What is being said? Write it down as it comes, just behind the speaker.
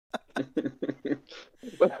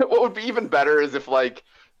What would be even better is if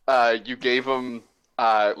you gave him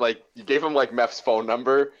like Meph's phone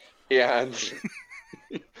number and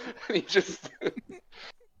he just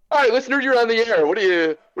all right, listener, you're on the air. What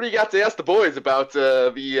do you got to ask the boys about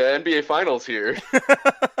the NBA Finals here?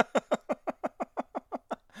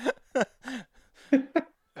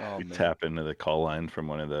 Oh, We man. tap into the call line from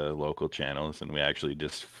one of the local channels, and we actually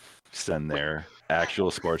just send their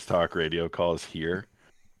actual sports talk radio calls here.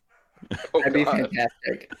 Oh, That'd be God.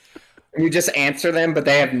 fantastic. We just answer them, but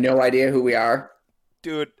they have no idea who we are.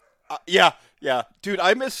 Dude, yeah. Dude,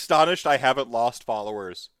 I'm astonished I haven't lost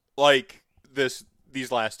followers like these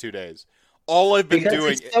last 2 days. All I've been Because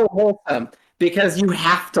doing... it's so wholesome. Because you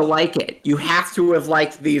have to like it. You have to have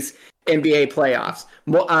liked these NBA playoffs.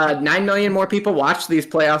 9 million more people watched these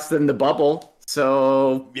playoffs than the bubble.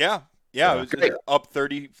 So Yeah, Yeah. it was Great. up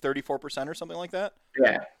 34% or something like that.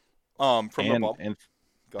 yeah, From the And, bubble. and,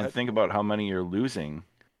 Go and ahead. think about how many you're losing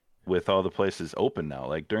with all the places open now.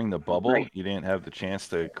 Like during the bubble, Right. you didn't have the chance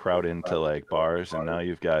to crowd into like bars, and now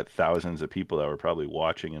you've got thousands of people that were probably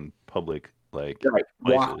watching in public like like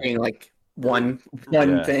places. walking like one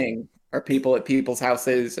Yeah. thing, or people at people's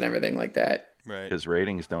houses and everything like that. Right. Because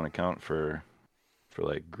ratings don't account for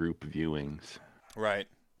like group viewings. Right.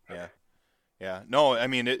 Yeah. No, I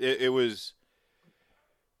mean it was.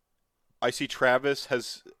 I see Travis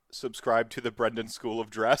has subscribed to the Brendan School of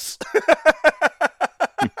Dress.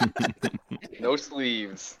 No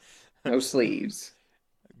sleeves. No sleeves.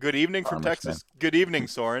 Good evening from Promise, Texas. Good evening,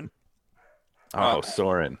 Soren, Oh,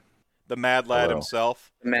 Soren. the Mad Lad Hello.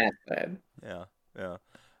 himself. Matt said. Yeah.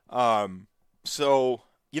 So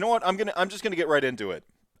you know what? I'm just gonna get right into it.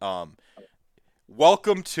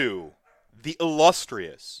 Welcome to the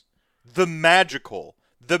illustrious, the magical,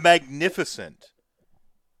 the magnificent.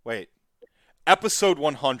 Wait, episode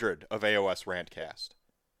 100 of AOS Rantcast.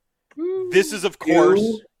 This is, of course,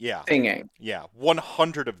 You singing.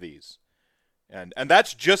 100 of these. And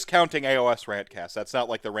that's just counting AOS Rantcast. That's not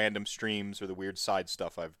like the random streams or the weird side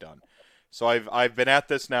stuff I've done. So I've been at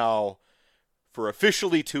this now for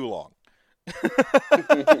officially too long.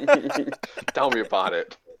 Tell me about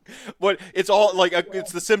it. But it's all like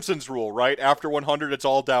it's the Simpsons rule, right? After 100 it's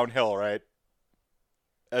all downhill, right?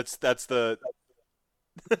 That's the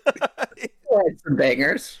Some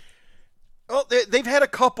bangers. Well, they've had a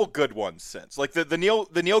couple good ones since. Like the Neil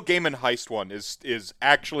Gaiman heist one is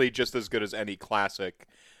actually just as good as any classic,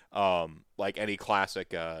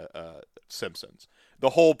 Simpsons. The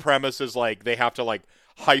whole premise is like they have to like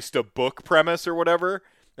heist a book premise or whatever,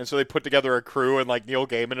 and so they put together a crew, and like Neil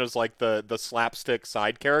Gaiman is like the slapstick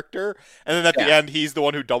side character, and then at the end he's the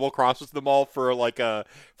one who double crosses them all for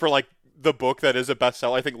the book that is a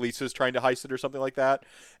bestseller. I think Lisa's trying to heist it or something like that.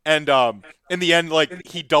 And in the end, like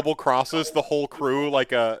he double crosses the whole crew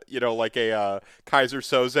like a Kaiser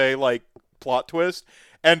Soze like plot twist.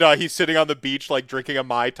 And he's sitting on the beach like drinking a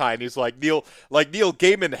Mai Tai, and he's like Neil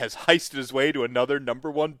Gaiman has heisted his way to another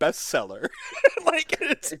 #1 bestseller.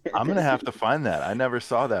 I'm gonna have to find that. I never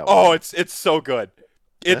saw that Oh, one. it's so good.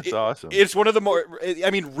 That's awesome. It's one of the more,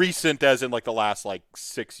 I mean, recent as in like the last like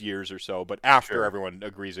 6 years or so, but after Sure. everyone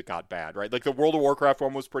agrees it got bad, right? Like the World of Warcraft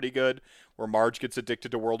one was pretty good, where Marge gets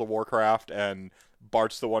addicted to World of Warcraft and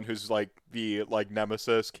Bart's the one who's like the like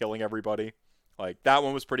nemesis killing everybody. Like that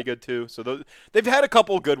one was pretty good too. So they've had a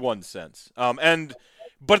couple good ones since.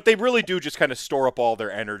 But they really do just kind of store up all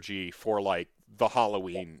their energy for like the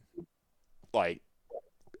Halloween, like,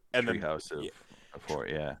 and then Treehouse before,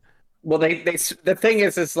 yeah. Well, the thing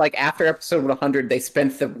is like after episode 100, they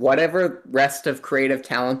spent the whatever rest of creative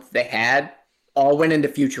talent they had all went into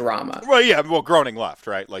Futurama. Well, yeah, well, Groening left,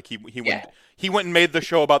 right? Like he went Yeah. he went and made the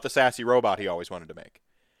show about the sassy robot he always wanted to make.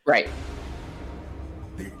 Right.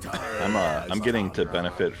 I'm getting to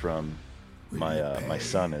benefit from my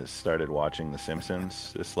son has started watching The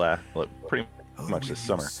Simpsons pretty much this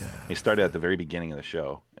summer. He started at the very beginning of the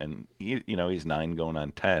show, and he's 9 going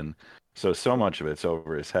on 10, so much of it's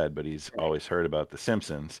over his head, but he's always heard about The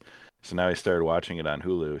Simpsons. So now he started watching it on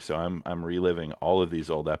Hulu. So I'm reliving all of these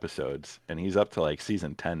old episodes, and he's up to like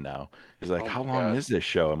season 10 now. He's like, Oh "How my long God. is this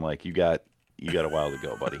show?" I'm like, "You got a while to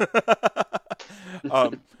go, buddy."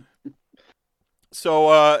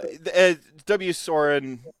 So W.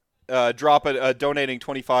 Soren donating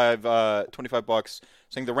 25 bucks,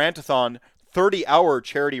 saying the Rantathon 30-hour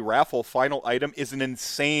charity raffle final item is an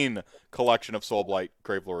insane collection of Soulblight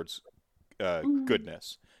Gravelord's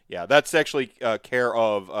goodness. Yeah, that's actually care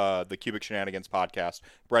of the Cubic Shenanigans podcast,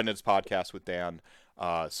 Brendan's podcast with Dan.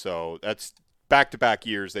 So that's back-to-back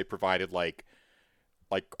years they provided like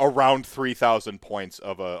like around 3,000 points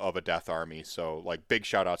of a death army. So like big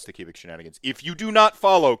shout outs to Cubic Shenanigans. If you do not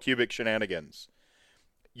follow Cubic Shenanigans,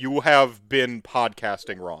 you have been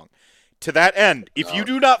podcasting wrong. To that end, if you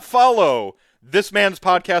do not follow this man's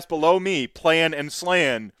podcast below me, Playin' and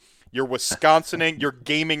Slayin', you're Wisconsining, you're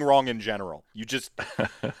gaming wrong in general. You just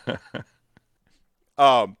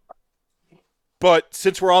but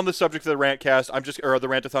since we're on the subject of the Rantcast, or the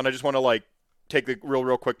Rantathon, I just want to like take the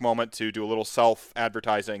real quick moment to do a little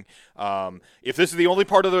self-advertising. If this is the only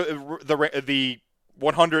part of the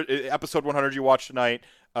 100 episode 100 you watched tonight,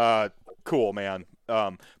 cool, man.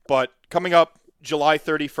 But coming up July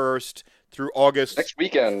 31st through August Next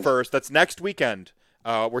weekend. 1st, that's next weekend.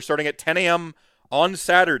 We're starting at 10 a.m. on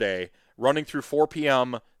Saturday, running through 4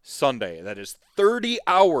 p.m. Sunday. That is 30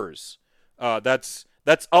 hours. That's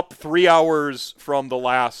up 3 hours from the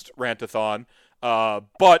last Rantathon.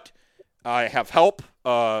 But I have help.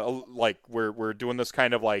 Like we're doing this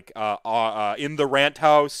kind of like in the rant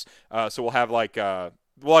house. So we'll have like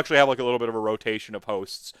we'll actually have like a little bit of a rotation of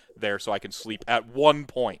hosts there, so I can sleep at one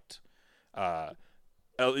point.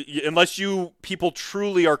 Unless you people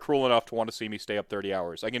truly are cruel enough to want to see me stay up 30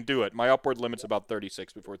 hours, I can do it. My upward limit's about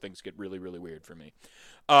 36 before things get really, really weird for me.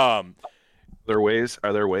 Are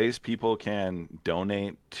there ways people can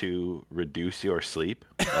donate to reduce your sleep?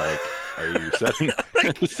 Like, are you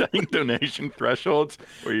setting donation thresholds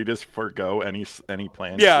where you just forego any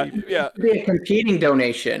planned sleep? It should be a competing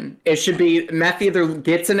donation. It should be Meth either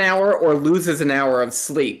gets an hour or loses an hour of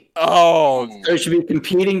sleep. Oh, so it should be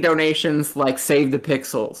competing donations like Save the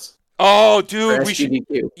Pixels. Oh, dude, we should.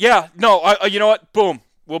 SGDQ. Yeah, no, you know what? Boom,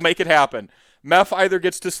 we'll make it happen. Meth either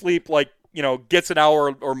gets to sleep like, gets an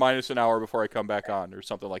hour or minus an hour before I come back on or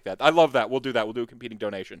something like that. I love that. We'll do that. We'll do a competing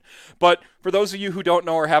donation. But for those of you who don't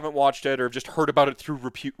know or haven't watched it or have just heard about it through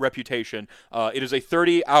reputation, it is a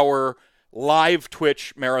 30-hour live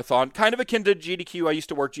Twitch marathon, kind of akin to GDQ. I used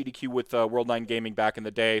to work GDQ with World 9 Gaming back in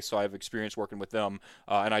the day, so I have experience working with them,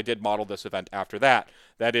 and I did model this event after that.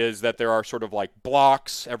 That is that there are sort of like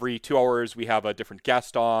blocks. Every 2 hours we have a different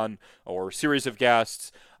guest on or series of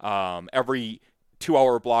guests. Every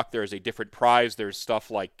 2-hour block there is a different prize. There's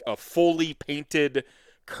stuff like a fully painted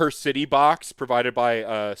Curse City box provided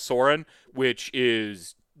by Soren, which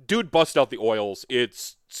is, dude, bust out the oils.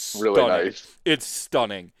 It's stunning. Really nice. It's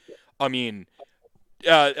stunning. I mean,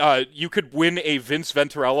 you could win a Vince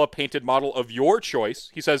Venturella painted model of your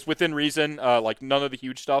choice. He says within reason, like none of the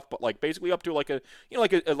huge stuff, but like basically up to like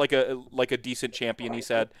a decent champion. He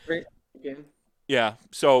said. Yeah.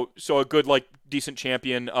 So a good like decent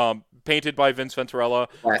champion. Painted by Vince Venturella.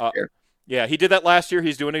 Last year. Yeah, he did that last year.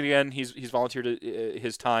 He's doing it again. He's volunteered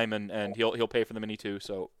his time and he'll pay for the mini too.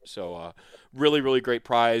 So really, really great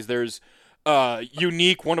prize. There's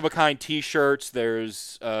unique one of a kind T-shirts.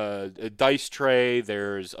 There's a dice tray.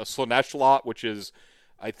 There's a Slaanesh lot, which is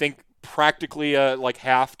I think practically like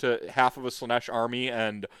half of a Slaanesh army,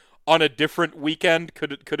 and on a different weekend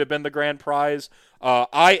could have been the grand prize.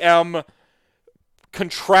 I am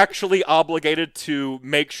contractually obligated to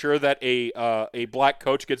make sure that a black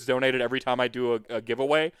coach gets donated every time I do a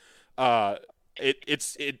giveaway.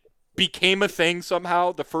 It became a thing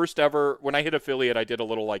somehow. The first ever, when I hit affiliate, I did a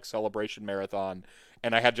little like celebration marathon,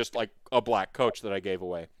 and I had just like a black coach that I gave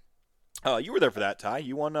away. You were there for that, Ty.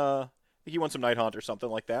 You won I think you won some Night Hunt or something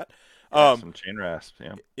like that. Some chain rasp,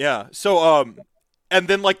 yeah. Yeah. So and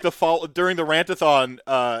then like during the Rantathon,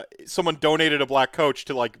 someone donated a black coach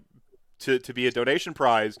to like to be a donation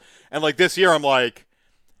prize, and like this year I'm like,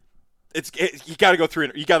 you got to go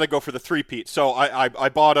through. You got to go for the three-peat. So I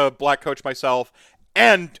bought a black coach myself,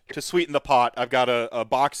 and to sweeten the pot, I've got a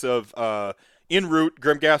box of En Route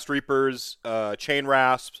Grimghast Reapers, chain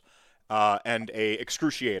rasps, and a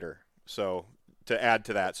excruciator. So to add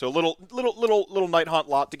to that, so a little Night Hunt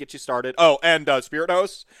lot to get you started. Oh, and Spirit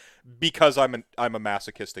Hosts, because I'm a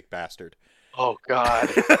masochistic bastard. Oh God.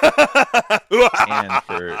 And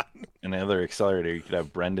for another accelerator, you could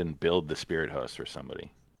have Brendan build the Spirit Host for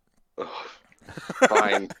somebody.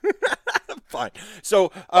 Fine. Fine.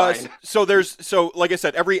 So, like I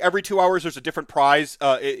said, every 2 hours there's a different prize.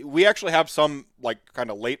 We actually have some like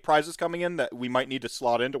kind of late prizes coming in that we might need to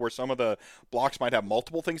slot into, where some of the blocks might have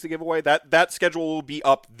multiple things to give away. That schedule will be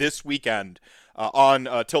up this weekend on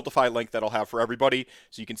a Tiltify link that I'll have for everybody,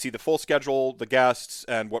 so you can see the full schedule, the guests,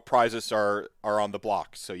 and what prizes are on the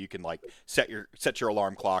block. So you can like set your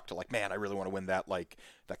alarm clock to like, man, I really want to win that like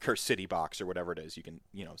that Curse City box or whatever it is. You can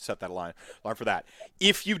set that alarm for that.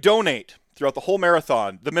 If you donate throughout the whole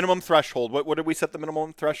marathon, the minimum threshold. What did we set the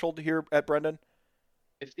minimum threshold here at, Brendan?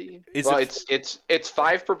 50. It's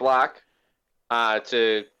 5 per block,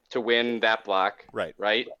 to win that block. Right.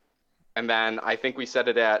 Right. and then I think we set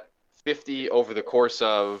it at 50 over the course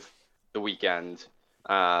of the weekend.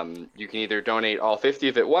 You can either donate all 50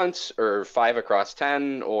 of it once, or 5 across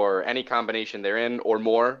 10, or any combination therein, or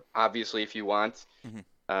more, obviously, if you want.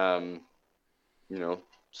 You know,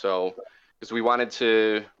 so because we wanted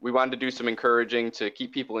to do some encouraging to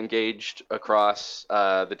keep people engaged across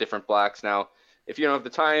the different blocks. Now, if you don't have the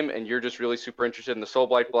time and you're just really super interested in the Soul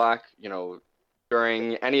Blight block, you know,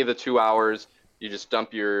 during any of the 2 hours, you just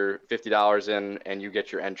dump your $50 in and you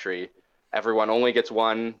get your entry. Everyone only gets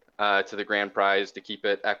one to the grand prize to keep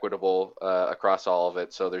it equitable across all of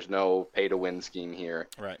it. So there's no pay to win scheme here.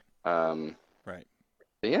 Right. Right.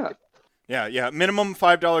 Yeah. Yeah. Minimum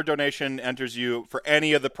 $5 donation enters you for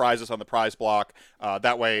any of the prizes on the prize block.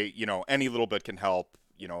 That way, you know, any little bit can help.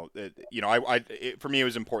 You know, for me, it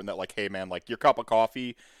was important that, like, hey, man, like, your cup of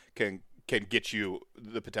coffee can get you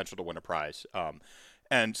the potential to win a prize.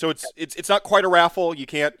 And so it's not quite a raffle. You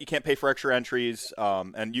can't pay for extra entries.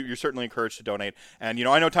 And you're certainly encouraged to donate. And, you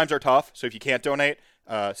know, I know times are tough, so if you can't donate,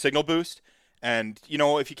 signal boost. And, you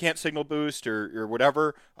know, if you can't signal boost or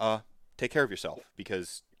whatever, take care of yourself,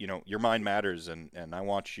 because, you know, your mind matters, and I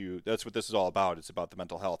want you. That's what this is all about. It's about the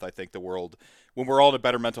mental health. I think the world, when we're all in a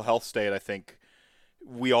better mental health state, I think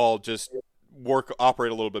we all just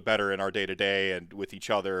operate a little bit better in our day to day and with each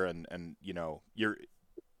other. And you know,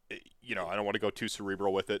 I don't want to go too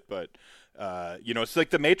cerebral with it, but you know, it's like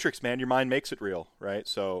the Matrix, man. Your mind makes it real, right?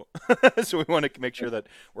 So so we want to make sure that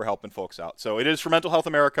we're helping folks out. So it is for Mental Health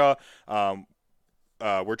America.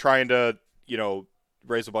 We're trying to, you know,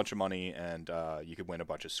 raise a bunch of money, and you can win a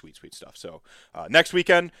bunch of sweet stuff. So next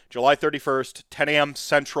weekend, July 31st, 10 a.m.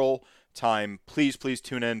 Central Time. Please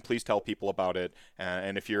tune in. Please tell people about it,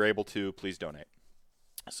 and if you're able to, please donate.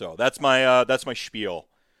 So that's my spiel.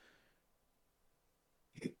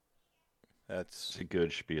 That's a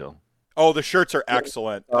good spiel. Oh, the shirts are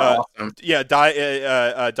excellent. Awesome. Yeah,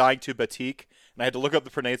 Dying to Batik, and I had to look up the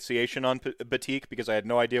pronunciation on Batik because I had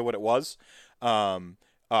no idea what it was.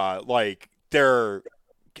 Like, they're,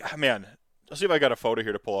 man, I'll see if I got a photo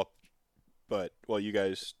here to pull up. But, well, you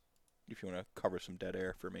guys, if you want to cover some dead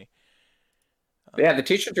air for me. Yeah, the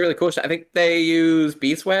t-shirt's really cool. I think they use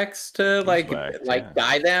beeswax to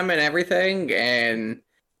dye them and everything, and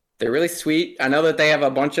they're really sweet. I know that they have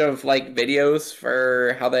a bunch of like videos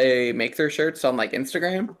for how they make their shirts on like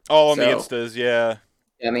Instagram. Oh, on the Instas, yeah.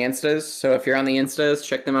 On the Instas. So if you're on the Instas,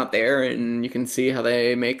 check them out there, and you can see how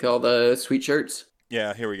they make all the sweet shirts.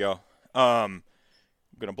 Yeah, here we go. I'm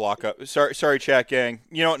gonna block up. Sorry, chat gang.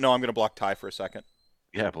 You know what? No, I'm gonna block Ty for a second.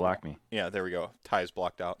 Yeah, block me. Yeah, there we go. Ty is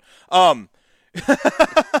blocked out.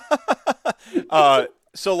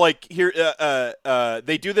 So like here,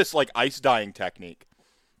 they do this like ice dyeing technique,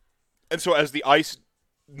 and so as the ice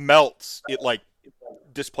melts, it like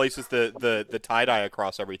displaces the tie dye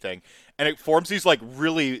across everything, and it forms these like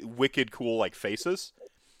really wicked cool like faces.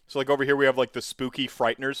 So like over here we have like the spooky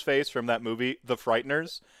Frighteners face from that movie, The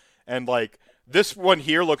Frighteners, and like this one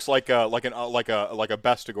here looks like a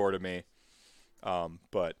Bestigor to me.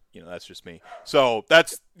 But you know, that's just me. So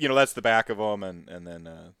that's the back of them, and then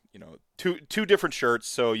you know, two different shirts,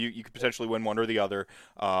 so you could potentially win one or the other.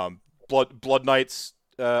 Blood Knight's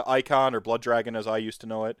icon, or Blood Dragon as I used to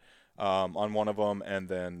know it, on one of them, and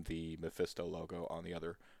then the Mephisto logo on the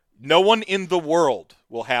other. No one in the world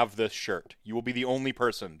will have this shirt. You will be the only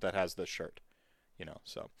person that has this shirt. You know,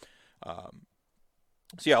 so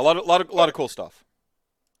yeah, a lot of cool stuff.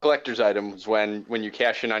 Collector's items when you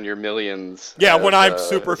cash in on your millions. Yeah, when I'm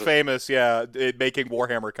super famous, yeah, making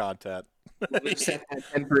Warhammer content. Set that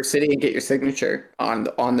 10 per city and get your signature on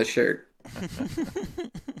the shirt.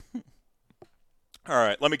 All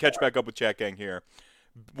right, let me catch back up with chat gang here.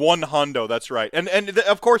 One hundo, that's right. And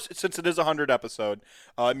of course, since it is a 100 episode,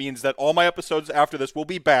 it means that all my episodes after this will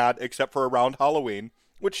be bad, except for around Halloween,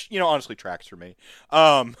 which, you know, honestly tracks for me.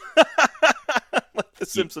 Like the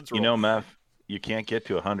Simpsons rule. You know, Mev, you can't get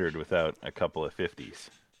to 100 without a couple of 50s.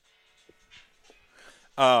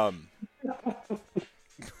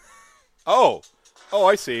 Oh,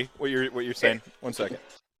 I see what you're saying. 1 second.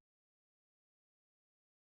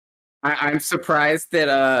 I'm surprised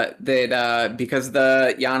that because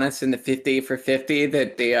the Giannis and the 50 for 50,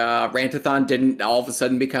 that the Rantathon didn't all of a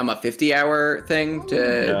sudden become a 50-hour thing so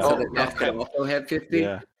that Jeff could also have 50.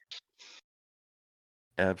 Yeah,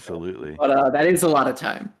 absolutely. But that is a lot of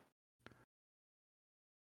time.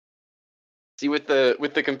 See, with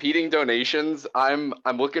the competing donations, I'm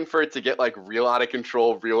looking for it to get like real out of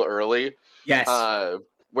control real early. Yes.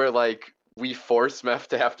 Where like we force Meph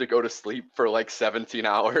to have to go to sleep for like 17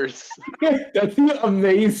 hours. That'd be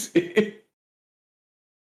amazing.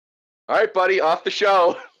 All right, buddy, off the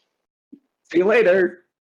show. See you later.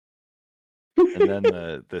 And then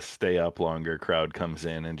the stay up longer crowd comes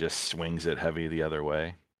in and just swings it heavy the other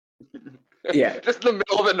way. Yeah. Just in the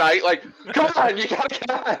middle of the night, like, come on, you gotta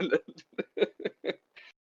get on.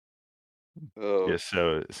 Oh. Just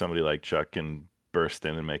so somebody like Chuck can burst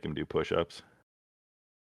in and make him do push-ups.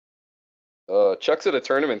 Chuck's at a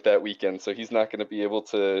tournament that weekend, so he's not going to be able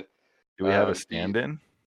to. Do we have a stand-in?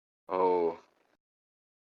 Oh,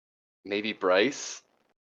 maybe Bryce.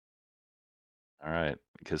 All right,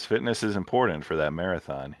 because fitness is important for that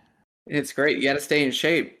marathon. It's great. You got to stay in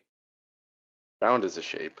shape. Round is a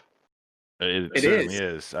shape. It certainly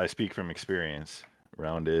is. I speak from experience.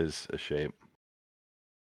 Round is a shape.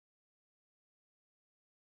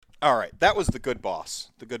 All right, that was the good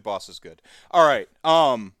boss. The good boss is good. All right.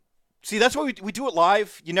 See, that's why we do it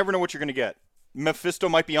live. You never know what you're going to get. Mephisto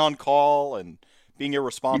might be on call and being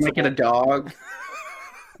irresponsible. You might get a dog.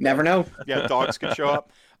 Never know. Yeah, dogs could show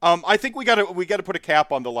up. I think we gotta put a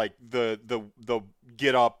cap on the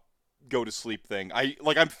get up, go to sleep thing.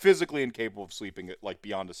 I'm physically incapable of sleeping like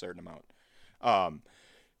beyond a certain amount.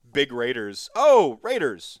 Big Raiders. Oh,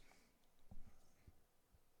 Raiders.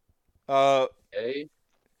 Hey.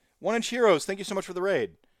 1-Inch Heroes, thank you so much for the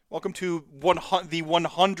raid. Welcome to the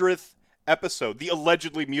 100th episode, the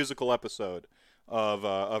allegedly musical episode of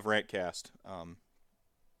Rantcast.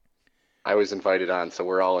 I was invited on, so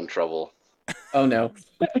we're all in trouble. Oh no.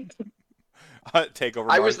 Take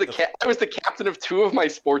over. I was the captain of 2 of my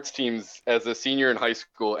sports teams as a senior in high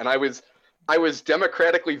school, and I was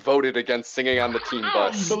democratically voted against singing on the team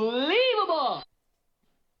bus. Unbelievable!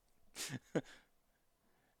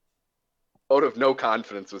 Vote of no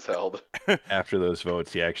confidence was held. After those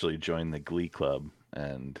votes, he actually joined the Glee Club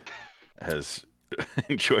and has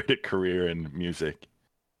enjoyed a career in music.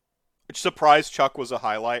 Which surprised Chuck was a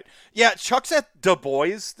highlight. Yeah, Chuck's at Du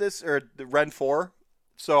Bois or Ren 4,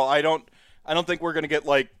 so I don't think we're gonna get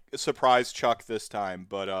like a surprise Chuck this time.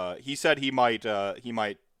 But he said he might throw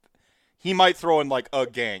in like a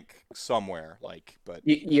gank somewhere. But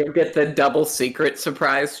you get the double secret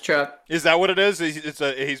surprise, Chuck. Is that what it is?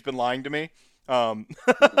 He's been lying to me. No,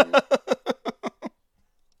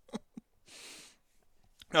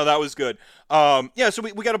 that was good. Yeah, so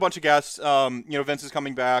we got a bunch of guests. Vince is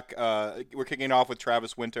coming back. We're kicking it off with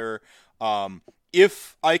Travis Winter.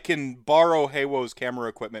 If I can borrow Haywo's camera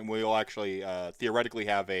equipment, we'll actually theoretically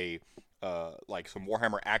have a some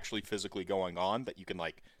Warhammer actually physically going on that you can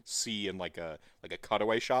like see in like a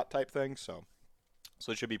cutaway shot type thing. So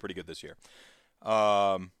it should be pretty good this year.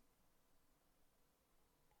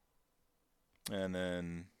 And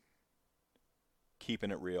then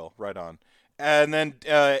keeping it real, right on. And then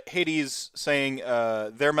Hades saying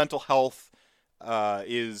their mental health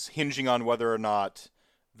is hinging on whether or not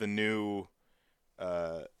the new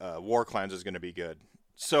War Clans is going to be good.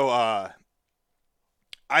 So I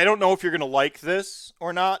don't know if you're going to like this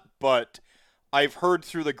or not, but I've heard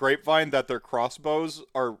through the grapevine that their crossbows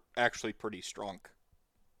are actually pretty strong.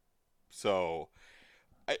 So...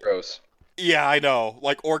 Gross. Yeah, I know.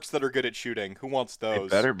 Like orcs that are good at shooting. Who wants those?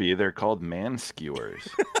 It better be. They're called man skewers.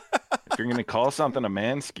 If you're going to call something a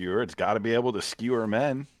man skewer, it's got to be able to skewer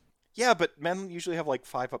men. Yeah, but men usually have like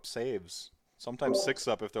 5-up saves. Sometimes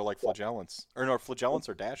 6-up if they're like flagellants. Or no, flagellants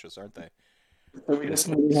are dashes, aren't they?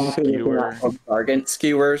 Skewer. Gargant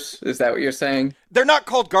skewers? Is that what you're saying? They're not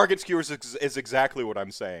called Gargant skewers is exactly what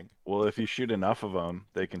I'm saying. Well, if you shoot enough of them,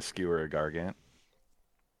 they can skewer a Gargant.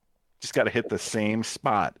 Just got to hit the same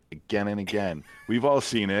spot again and again. We've all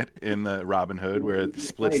seen it in the Robin Hood where it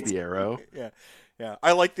splits the arrow. Yeah.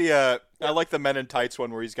 I like the Men in Tights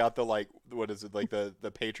one where he's got the like what is it like the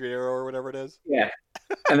Patriot arrow or whatever it is. Yeah,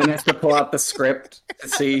 and then has to pull out the script to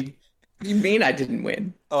see. You mean I didn't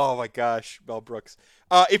win? Oh my gosh, Mel Brooks.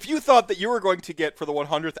 If you thought that you were going to get for the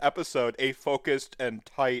 100th episode a focused and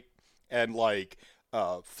tight and like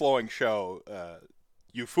flowing show,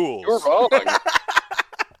 you fools. You're wrong.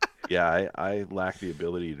 Yeah, I lack the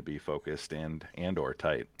ability to be focused and or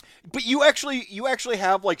tight. But you actually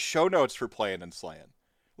have like show notes for playing and slaying.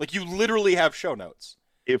 Like you literally have show notes.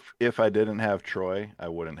 If I didn't have Troy, I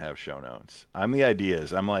wouldn't have show notes. I'm the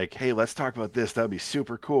ideas. I'm like, hey, let's talk about this. That'd be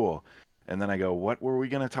super cool. And then I go, what were we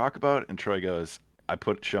going to talk about? And Troy goes, I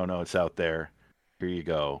put show notes out there. Here you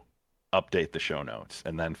go. Update the show notes.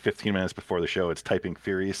 And then 15 minutes before the show, it's typing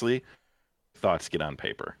furiously. Thoughts get on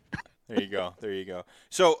paper. There you go.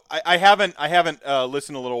 So I haven't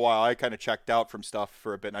listened a little while. I kind of checked out from stuff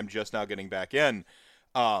for a bit, and I'm just now getting back in.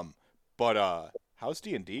 But how's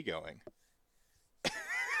D&D going?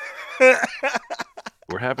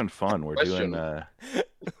 We're having fun. We're doing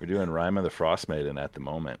Rime of the Frostmaiden at the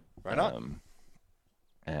moment. Right on.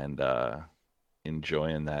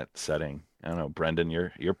 enjoying that setting. I don't know, Brendan,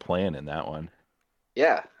 you're playing in that one.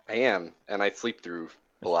 Yeah, I am, and I sleep through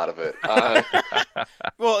a lot of it.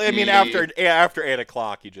 Well, I mean, after 8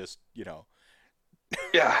 o'clock, you just,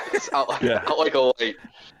 Yeah, it's out, Yeah. out like a light.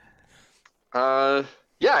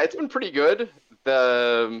 Yeah, it's been pretty good.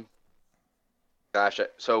 So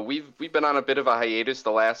we've been on a bit of a hiatus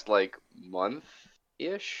the last like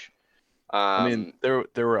month-ish. I mean, there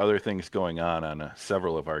were other things going on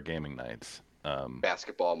several of our gaming nights.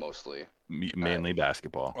 Basketball mostly. Mainly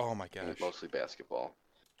basketball. Oh my gosh. Mostly basketball.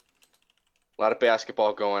 A lot of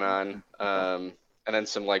basketball going on, and then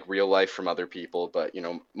some like real life from other people, but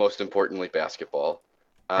most importantly, basketball.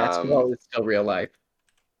 Basketball is still real life.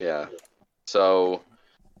 Yeah. So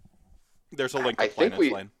There's a link to I think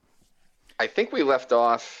Planet's Lane. I think we left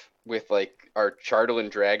off with like our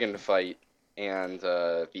Chartleland Dragon fight and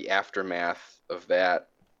the aftermath of that.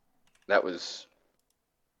 That was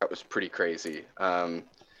pretty crazy.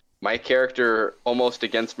 My character, almost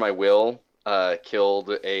against my will,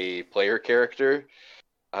 killed a player character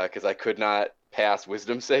because I could not pass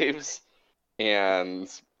wisdom saves, and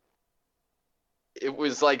it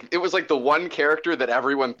was like the one character that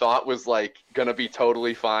everyone thought was like gonna be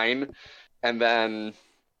totally fine, and then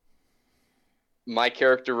my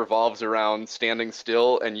character revolves around standing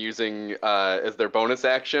still and using as their bonus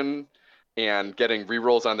action and getting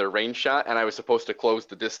rerolls on their range shot, and I was supposed to close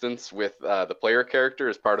the distance with the player character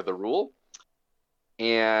as part of the rule.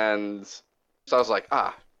 And so I was like,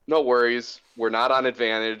 no worries, we're not on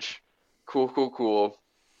advantage. Cool.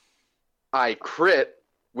 I crit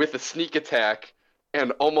with a sneak attack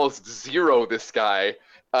and almost zero this guy.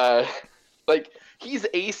 Like, he's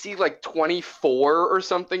AC like 24 or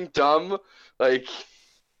something dumb. Like,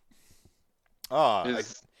 I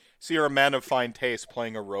see you're a man of fine taste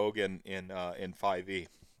playing a rogue in 5e.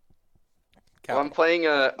 well, I'm playing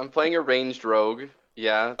a ranged rogue.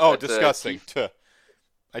 Yeah. Oh, disgusting.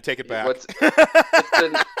 I take it back. It's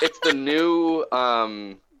the new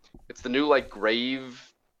like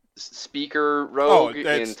grave speaker rogue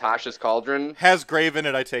in Tasha's Cauldron. Has grave in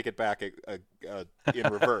it. I take it back in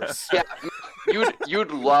reverse. Yeah,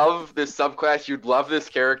 you'd love this subclass. You'd love this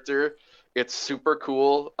character. It's super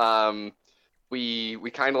cool.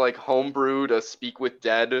 We kind of like homebrewed a speak with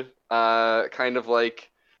dead kind of like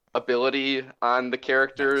ability on the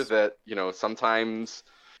character that sometimes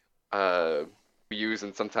we use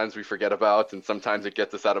and sometimes we forget about, and sometimes it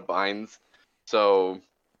gets us out of binds. So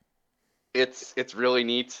it's really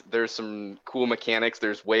neat. There's some cool mechanics.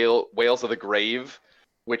 There's Whales of the Grave,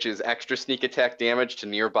 which is extra sneak attack damage to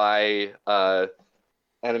nearby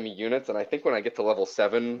enemy units, and I think when I get to level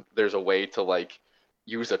 7, there's a way to like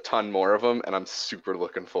use a ton more of them, and I'm super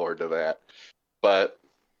looking forward to that. But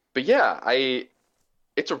yeah,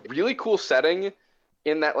 it's a really cool setting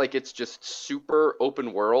in that like it's just super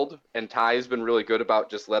open world, and Ty's been really good about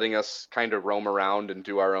just letting us kind of roam around and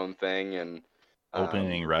do our own thing, and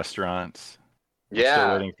opening restaurants. Yeah,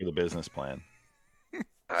 still waiting for the business plan.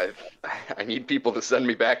 I need people to send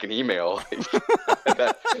me back an email.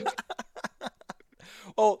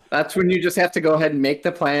 Well, that's when you just have to go ahead and make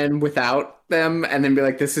the plan without them, and then be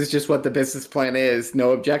like, "This is just what the business plan is.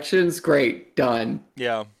 No objections. Great, done."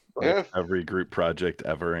 Yeah. Like every group project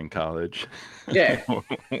ever in college. Yeah.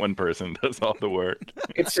 One person does all the work.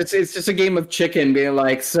 It's just a game of chicken, being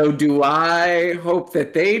like, so do I hope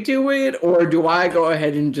that they do it, or do I go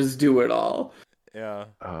ahead and just do it all? Yeah.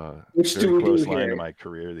 Which very do we close do line here? to my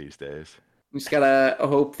career these days. We just gotta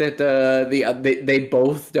hope that they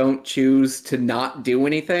both don't choose to not do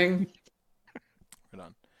anything. Right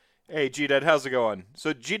on. Hey, GDead, how's it going?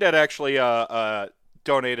 So GDead actually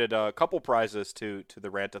donated a couple prizes to the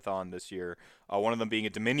Rantathon this year. One of them being a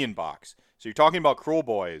Dominion box. So you're talking about Cruel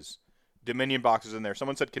Boys. Dominion boxes in there.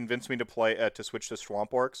 Someone said convince me to switch to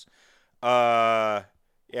Swamp Orcs. Yeah,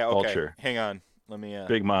 okay. Vulture. Hang on. Let me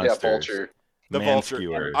Big monsters. Yeah, Vulture. The Vulture.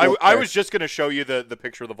 Skewers. I was just gonna show you the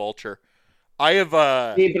picture of the Vulture. I have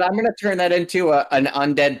Yeah, but I'm gonna turn that into an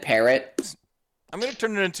undead parrot. I'm gonna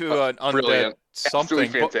turn it into an undead Brilliant. something.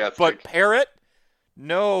 Absolutely fantastic. But parrot?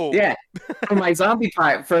 No. Yeah, for my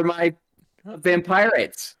for my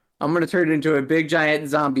vampirates, I'm gonna turn it into a big giant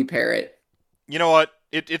zombie parrot. You know what?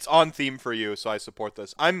 It's on theme for you, so I support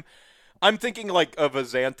this. I'm thinking like of a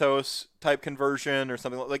Xanthos type conversion or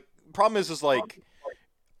something like. Problem is like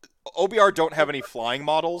OBR don't have any flying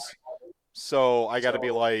models, so I got to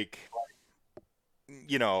be like,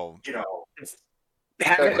 Have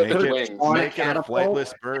it Make put it- it on a Make it a catapult,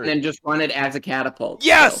 flightless bird. and then just run it as a catapult.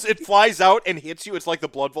 Yes, So, it flies out and hits you. It's like the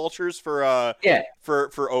blood vultures for yeah,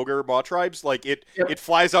 for ogre bot tribes. Like it Yep. it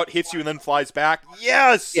flies out, hits you, and then flies back.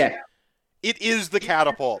 Yes. yeah. It is the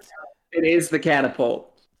catapult. It is the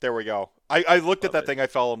catapult. There we go. I looked at that thing. I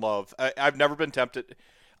fell in love. I've never been tempted.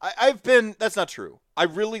 I've been. That's not true. I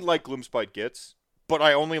really like Gloomspite Gitz, but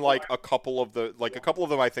I only like a couple of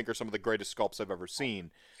them. I think are some of the greatest sculpts I've ever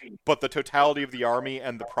seen. But the totality of the army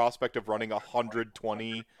and the prospect of running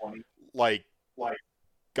 120 like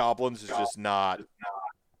goblins is just not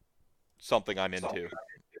something I'm into.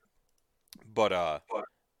 But I'm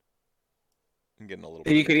getting a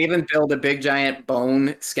little. You could even build a big giant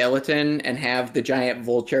bone skeleton and have the giant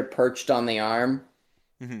vulture perched on the arm.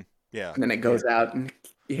 Mm-hmm. Yeah. And then it goes out and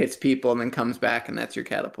hits people and then comes back, and that's your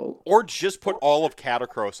catapult. Or just put all of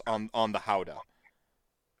Catacross on the Howdah.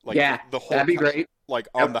 Like the whole that'd be great. Like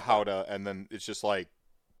on the Howdah, and then it's just like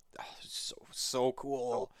so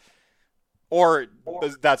cool. Or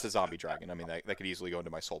that's a zombie dragon. I mean, that could easily go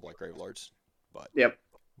into my Soulblight Gravelords.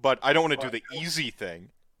 But I don't want to do the easy thing.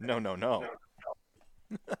 No.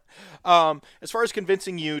 As far as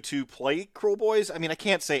convincing you to play Kruleboyz, I mean, I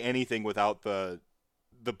can't say anything without the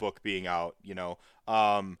book being out, you know.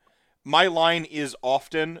 My line is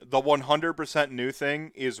often, the 100% new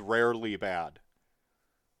thing is rarely bad.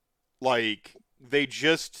 Like, they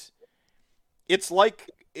just... It's like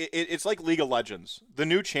League of Legends. The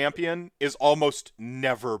new champion is almost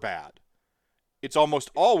never bad. It's almost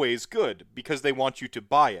always good, because they want you to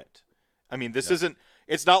buy it. I mean, this isn't...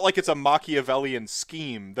 It's not like it's a Machiavellian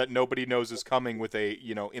scheme that nobody knows is coming with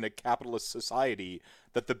in a capitalist society,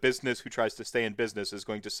 that the business who tries to stay in business is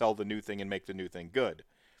going to sell the new thing and make the new thing good.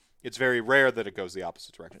 It's very rare that it goes the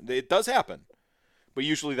opposite direction. It does happen, but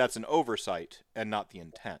usually that's an oversight and not the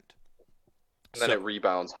intent. And then it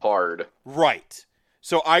rebounds hard. Right.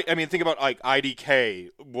 So I mean, think about like IDK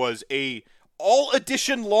was a all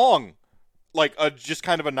edition long, like just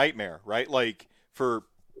kind of a nightmare, right? Like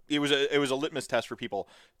it was a litmus test for people.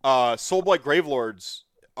 Soulblight Gravelords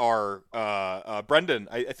are Brendan.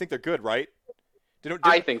 I think they're good, right?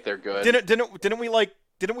 I think they're good. Didn't we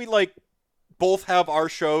like both have our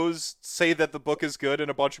shows say that the book is good,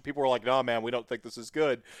 and a bunch of people were like, "No, man, we don't think this is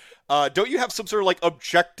good." Don't you have some sort of like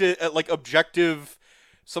objective,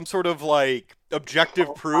 some sort of like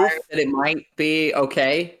objective proof that it might be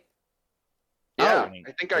okay? Yeah,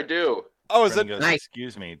 I think I do. Oh, is it nice?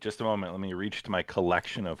 Excuse me, just a moment. Let me reach to my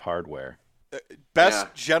collection of hardware.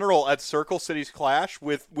 Best general at Circle Cities Clash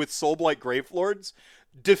with Soulblight Gravelords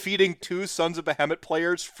defeating 2 Sons of Behemoth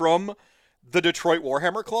players from the Detroit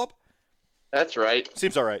Warhammer Club? That's right.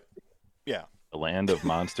 Seems all right. Yeah. The land of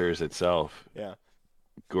monsters itself. Yeah.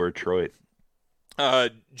 Detroit.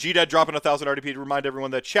 G-Dead dropping 1,000 RDP to remind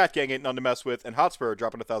everyone that Chat Gang ain't none to mess with, and Hotspur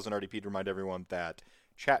dropping 1,000 RDP to remind everyone that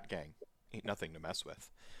Chat Gang ain't nothing to mess with.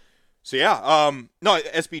 So yeah, no,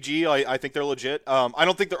 SBG, I think they're legit. I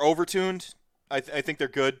don't think they're overtuned. I think they're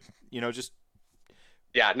good. You know, just...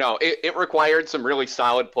 Yeah, no, it required some really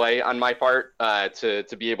solid play on my part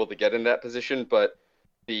to be able to get in that position, but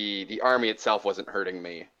the army itself wasn't hurting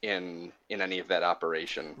me in any of that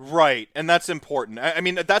operation. Right, and that's important. I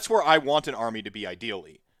mean, that's where I want an army to be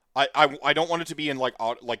ideally. I don't want it to be in like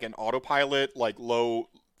an autopilot, like low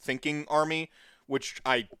thinking army, which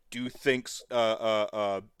I do think Sons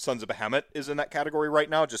of Behemoth is in that category right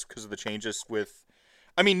now, just because of the changes with...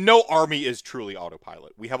 I mean, no army is truly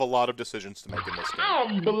autopilot. We have a lot of decisions to make in this game.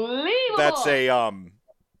 Unbelievable! That's a...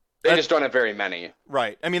 They just don't have very many.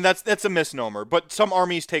 Right. I mean, that's a misnomer, but some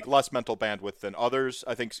armies take less mental bandwidth than others.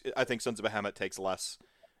 I think Sons of Behemoth takes less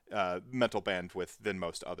mental bandwidth than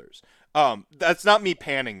most others. That's not me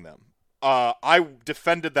panning them. I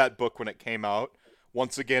defended that book when it came out.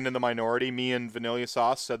 Once again, in the minority, me and Vanilla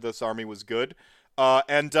Sauce said this army was good.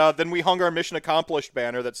 And then we hung our mission accomplished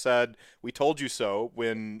banner that said, "We told you so,"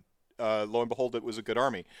 when, lo and behold, it was a good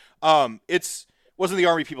army. Wasn't the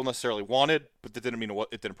army people necessarily wanted, but that didn't mean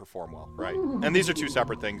it didn't perform well, right? And these are two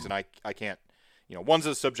separate things, and I can't, one's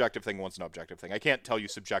a subjective thing, one's an objective thing. I can't tell you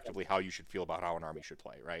subjectively how you should feel about how an army should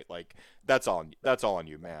play, right? Like, that's all on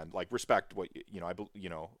you, man. Like, respect what,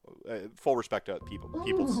 full respect to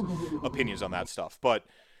people's opinions on that stuff. But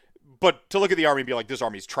to look at the army and be like, this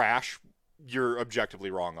army's trash, you're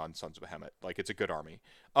objectively wrong on Sons of Behemoth. Like, it's a good army.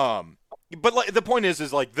 But like, the point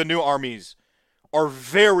is like, the new armies are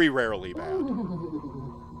very rarely bad.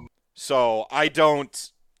 So I don't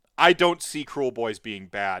see Kruleboyz being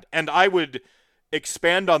bad. And I would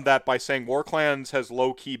expand on that by saying Warclans has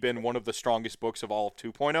low-key been one of the strongest books of all of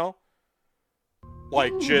 2.0.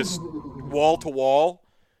 Like, just wall to wall,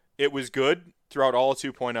 it was good throughout all of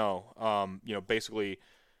 2.0. Basically,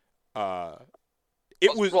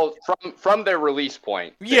 it was... Well, from their release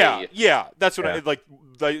point. Yeah, that's what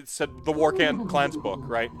they said, the Warclans book,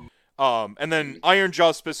 right? And then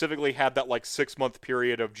Ironjaw specifically had that like 6-month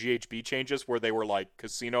period of GHB changes where they were like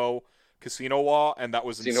casino Casino Wa, and that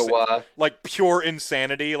was Casino Wa. like pure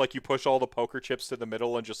insanity. Like you push all the poker chips to the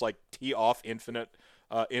middle and just like tee off infinite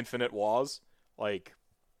Was. Like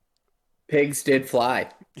pigs did fly.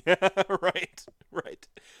 Yeah, right.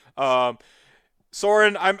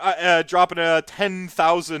 Soren, I'm dropping a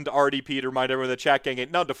 10,000 RDP to remind everyone the chat gang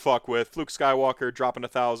ain't nothing to fuck with. Fluke Skywalker dropping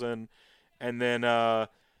 1,000, and then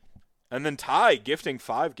Ty gifting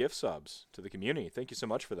 5 gift subs to the community. Thank you so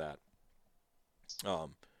much for that.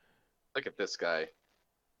 Look at this guy.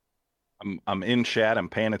 I'm in chat. I'm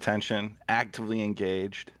paying attention. Actively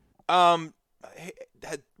engaged.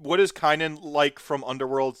 What is Kynan like from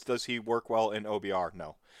Underworlds? Does he work well in OBR?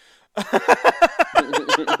 No.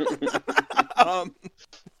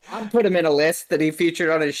 I'll put him in a list that he featured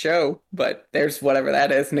on his show, but there's whatever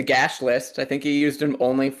that is, Nagash list. I think he used him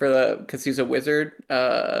only for because he's a wizard.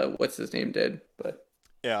 What's his name did, but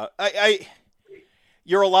yeah,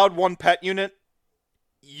 you're allowed 1 pet unit.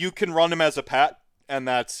 You can run him as a pet, and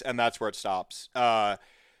that's where it stops. I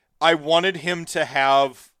wanted him to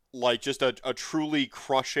have like just a truly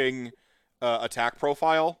crushing attack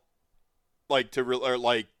profile, like to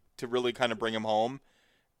really kind of bring him home.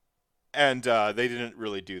 And they didn't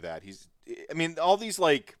really do that. All these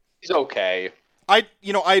like he's okay. I'd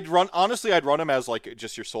run him as like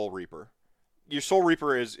just your Soul Reaper. Your Soul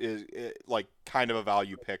Reaper is like kind of a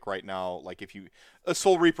value pick right now. Like if you a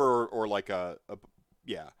Soul Reaper or like I'd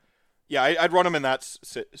run him in that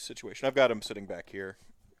situation. I've got him sitting back here.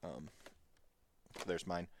 There's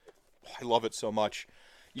mine. Oh, I love it so much.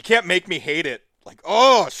 You can't make me hate it. Like,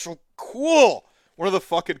 oh, it's so cool. One of the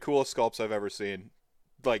fucking coolest sculpts I've ever seen.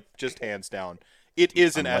 Like, just hands down. It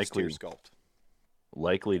is an S-tier sculpt.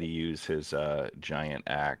 Likely to use his giant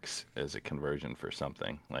axe as a conversion for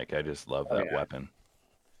something. Like, I just love that weapon.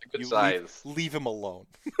 Good size. Leave him alone.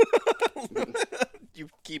 You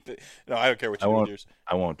keep it. No, I don't care what you do.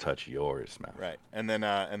 I won't touch yours, man. Right, and then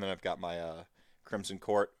I've got my Crimson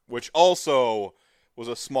Court, which also was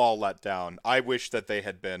a small letdown. I wish that they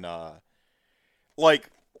had been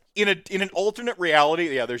like. In an alternate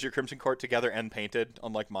reality, yeah, there's your Crimson Court together and painted,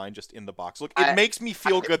 unlike mine, just in the box. Look, it makes me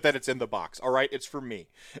feel good that it's in the box. All right, it's for me.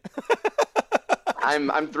 I'm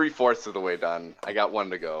 3/4 of the way done. I got 1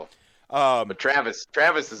 to go. But Travis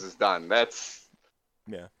is done. That's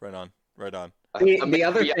right on. The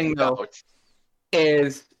other thing though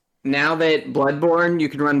is now that Bloodborne, you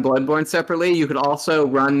can run Bloodborne separately. You could also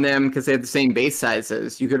run them because they have the same base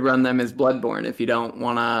sizes. You could run them as Bloodborne if you don't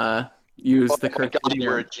want to. Use the God,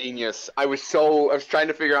 you're a genius. I was trying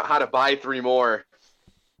to figure out how to buy 3 more.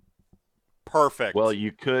 Perfect. Well,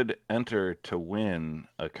 you could enter to win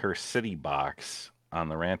a Curse City box on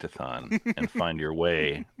the Rantathon and find your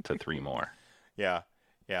way to 3 more. Yeah.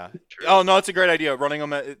 True. Oh no, that's a great idea. Running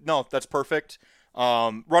them. No, that's perfect.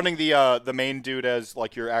 Running the main dude as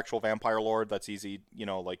like your actual vampire lord. That's easy.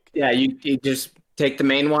 Like. Yeah, you just take the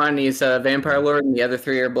main one. He's a vampire lord, and the other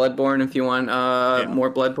 3 are Bloodborne. If you want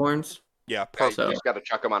more Bloodborns. Yeah, perfect. You just got to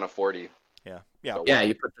chuck him on a 40. Yeah. You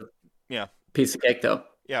put the piece of cake though.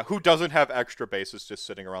 Yeah, who doesn't have extra bases just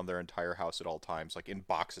sitting around their entire house at all times, like in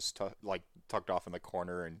boxes, tucked off in the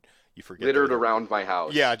corner, and you forget. Littered around my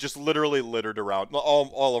house. Yeah, just literally littered around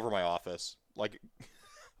all over my office. Like,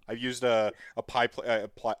 I've used a pie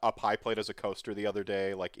plate as a coaster the other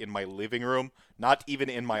day, like in my living room, not even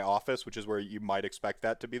in my office, which is where you might expect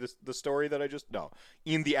that to be the story that I just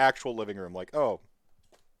in the actual living room, like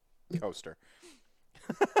coaster.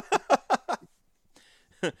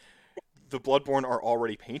 The Bloodborne are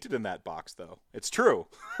already painted in that box, though. It's true.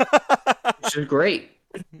 Which is great.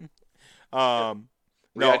 I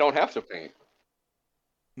don't have to paint.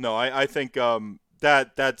 No, I think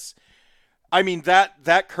that's. I mean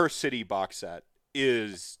that Curse City box set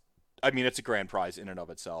is. I mean, it's a grand prize in and of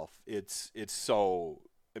itself. It's so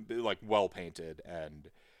like well painted, and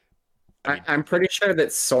I'm pretty sure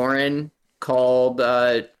that Soren called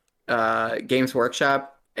Games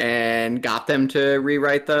Workshop and got them to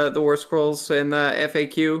rewrite the War Scrolls in the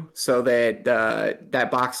FAQ so that that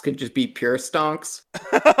box could just be pure stonks.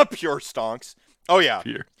 Pure stonks. Oh yeah.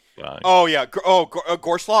 Pure. Oh yeah.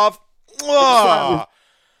 Gorslav.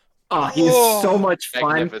 He's so much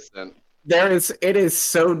fun. Magnificent. It is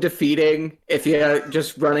so defeating if you're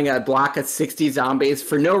just running a block of 60 zombies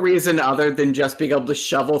for no reason other than just being able to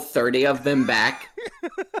shovel 30 of them back.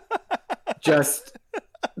 Just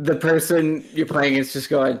the person you're playing is just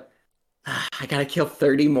going, I gotta kill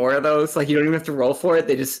 30 more of those. Like, you don't even have to roll for it.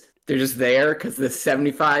 They're just there because the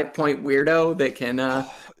 75-point weirdo that can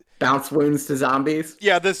bounce wounds to zombies.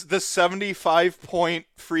 Yeah, this 75-point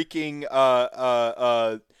freaking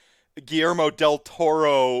Guillermo del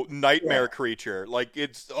Toro nightmare creature. Like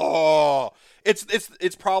it's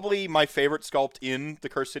probably my favorite sculpt in the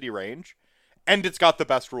Cursed City range, and it's got the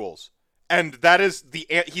best rules. And that is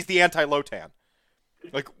he's the anti-Lotan.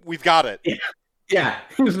 Like we've got it. Yeah,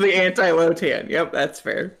 he's the anti-Lotan. Yep, that's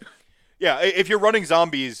fair. Yeah, if you're running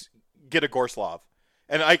zombies, get a Gorslav.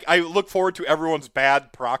 And I look forward to everyone's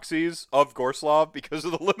bad proxies of Gorslav because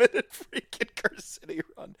of the limited freaking Cursed City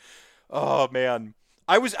run. Oh man.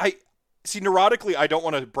 Neurotically, I don't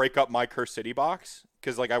want to break up my Cursed City box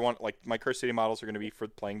because like I want like my Cursed City models are going to be for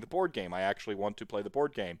playing the board game. I actually want to play the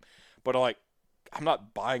board game, but I'm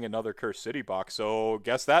not buying another Cursed City box, so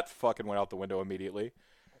guess that fucking went out the window immediately.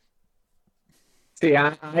 See,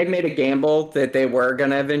 I made a gamble that they were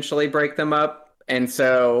gonna eventually break them up, and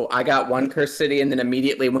so I got one Cursed City and then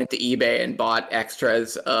immediately went to eBay and bought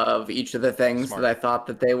extras of each of the things that I thought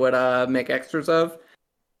that they would make extras of,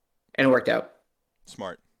 and it worked out.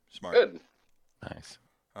 Smart. Good. Nice.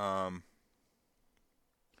 I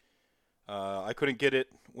couldn't get it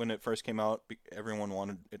when it first came out. Everyone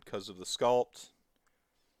wanted it because of the sculpt.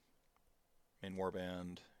 Main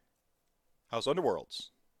warband. How's Underworlds?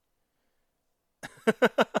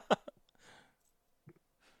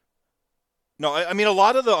 No, I mean a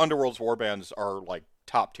lot of the Underworld's warbands are like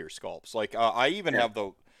top tier sculpts. Like I even have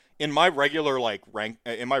in my regular like rank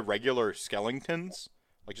in my regular skeletons,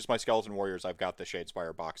 like just my skeleton warriors, I've got the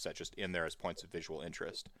Shadespire box set just in there as points of visual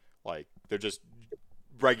interest. Like they're just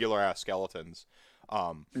regular ass skeletons.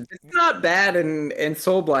 It's not bad in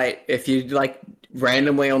Soulblight if you like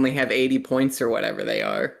randomly only have 80 points or whatever they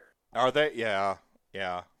are. Are they? Yeah.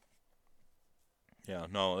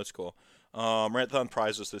 No, that's cool. Ranthon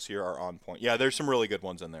prizes this year are on point. Yeah, there's some really good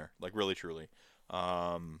ones in there. Like really, truly.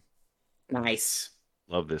 Nice.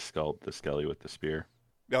 Love this sculpt, the Skelly with the spear.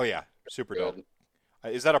 Oh yeah, super dope.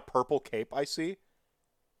 Is that a purple cape I see?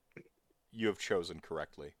 You have chosen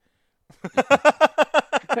correctly.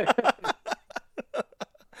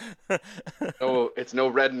 No, it's no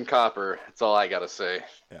red and copper. That's all I gotta say.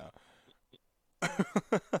 Yeah.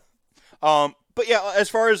 But yeah, as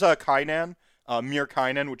far as Kainan, Mir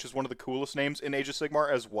Kainan, which is one of the coolest names in Age of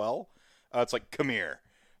Sigmar as well. It's like come here,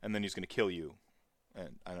 and then he's gonna kill you.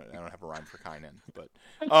 And I don't have a rhyme for Kainan, but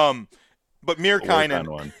Mir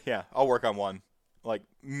Kainan. Yeah, I'll work on one. Like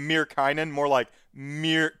Mir Kainan, more like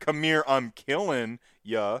come here, I'm killing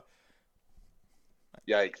ya.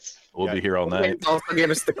 Yikes. We'll be here all night. Also give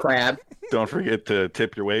us the crab. Don't forget to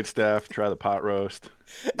tip your waitstaff. Try the pot roast.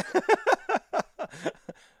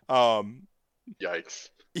 Yikes.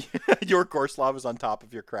 Your Gorslav is on top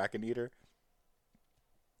of your Kraken Eater.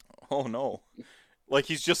 Oh no. Like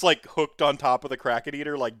he's just like hooked on top of the Kraken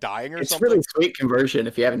Eater, like dying or something. It's really sweet conversion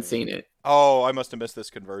if you haven't seen it. Oh, I must have missed this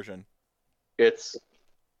conversion. It's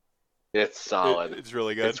solid. It's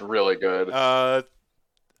really good. It's really good.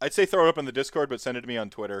 I'd say throw it up in the Discord, but send it to me on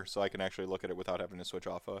Twitter so I can actually look at it without having to switch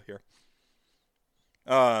off here.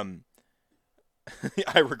 I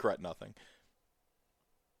regret nothing.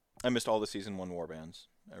 I missed all the Season 1 warbands.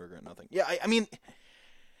 I regret nothing. Yeah, I mean,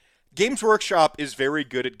 Games Workshop is very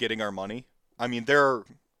good at getting our money. I mean, they're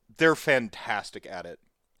fantastic at it.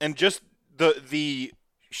 And just the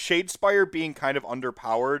Shadespire being kind of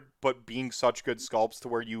underpowered, but being such good sculpts to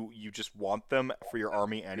where you just want them for your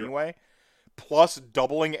army anyway. Plus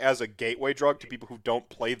doubling as a gateway drug to people who are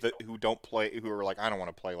like, I don't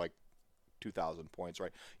want to play like 2,000 points,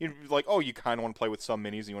 right? You're like, oh, you kind of want to play with some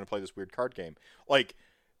minis and you want to play this weird card game. Like,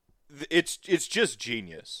 it's just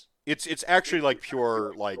genius. It's actually like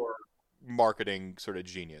pure like marketing sort of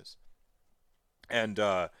genius. And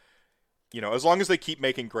as long as they keep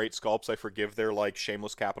making great sculpts, I forgive their like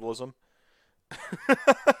shameless capitalism.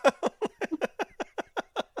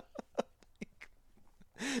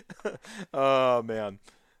 Oh man,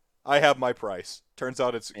 I have my price. Turns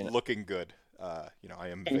out it's looking good. I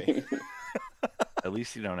am vain. At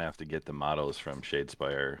least you don't have to get the models from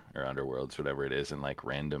Shadespire or Underworlds, whatever it is, in like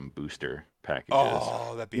random booster packages.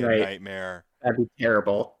 Oh, that'd be a nightmare. That'd be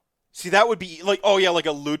terrible. See, that would be like, like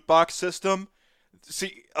a loot box system.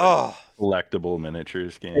 See, collectible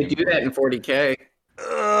miniatures game. They do that in 40K.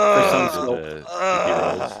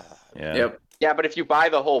 Yeah. Yep. Yeah, but if you buy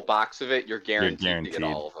the whole box of it, you're guaranteed to get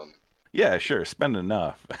all of them. Yeah, sure. Spend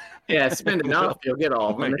enough. Yeah, spend enough. You'll get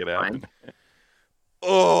all of them. Make it happen.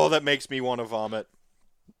 Oh, that makes me want to vomit.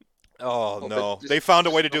 Oh, no. They found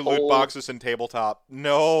a way to do loot boxes in tabletop.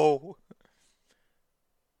 No.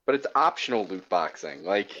 But it's optional loot boxing.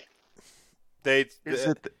 Like,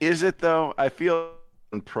 is it though? I feel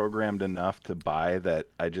programmed enough to buy that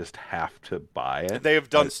I just have to buy it. They have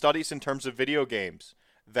done studies in terms of video games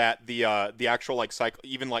that the actual like cycle,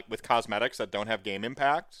 even like with cosmetics that don't have game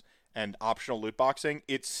impacts, and optional loot boxing,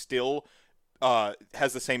 it still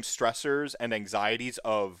has the same stressors and anxieties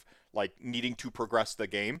of like needing to progress the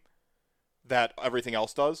game that everything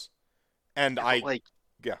else does. And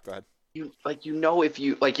yeah, go ahead. If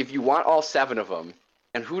you want all 7 of them,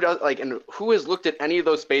 and who has looked at any of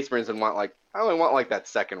those Space Marines and I only want like that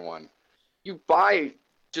second one. You buy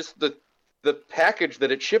just the package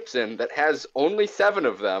that it ships in that has only 7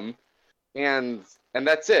 of them, and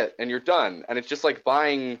that's it, and you're done. And it's just like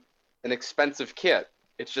buying an expensive kit.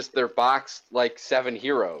 It's just they're boxed like 7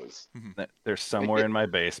 heroes. They're somewhere in my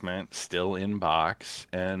basement, still in box,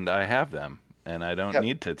 and I have them. And I don't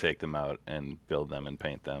need to take them out and build them and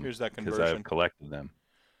paint them. Here's that conversion. Because I've collected them.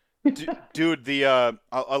 Dude, I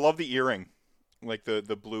love the earring, like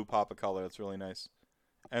the blue pop of color. That's really nice.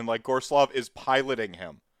 And like Gorslav is piloting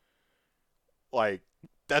him. Like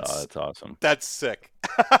that's awesome. That's sick.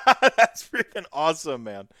 That's freaking awesome,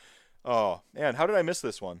 man. Oh man, how did I miss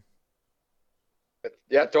this one?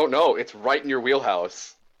 Yeah, don't know. It's right in your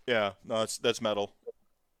wheelhouse. Yeah, no, that's metal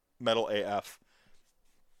AF.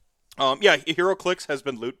 Yeah, HeroClix has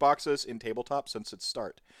been loot boxes in tabletop since its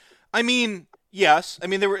start. I mean, yes. I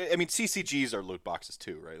mean, CCGs are loot boxes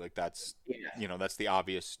too, right? Like that's that's the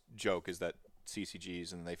obvious joke is that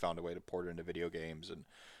CCGs, and they found a way to port it into video games and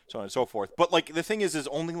so on and so forth. But like the thing is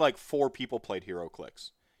only like 4 people played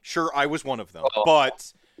HeroClix. Sure, I was one of them,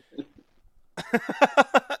 but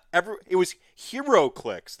it was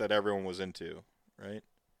HeroClix that everyone was into, right?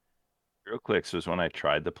 HeroClix was when I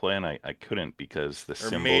tried to play, and I couldn't because the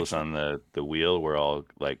symbols on the wheel were all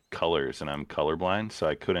like colors, and I'm colorblind, so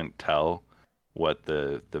I couldn't tell what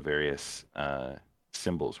the various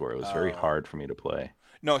symbols were. It was very hard for me to play.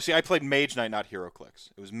 No, see, I played Mage Knight, not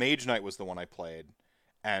HeroClix. It was Mage Knight was the one I played,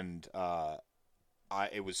 and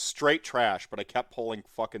it was straight trash, but I kept pulling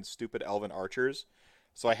fucking stupid Elven Archers.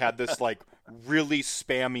 So I had this like really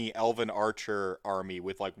spammy Elven Archer army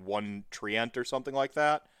with like 1 Treant or something like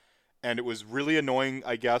that. And it was really annoying,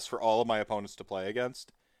 I guess, for all of my opponents to play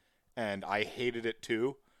against. And I hated it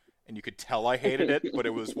too. And you could tell I hated it, but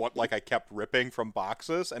it was what I kept ripping from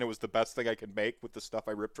boxes, and it was the best thing I could make with the stuff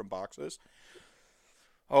I ripped from boxes.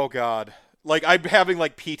 Oh god. Like I'm having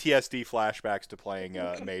like PTSD flashbacks to playing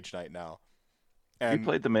Mage Knight now. And you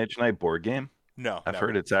played the Mage Knight board game? No. I've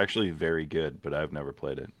heard it's actually very good, but I've never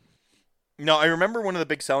played it. No, I remember one of the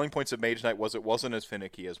big selling points of Mage Knight was it wasn't as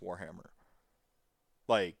finicky as Warhammer.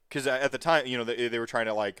 Like, because at the time, they were trying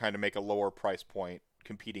to like kind of make a lower price point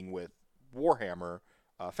competing with Warhammer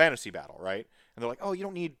Fantasy Battle, right? And they're like, oh, you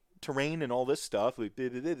don't need terrain and all this stuff. And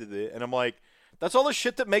I'm like, that's all the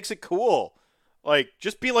shit that makes it cool. Like,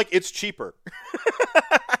 just be like, it's cheaper.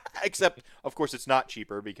 Except, of course, it's not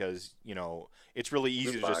cheaper because, it's really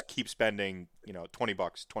easy to just keep spending, $20, $20,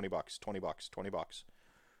 $20, $20.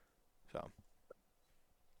 So,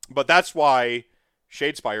 but that's why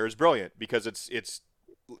Shadespire is brilliant, because it's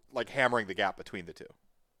like hammering the gap between the two.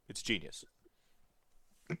 It's genius.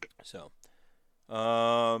 So,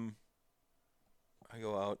 I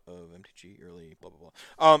go out of MTG early, blah, blah,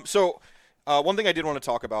 blah. So, one thing I did want to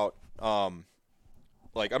talk about,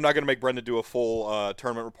 like, I'm not going to make Brendan do a full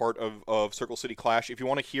tournament report of Circle City Clash. If you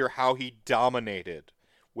want to hear how he dominated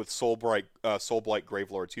with Soulblight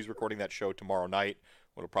Gravelords, he's recording that show tomorrow night.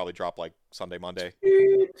 It'll probably drop like Sunday, Monday.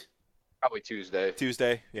 Probably Tuesday.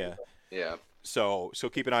 Tuesday, yeah. Yeah. So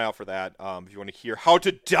keep an eye out for that. If you want to hear how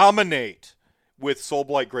to dominate with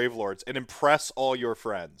Soulblight Gravelords and impress all your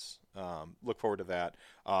friends, look forward to that.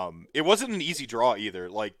 It wasn't an easy draw either.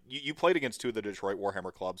 Like you played against 2 of the Detroit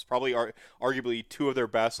Warhammer clubs, probably arguably 2 of their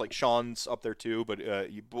best. Like Sean's up there too,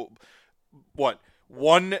 but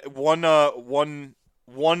one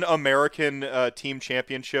American team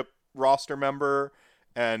championship roster member,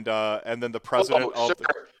 and then the president of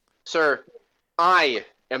Sir, I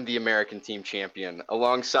am the American team champion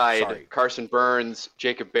alongside Carson Burns,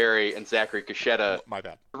 Jacob Berry, and Zachary Cachetta. My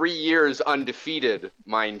bad. 3 years undefeated,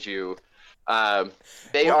 mind you.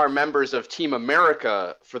 They are members of Team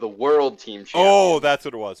America for the World Team Champion. Oh, that's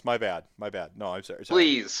what it was. My bad. No, I'm sorry.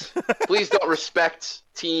 Please don't respect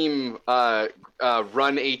Team Run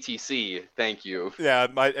ATC. Thank you. Yeah,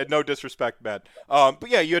 no disrespect, man. But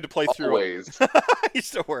yeah, you had to play through. Always. He's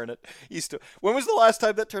still wearing it. When was the last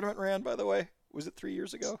time that tournament ran, by the way? Was it 3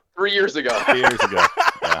 years ago? 3 years ago. 3 years ago.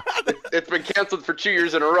 Yeah. It's been canceled for 2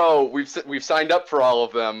 years in a row. We've signed up for all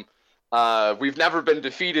of them. We've never been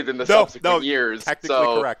defeated in the subsequent years. Technically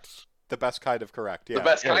correct. The best kind of correct. Yeah. The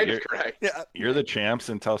best kind of correct. Yeah. You're the champs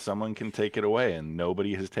until someone can take it away, and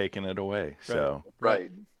nobody has taken it away. So Right.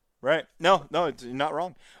 No, it's not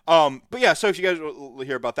wrong. But yeah, so if you guys will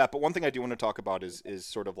hear about that, but one thing I do want to talk about is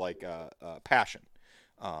sort of like passion.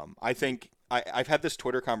 I think I've had this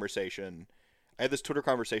Twitter conversation. I had this Twitter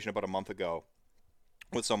conversation about a month ago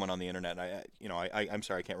with someone on the internet. And I'm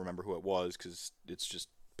sorry, I can't remember who it was because it's just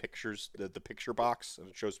pictures, the picture box, and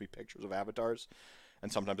it shows me pictures of avatars.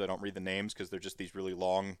 And sometimes I don't read the names because they're just these really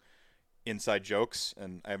long inside jokes,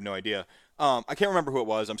 and I have no idea. I can't remember who it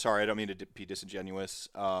was. I'm sorry, I don't mean to be disingenuous.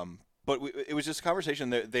 But it was just a conversation.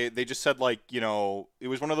 They just said, like, it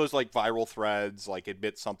was one of those like viral threads, like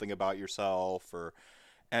admit something about yourself,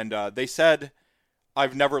 and they said,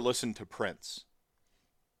 I've never listened to Prince.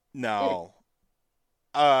 Now,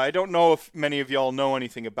 I don't know if many of y'all know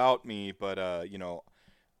anything about me, but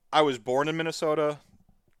I was born in Minnesota,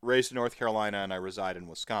 raised in North Carolina, and I reside in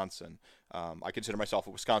Wisconsin. I consider myself a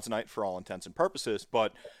Wisconsinite for all intents and purposes,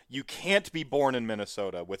 but you can't be born in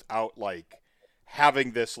Minnesota without like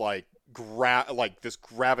having this like this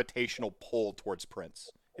gravitational pull towards Prince.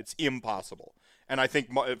 It's impossible. And I think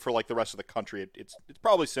for like the rest of the country, it's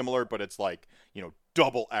probably similar, but it's like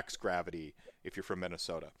double X gravity if you're from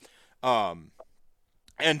Minnesota.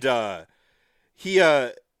 He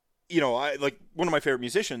I like one of my favorite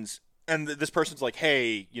musicians, and this person's like,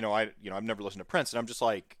 hey, I've never listened to Prince, and I'm just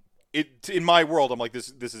like, in my world, I'm like, this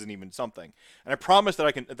isn't even something. And I promise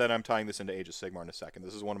that I'm tying this into Age of Sigmar in a second.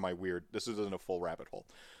 This is one of my this isn't a full rabbit hole.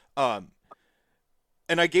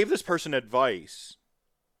 And I gave this person advice,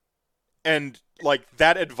 and like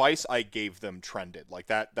that advice I gave them trended. Like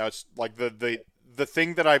that's like the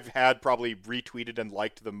thing that I've had probably retweeted and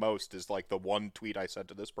liked the most is like the one tweet I sent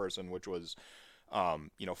to this person, which was,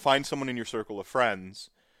 find someone in your circle of friends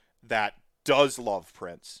that does love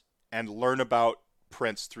Prince and learn about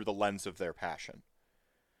Prince through the lens of their passion.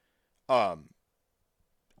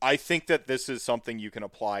 I think that this is something you can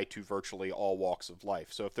apply to virtually all walks of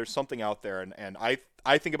life. So if there's something out there, and I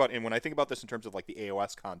think about, and when I think about this in terms of like the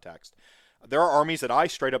AOS context, there are armies that I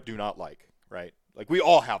straight up do not like, right? Like we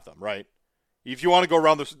all have them, right? If you want to go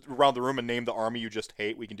around the room and name the army you just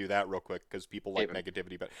hate, we can do that real quick because people like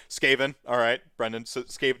negativity. But Skaven, all right, Brendan. So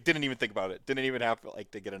Skaven didn't even think about it. Didn't even have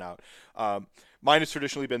to get it out. Mine has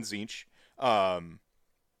traditionally been Tzeentch.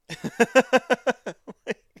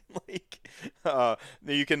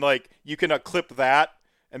 You can clip that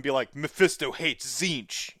and be like, Mephisto hates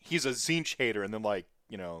Tzeentch. He's a Tzeentch hater, and then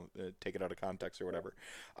take it out of context or whatever.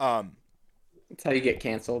 That's how you get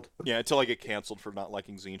canceled. Yeah, until I get canceled for not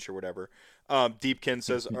liking Tzeentch or whatever. Deepkin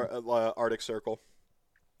says Arctic Circle.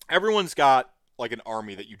 Everyone's got like an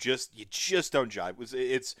army that you just don't jive.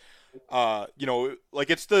 It's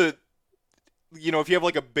the if you have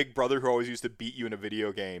like a big brother who always used to beat you in a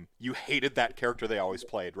video game, you hated that character they always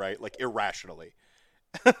played, right? Like irrationally.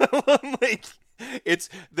 Like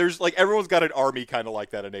there's like everyone's got an army kind of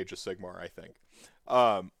like that in Age of Sigmar, I think.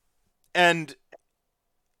 And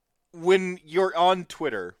when you're on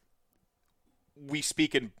Twitter, we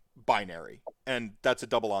speak in binary, and that's a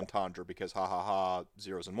double entendre because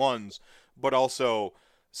zeros and ones, but also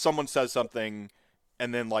someone says something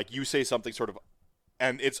and then like you say something sort of,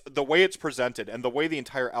 and it's the way it's presented and the way the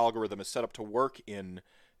entire algorithm is set up to work in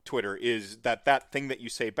Twitter is that thing that you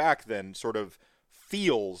say back then sort of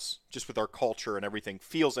feels, just with our culture and everything,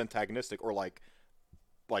 feels antagonistic or like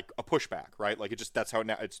a pushback, right? Like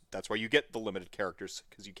that's why you get the limited characters,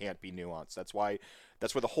 because you can't be nuanced. That's why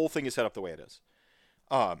the whole thing is set up the way it is.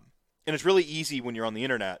 And it's really easy when you're on the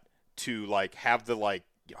internet to like have the I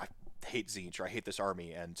hate Tzeentch or I hate this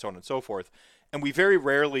army and so on and so forth. And we very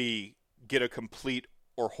rarely get a complete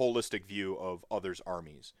or holistic view of others'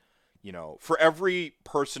 armies. For every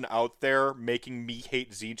person out there making me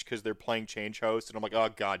hate Tzeentch because they're playing Change Host, and I'm like, oh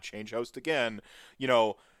god, Change Host again,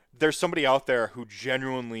 there's somebody out there who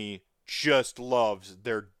genuinely just loves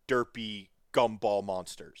their derpy gumball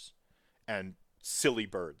monsters and silly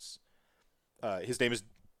birds. His name is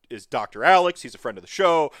Dr. Alex. He's a friend of the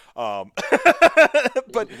show. But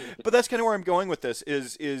that's kind of where I'm going with this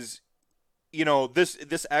is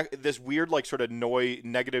this weird like sort of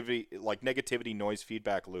negativity noise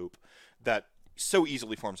feedback loop that so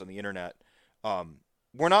easily forms on the internet.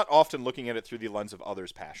 We're not often looking at it through the lens of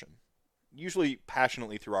others' passion. Usually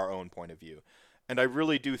passionately through our own point of view. And I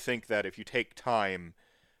really do think that if you take time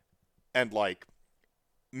and like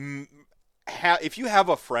if you have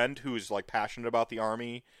a friend who's like passionate about the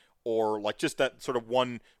army, or like just that sort of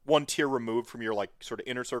one tier removed from your like sort of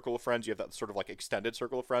inner circle of friends, you have that sort of like extended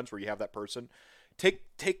circle of friends where you have that person,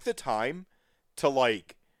 take the time to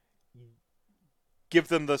like give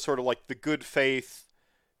them the sort of like the good faith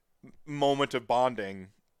moment of bonding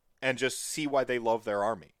and just see why they love their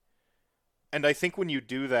army. And I think when you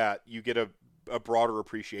do that, you get a broader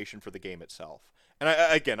appreciation for the game itself. And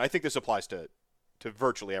I think this applies to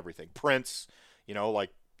virtually everything. Prince,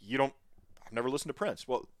 like you don't, I've never listened to Prince.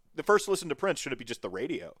 Well, the first listen to Prince shouldn't be just the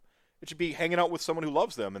radio. It should be hanging out with someone who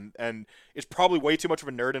loves them, and it's probably way too much of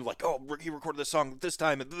a nerd and like, oh, he recorded this song this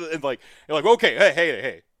time, and like, you're like, okay,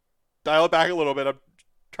 hey, dial it back a little bit. I'm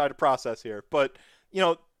trying to process here. But, you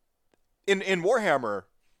know, in Warhammer,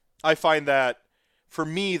 I find that for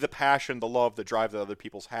me, the passion, the love, the drive that other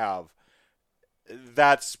people's have,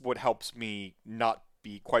 that's what helps me not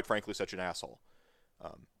be, quite frankly, such an asshole.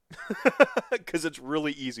 Because it's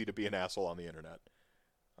really easy to be an asshole on the internet.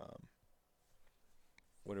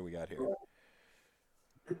 What do we got here?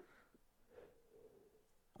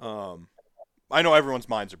 I know everyone's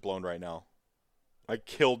minds are blown right now. I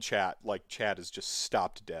killed chat. Like, chat is just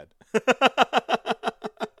stopped dead.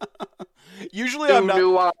 Usually I'm not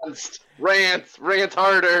nuanced. Rant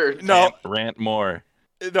harder. No, rant more.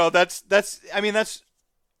 No, that's. I mean, that's.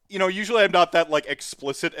 You know, usually I'm not that like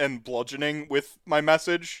explicit and bludgeoning with my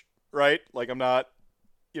message, right? Like I'm not.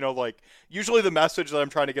 You know, like usually the message that I'm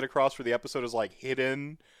trying to get across for the episode is like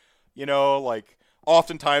hidden. You know, like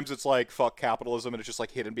oftentimes it's like fuck capitalism, and it's just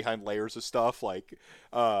like hidden behind layers of stuff, like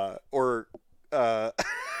or. Well,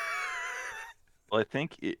 I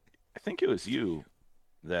think it was you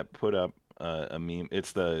that put up a meme.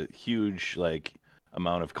 It's the huge like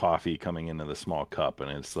amount of coffee coming into the small cup, and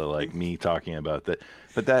it's the like me talking about that.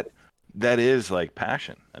 But that is like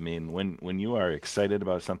passion. I mean, when you are excited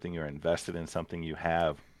about something, you're invested in something, you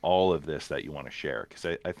have all of this that you want to share.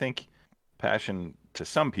 Because I think passion to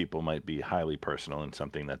some people might be highly personal and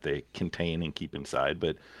something that they contain and keep inside,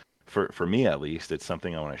 but for me at least, it's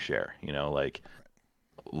something I want to share. You know, like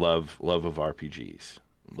love of RPGs,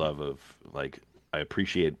 love of like I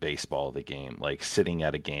appreciate baseball, the game, like sitting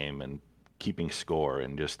at a game and keeping score,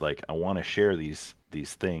 and just like I want to share these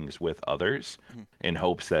things with others in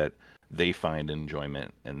hopes that they find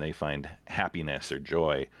enjoyment and they find happiness or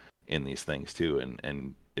joy in these things too.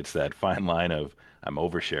 And it's that fine line of I'm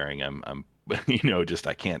oversharing, I'm you know, just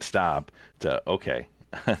I can't stop, to okay,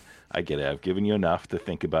 I get it. I've given you enough to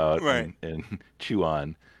think about right. and chew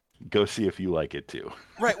on. Go see if you like it too.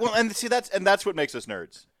 Right. Well, and see that's what makes us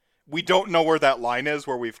nerds. We don't know where that line is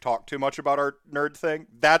where we've talked too much about our nerd thing.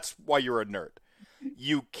 That's why you're a nerd.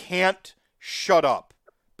 You can't shut up,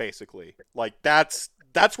 basically. Like that's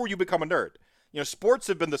where you become a nerd. You know, sports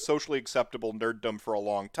have been the socially acceptable nerddom for a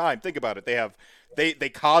long time. Think about it. They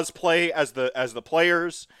cosplay as the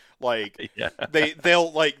players. Like Yeah.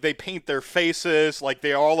 they paint their faces, like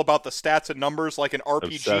they're all about the stats and numbers, like an RPG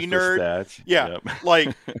Obsessed with nerd. stats. Yeah, Yep.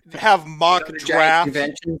 like have mock The giant drafts.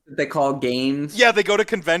 conventions that they call games. Yeah, they go to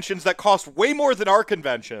conventions that cost way more than our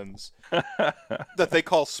conventions that they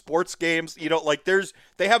call sports games. You know, like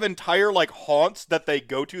they have entire like haunts that they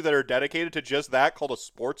go to that are dedicated to just that, called a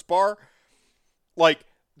sports bar. Like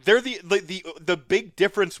they're the big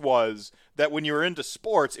difference was that when you were into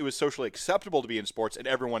sports, it was socially acceptable to be in sports, and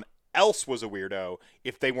everyone else was a weirdo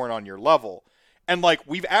if they weren't on your level. And like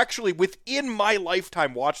we've actually within my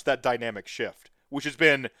lifetime watched that dynamic shift, which has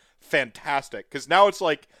been fantastic, because now it's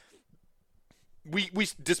like we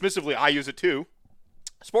dismissively, I use it too,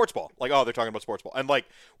 sports ball, like, oh, they're talking about sports ball, and like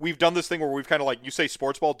we've done this thing where we've kind of like, you say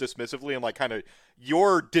sports ball dismissively, and like kind of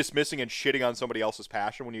you're dismissing and shitting on somebody else's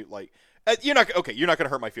passion when you like, you're not gonna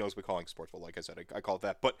hurt my feelings by calling sports ball, like I said, I call it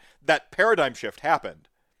that, but that paradigm shift happened,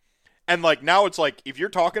 and like now it's like if you're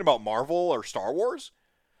talking about Marvel or Star Wars,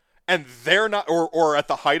 and they're not, or at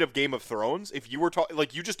the height of Game of Thrones, if you were talking,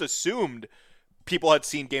 like, you just assumed people had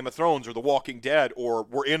seen Game of Thrones or The Walking Dead or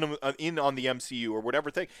were in on the MCU or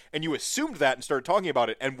whatever thing, and you assumed that and started talking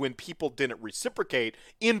about it, and when people didn't reciprocate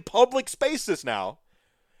in public spaces now,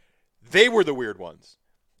 they were the weird ones.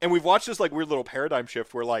 And we've watched this like weird little paradigm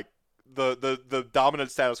shift where like the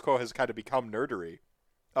dominant status quo has kind of become nerdery.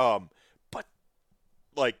 But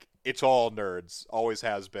like it's all nerds, always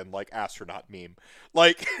has been, like astronaut meme.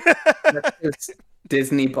 Like That's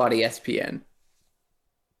Disney bought ESPN.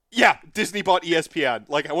 Yeah, Disney bought ESPN.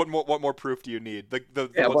 Like, what more proof do you need?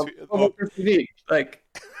 What more proof do you need? Like,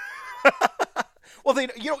 well,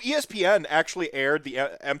 ESPN actually aired the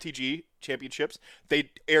MTG championships. They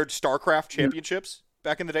aired StarCraft championships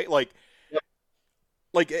back in the day. Like,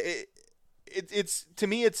 it's to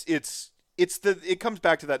me, it comes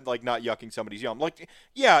back to that, like, not yucking somebody's yum. Like,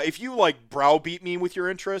 yeah, if you like browbeat me with your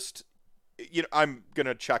interest, you know, I'm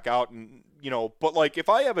gonna check out, and you know, but like if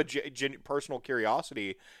I have a personal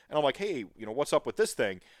curiosity and I'm like, hey, you know, what's up with this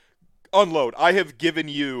thing? Unload. I have given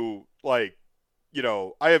you like, you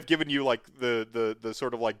know, the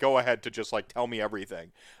sort of like go ahead to just like tell me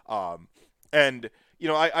everything. And you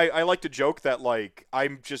know, I like to joke that like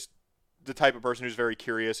I'm just the type of person who's very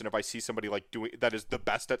curious, and if I see somebody like doing that is the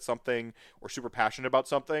best at something or super passionate about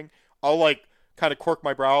something, I'll like kind of quirk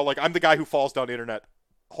my brow. Like, I'm the guy who falls down internet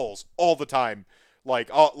holes all the time. Like,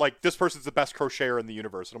 this person's the best crocheter in the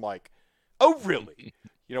universe, and I'm like, oh really?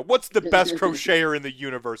 What's the best crocheter in the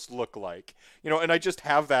universe look like? And I just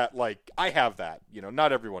have that. Like, I have that.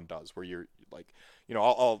 Not everyone does. Where you're like,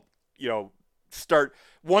 I'll start.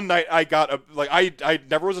 One night I got I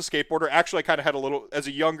never was a skateboarder. Actually, I kind of had a little, as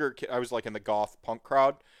a younger kid, I was like in the goth punk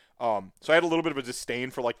crowd. So I had a little bit of a disdain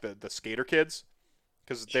for like the skater kids,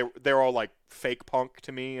 because they're all like fake punk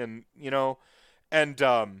to me, and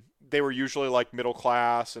they were usually like middle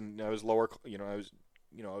class, and I was lower,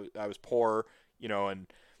 I was poor, and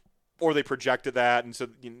or they projected that, and so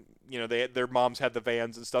their moms had the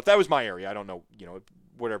vans and stuff. That was my area. I don't know,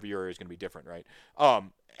 whatever your area is going to be different, right?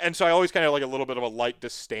 And so I always kind of like a little bit of a light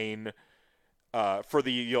disdain for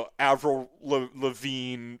the Avril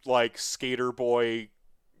Lavigne like skater boy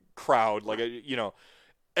crowd, like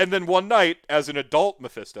And then one night, as an adult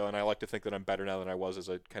Mephisto, and I like to think that I'm better now than I was as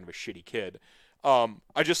a kind of a shitty kid,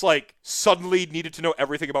 I just like suddenly needed to know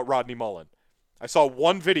everything about Rodney Mullen. I saw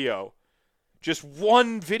just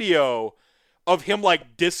one video of him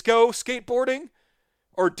like disco skateboarding,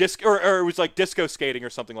 or it was like disco skating or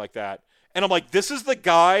something like that. And I'm like, this is the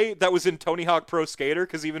guy that was in Tony Hawk Pro Skater,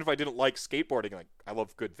 because even if I didn't like skateboarding, like, I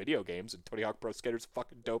love good video games, and Tony Hawk Pro Skater's a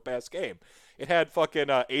fucking dope-ass game. It had fucking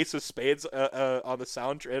Ace of Spades on the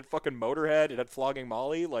soundtrack. It had fucking Motorhead. It had Flogging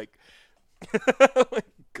Molly. Like,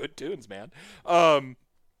 good tunes, man. Yeah,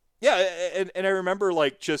 and I remember,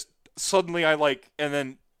 like, just suddenly I, like, and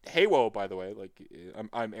then Haywo, by the way, like,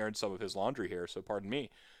 I'm airing some of his laundry here, so pardon me.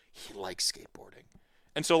 He likes skateboarding.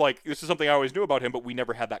 And so, like, this is something I always knew about him, but we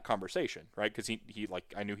never had that conversation, right? Because he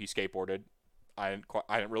like, I knew he skateboarded. I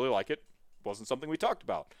didn't really like it. Wasn't something we talked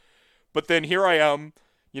about. But then here I am,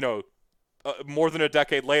 more than a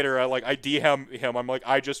decade later, I DM him. I'm like,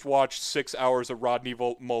 I just watched 6 hours of Rodney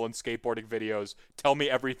Mullen skateboarding videos. Tell me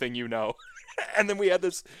everything you know. And then we had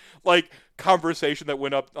this, like, conversation that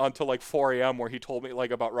went up until, like, 4 a.m. where he told me,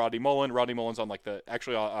 like, about Rodney Mullen. Rodney Mullen's on, like,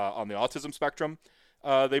 on the autism spectrum.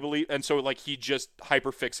 They believe, and so like he just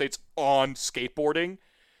hyper fixates on skateboarding,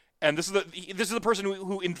 and this is the person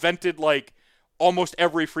who invented like almost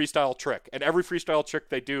every freestyle trick, and every freestyle trick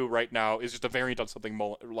they do right now is just a variant on something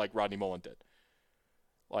like Rodney Mullen did.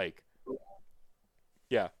 Like,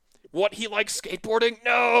 yeah, what, he likes skateboarding?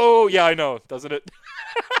 No, yeah, I know, doesn't it?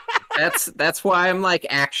 That's why I'm like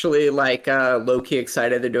actually like low key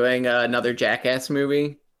excited they're doing another Jackass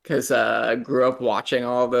movie. Because I grew up watching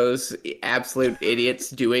all those absolute idiots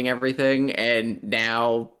doing everything, and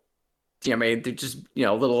now, I mean, they're just,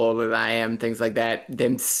 a little older than I am, things like that,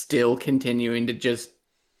 them still continuing to just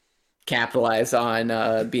capitalize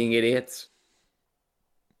on being idiots.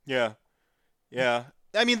 Yeah. Yeah.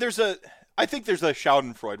 I mean, I think there's a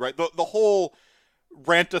Schadenfreude, right? The whole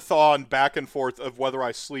rant-a-thon back and forth of whether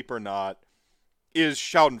I sleep or not is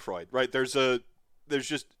Schadenfreude, right? There's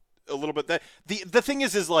just a little bit that the thing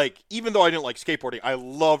is like, even though I didn't like skateboarding, I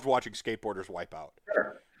loved watching skateboarders wipe out.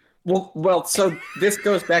 Sure. Well, so this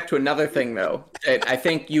goes back to another thing though that I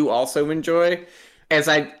think you also enjoy, as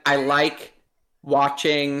I like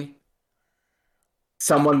watching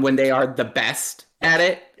someone when they are the best at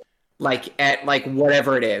it, like at like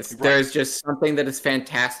whatever it is. Right. There's just something that is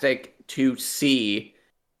fantastic to see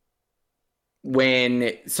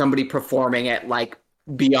when somebody performing at like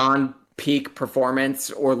beyond peak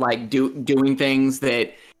performance, or like doing things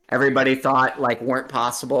that everybody thought like weren't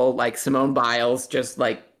possible, like Simone Biles. Just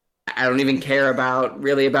like, I don't even care about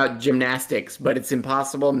gymnastics, but it's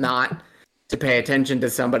impossible not to pay attention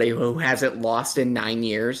to somebody who hasn't lost in 9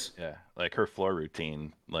 years. Yeah, like her floor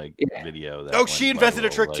routine, like video. That she invented a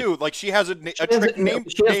trick too. Like she has a trick name.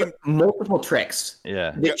 She has multiple tricks.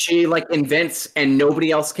 Yeah, that she like invents and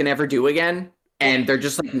nobody else can ever do again. And they're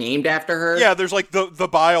just like named after her. Yeah, there's like the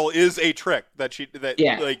bile is a trick that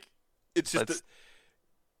like, it's just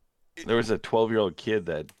there was a 12-year-old kid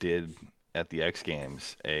that did at the X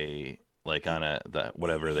Games like on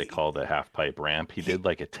whatever they call the half pipe ramp. He did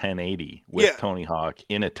like a 1080 with Tony Hawk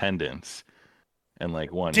in attendance, and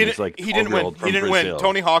like won. He didn't win. He didn't win.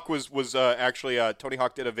 Tony Hawk was actually Tony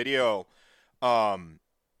Hawk did a video. I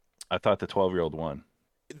thought the 12-year-old won.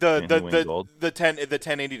 The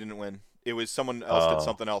 1080 didn't win. It was someone else did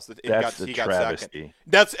something else. He got second.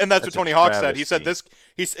 That's what Tony Hawk said. He said this.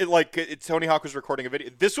 Tony Hawk was recording a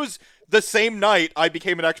video. This was the same night I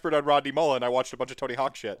became an expert on Rodney Mullen. I watched a bunch of Tony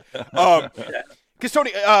Hawk shit. Because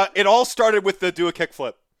it all started with the do a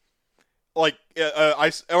kickflip. Like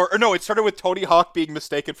it started with Tony Hawk being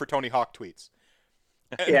mistaken for Tony Hawk tweets.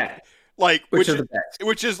 Yeah. Like which is the best.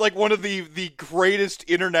 Which is like one of the greatest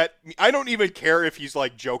internet. I don't even care if he's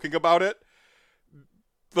like joking about it.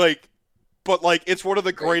 Like, But like it's one of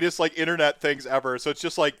the greatest like internet things ever. So it's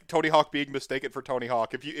just like Tony Hawk being mistaken for Tony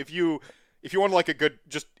Hawk. If you want like a good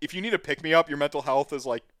if you need to pick me up, your mental health is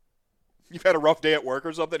like you've had a rough day at work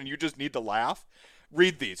or something and you just need to laugh.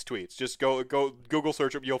 Read these tweets. Just go Google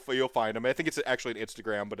search them. You'll find them. I think it's actually an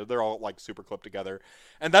Instagram, but they're all like super clipped together.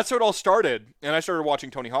 And that's how it all started. And I started watching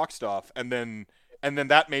Tony Hawk stuff, and then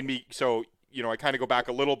that made me so I kind of go back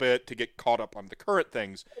a little bit to get caught up on the current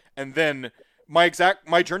things. And then my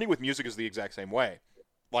journey with music is the exact same way.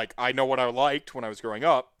 Like I know what I liked when I was growing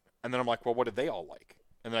up, and then I'm like, well, what did they all like?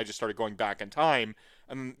 And then I just started going back in time,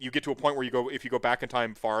 and you get to a point where if you go back in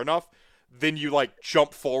time far enough, then you like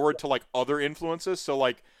jump forward to like other influences. So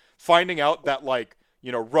like finding out that like,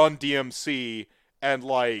 Run DMC and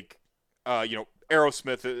like,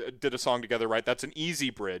 Aerosmith did a song together, right? That's an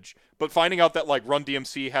easy bridge. But finding out that like Run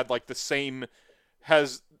DMC had like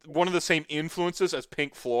has one of the same influences as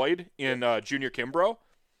Pink Floyd in Junior Kimbrough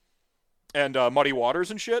and Muddy Waters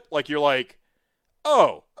and shit. Like you're like,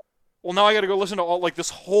 oh, well, now I got to go listen to all like this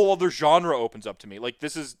whole other genre opens up to me. Like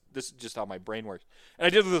this is just how my brain works. And I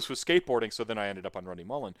did this with skateboarding, so then I ended up on Running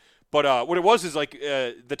Mullen. But what it was is like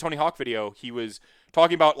the Tony Hawk video. He was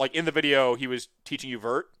talking about like in the video he was teaching you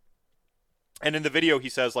vert, and in the video he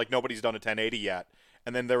says like nobody's done a 1080 yet.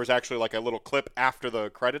 And then there was actually like a little clip after the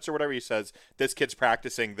credits or whatever. He says this kid's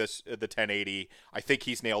practicing the 1080. I think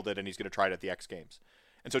he's nailed it, and he's gonna try it at the X Games.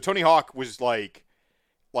 And so Tony Hawk was like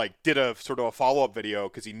did a sort of a follow-up video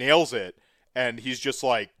because he nails it, and he's just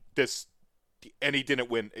like this, and he didn't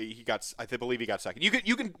win. I believe he got second.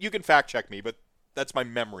 You can fact check me, but that's my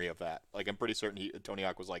memory of that. Like I'm pretty certain Tony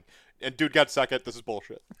Hawk was like, and dude got second. This is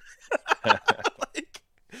bullshit.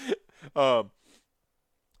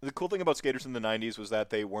 The cool thing about skaters in the 90s was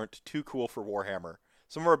that they weren't too cool for Warhammer.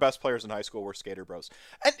 Some of our best players in high school were skater bros,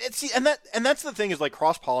 and that's the thing is like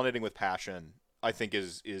cross-pollinating with passion. I think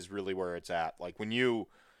is really where it's at. Like when you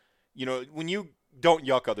don't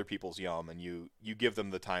yuck other people's yum and you give them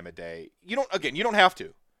the time of day. You don't have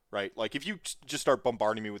to, right? Like if you just start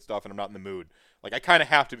bombarding me with stuff and I'm not in the mood, like I kind of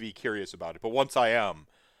have to be curious about it. But once I am,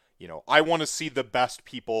 I want to see the best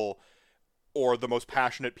people or the most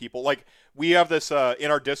passionate people. Like we have this in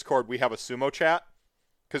our Discord, we have a sumo chat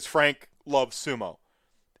because Frank loves sumo.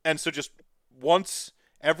 And so just once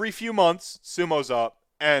every few months, sumo's up.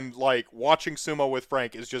 And, like, watching sumo with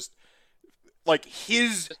Frank is just, like,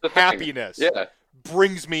 his happiness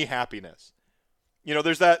brings me happiness.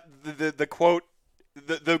 There's that, the quote,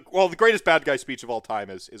 the greatest bad guy speech of all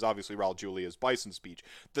time is obviously Raul Julia's Bison speech.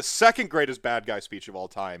 The second greatest bad guy speech of all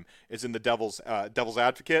time is in the Devil's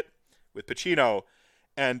Advocate with Pacino.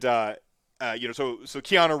 And, so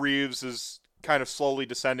Keanu Reeves is kind of slowly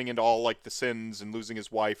descending into all, like, the sins and losing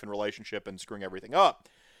his wife and relationship and screwing everything up.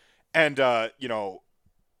 And,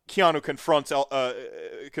 Keanu confronts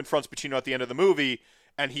Pacino at the end of the movie,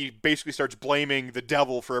 and he basically starts blaming the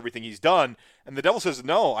devil for everything he's done. And the devil says,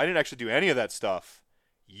 no, I didn't actually do any of that stuff.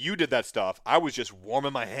 You did that stuff. I was just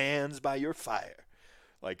warming my hands by your fire.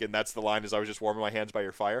 Like, and that's the line is I was just warming my hands by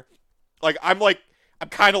your fire. Like, I'm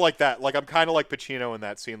kind of like that. Like, I'm kind of like Pacino in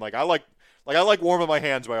that scene. Like, I like warming my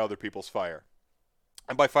hands by other people's fire.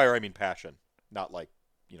 And by fire, I mean passion. Not like,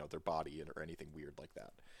 their body or anything weird like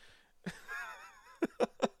that.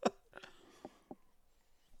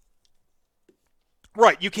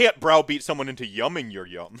 Right, you can't browbeat someone into yumming your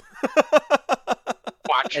yum.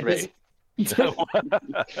 Watch me.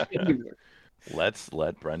 Let's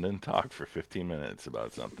let Brendan talk for 15 minutes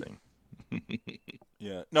about something.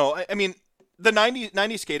 Yeah. No, I mean, the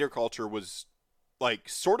 90s skater culture was, like,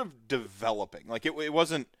 sort of developing. Like, it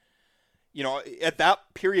wasn't, at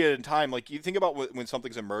that period in time, like, you think about when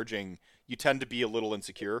something's emerging, you tend to be a little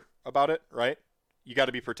insecure about it, right? You got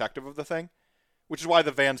to be protective of the thing. Which is why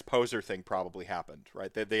the Vans poser thing probably happened,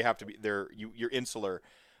 right? They have to be you're insular.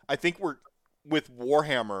 I think with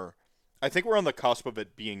Warhammer. I think we're on the cusp of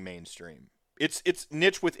it being mainstream. It's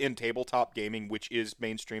niche within tabletop gaming, which is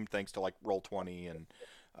mainstream thanks to like Roll20 and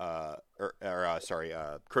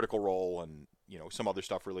Critical Role and some other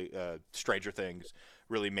stuff. Really, Stranger Things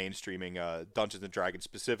really mainstreaming Dungeons and Dragons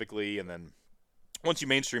specifically, and then once you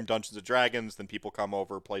mainstream Dungeons and Dragons, then people come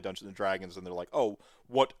over, play Dungeons and Dragons, and they're like, oh,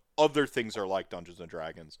 what other things are like Dungeons and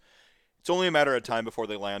Dragons? It's only a matter of time before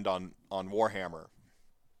they land on Warhammer.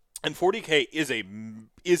 And 40K is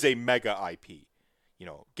a mega IP.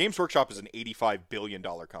 Games Workshop is an $85 billion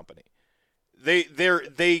company. They're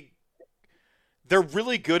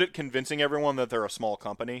really good at convincing everyone that they're a small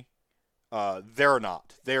company. They're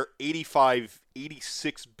not. They're $86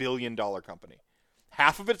 billion company.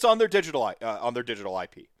 Half of it's on their digital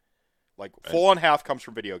IP. Like full on half comes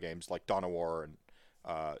from video games like Dawn of War and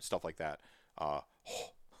stuff like that.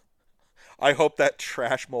 I hope that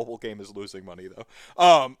trash mobile game is losing money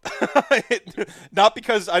though. Not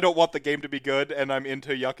because I don't want the game to be good and I'm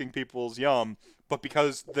into yucking people's yum, but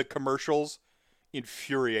because the commercials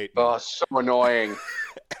infuriate me Oh, so annoying.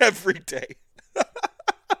 every day.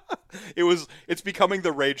 It's becoming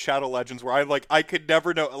the Raid Shadow Legends where I could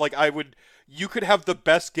never know, like you could have the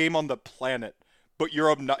best game on the planet, but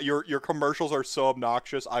your commercials are so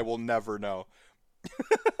obnoxious I will never know.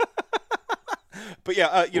 But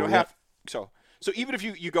yeah, so even if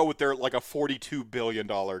you go with their like a $42 billion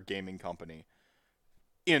gaming company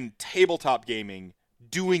in tabletop gaming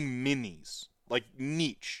doing minis, like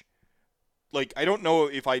niche, like I don't know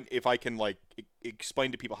if I can like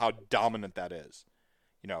explain to people how dominant that is.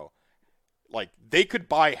 You know, like they could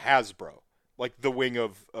buy Hasbro, like the wing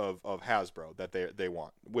of Hasbro that they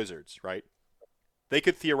want, Wizards, right? They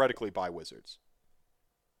could theoretically buy Wizards.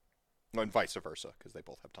 And vice versa, because they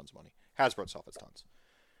both have tons of money. Hasbro itself has tons.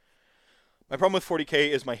 My problem with 40K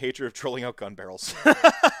is my hatred of drilling out gun barrels.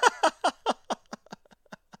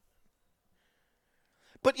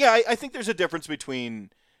 But yeah, I think there's a difference between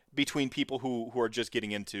people who are just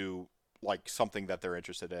getting into like something that they're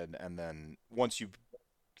interested in, and then once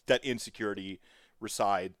that insecurity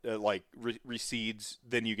recedes,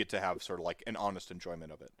 then you get to have sort of like an honest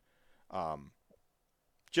enjoyment of it.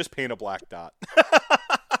 Just paint a black dot.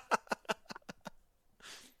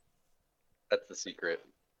 That's the secret.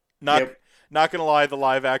 Not gonna lie, the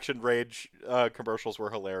live action Rage commercials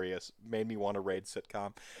were hilarious. Made me want a Raid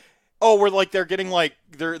sitcom. Oh, where like they're getting like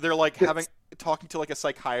they're like talking to like a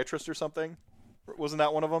psychiatrist or something. Wasn't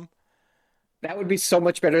that one of them? That would be so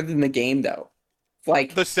much better than the game, though.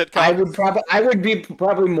 Like the sitcom. I would be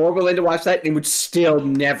probably more willing to watch that and would still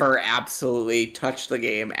never absolutely touch the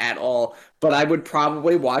game at all. But I would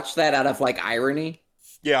probably watch that out of like irony.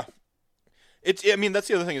 Yeah. I mean, that's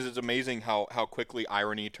the other thing is it's amazing how quickly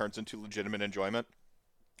irony turns into legitimate enjoyment.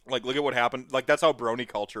 Like, look at what happened. Like, that's how brony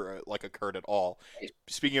culture like occurred at all.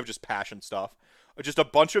 Speaking of just passion stuff, just a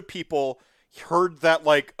bunch of people heard that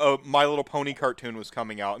like a My Little Pony cartoon was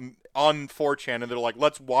coming out on 4chan, and they're like,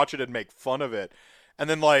 let's watch it and make fun of it. And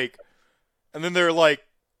then they're like,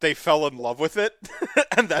 they fell in love with it,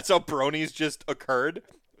 and that's how bronies just occurred.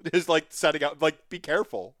 Is like setting out like, be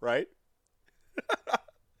careful, right?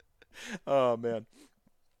 Oh man.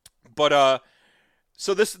 But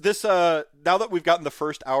so this now that we've gotten the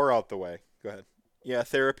first hour out the way, go ahead. Yeah,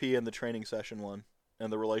 therapy and the training session one,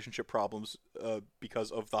 and the relationship problems because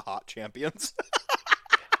of the hot champions.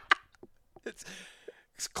 it's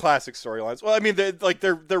classic storylines. Well, I mean,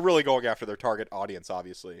 they're really going after their target audience,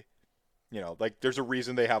 obviously. You know, like there's a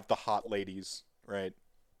reason they have the hot ladies, right?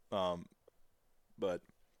 But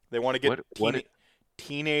they want to get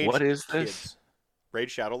teenage. What is kids. This? Raid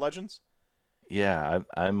Shadow Legends? Yeah,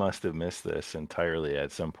 I must have missed this entirely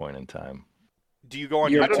at some point in time. Do you go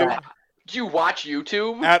on YouTube? Do you watch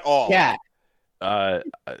YouTube? At all? Yeah.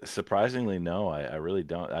 Surprisingly, no. I really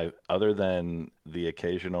don't. Other than the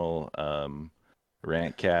occasional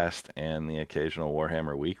Rantcast and the occasional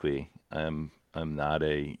Warhammer Weekly, I'm not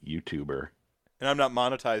a YouTuber. And I'm not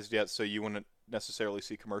monetized yet, so you wouldn't necessarily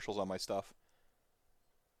see commercials on my stuff.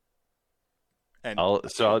 And I'll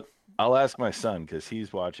ask my son because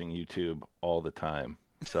he's watching YouTube all the time.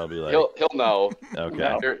 So I'll be like, he'll know.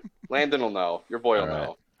 Okay. Landon will know. Your boy will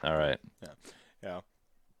know. All right.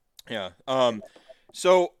 Yeah.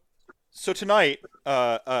 So tonight,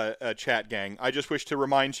 chat gang, I just wish to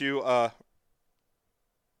remind you,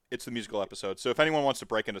 it's the musical episode. So if anyone wants to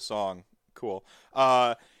break into song, cool.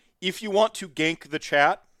 If you want to gank the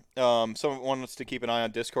chat, someone wants to keep an eye on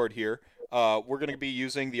Discord here. We're going to be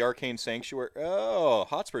using the Arcane Sanctuary. Oh,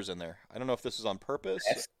 Hotspur's in there. I don't know if this is on purpose.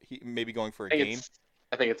 Yes. He may be going for a game.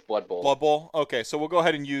 I think it's Blood Bowl. Blood Bowl? Okay, so we'll go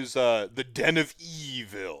ahead and use the Den of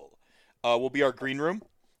Evil. Will be our green room.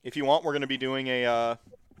 If you want, we're going to be doing a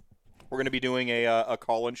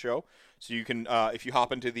call-in show. So you can, if you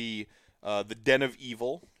hop into the Den of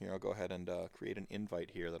Evil, here, I'll go ahead and create an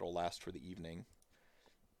invite here that'll last for the evening.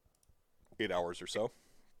 8 hours or so.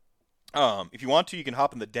 If you want to, you can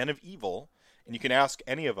hop in the Den of Evil, and you can ask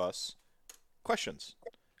any of us questions,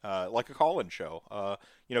 like a call-in show.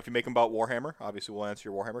 If you make them about Warhammer, obviously we'll answer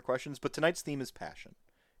your Warhammer questions. But tonight's theme is passion.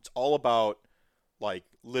 It's all about, like,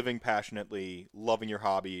 living passionately, loving your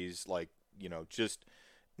hobbies, like, just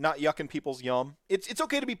not yucking people's yum. It's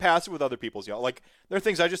okay to be passive with other people's yum. Like, there are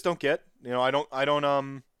things I just don't get. I'm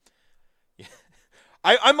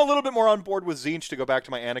a little bit more on board with Zinch, to go back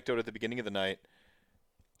to my anecdote at the beginning of the night.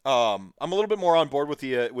 I'm a little bit more on board with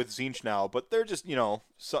Zinch now, but they're just, I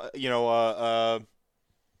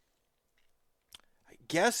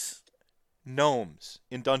guess gnomes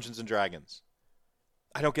in Dungeons and Dragons.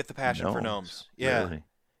 I don't get the passion for gnomes. Yeah. Really?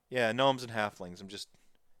 Yeah, gnomes and halflings.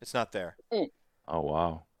 It's not there. Oh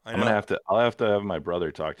wow. I I'm know. gonna have to. I'll have to have my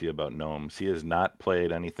brother talk to you about gnomes. He has not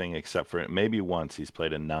played anything except for maybe once. He's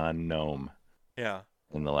played a non-gnome Yeah.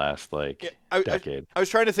 in the last Yeah, I decade. was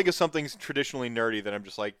trying to think of something traditionally nerdy that I'm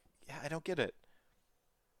just like, yeah, I don't get it.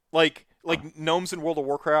 Like gnomes in World of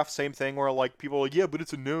Warcraft, same thing where like people are like, yeah, but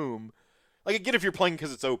it's a gnome. Like I get if you're playing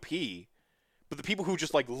because it's OP, but the people who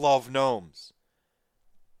just like love gnomes,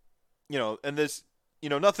 and there's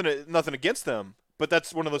nothing against them, but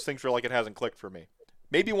that's one of those things where like it hasn't clicked for me.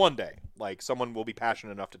 Maybe one day, like someone will be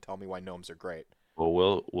passionate enough to tell me why gnomes are great.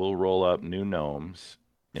 Well, we'll roll up new gnomes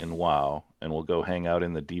in WoW, and we'll go hang out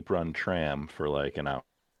in the Deep Run tram for like an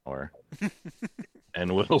hour,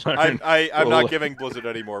 and we'll learn. I'm not giving Blizzard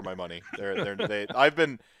any more of my money. I've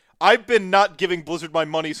been not giving Blizzard my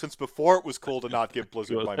money since before it was cool to not give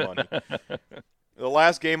Blizzard my money. The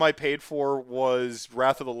last game I paid for was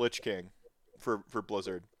Wrath of the Lich King for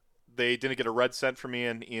Blizzard. They didn't get a red cent from me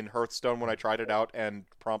in Hearthstone when I tried it out and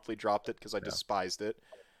promptly dropped it because I despised it.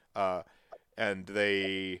 And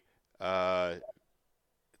they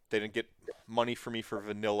didn't get money from me for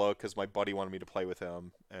vanilla because my buddy wanted me to play with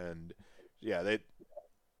him. And yeah,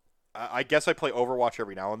 I guess I play Overwatch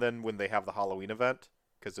every now and then when they have the Halloween event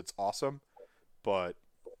because it's awesome. But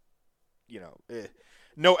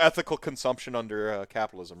no ethical consumption under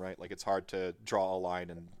capitalism, right? Like it's hard to draw a line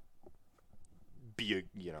and be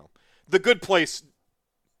The Good Place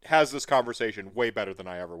has this conversation way better than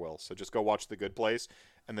I ever will. So just go watch The Good Place,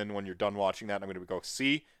 and then when you're done watching that, I'm going to go,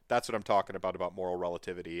 see, that's what I'm talking about moral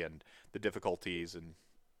relativity and the difficulties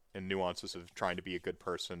and nuances of trying to be a good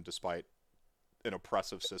person despite an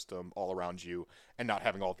oppressive system all around you and not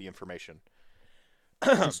having all the information.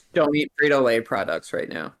 Just don't eat Frito-Lay products right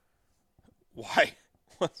now. Why?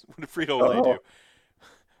 What did Frito-Lay do?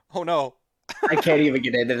 Oh, no. I can't even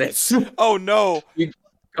get into this. Oh, no.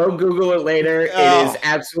 Go Google it later. It is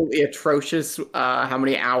absolutely atrocious how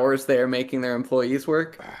many hours they're making their employees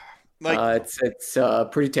work. Like it's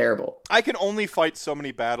pretty terrible. I can only fight so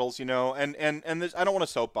many battles, and this, I don't want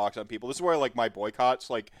to soapbox on people. This is where like my boycotts,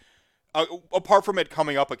 like apart from it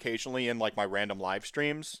coming up occasionally in like my random live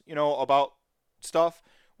streams, about stuff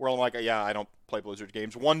where I'm like, yeah, I don't play Blizzard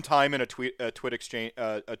games. One time in a tweet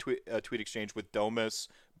exchange with Domus,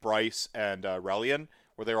 Bryce, and Relian,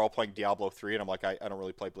 where they were all playing Diablo 3, and I'm like, I don't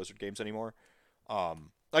really play Blizzard games anymore.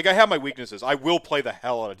 Like, I have my weaknesses. I will play the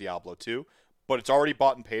hell out of Diablo 2, but it's already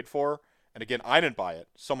bought and paid for, and again, I didn't buy it.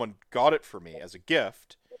 Someone got it for me as a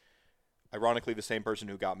gift. Ironically, the same person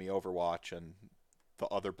who got me Overwatch and the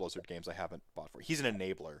other Blizzard games I haven't bought for. He's an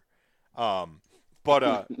enabler.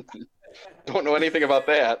 But don't know anything about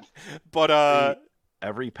that. But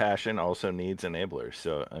every passion also needs enablers.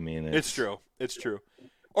 So I mean, it's true. It's true.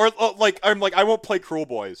 Or like I won't play Cruel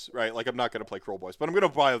Boys, right? Like I'm not gonna play Cruel Boys, but I'm gonna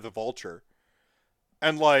buy the Vulture.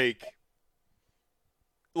 And like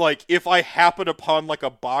if I happen upon like a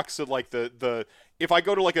box of like the if I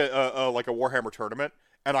go to like a Warhammer tournament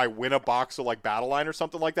and I win a box of like Battleline or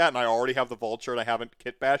something like that, and I already have the Vulture and I haven't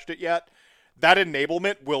kit bashed it yet, that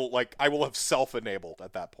enablement will I will have self-enabled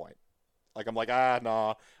at that point. Like I'm like,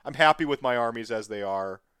 nah, I'm happy with my armies as they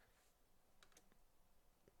are.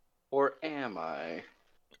 Or am I?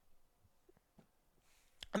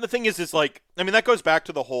 And the thing is like, I mean, that goes back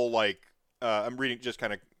to the whole like, I'm reading, just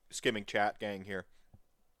kind of skimming chat gang here.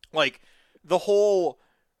 Like the whole,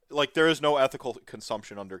 like there is no ethical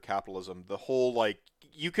consumption under capitalism. The whole like,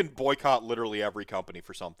 you can boycott literally every company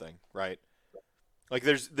for something, right? Like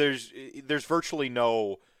there's virtually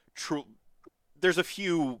no true. There's a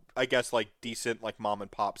few, I guess, like decent like mom and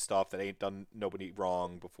pop stuff that ain't done nobody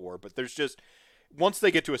wrong before, but there's just once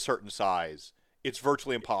they get to a certain size, it's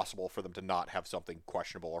virtually impossible for them to not have something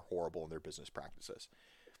questionable or horrible in their business practices.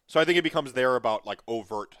 So I think it becomes there about like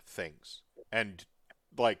overt things and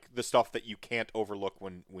like the stuff that you can't overlook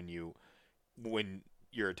when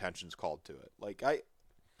your attention's called to it. Like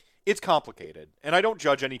it's complicated, and I don't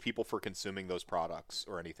judge any people for consuming those products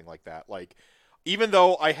or anything like that. Like, even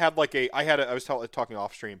though I was talking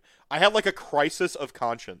off stream, I had like a crisis of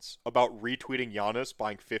conscience about retweeting Giannis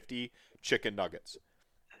buying 50 chicken nuggets.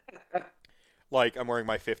 Like, I'm wearing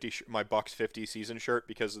my Bucks 50 season shirt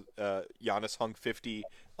because Giannis hung 50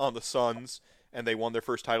 on the Suns, and they won their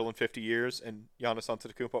first title in 50 years, and Giannis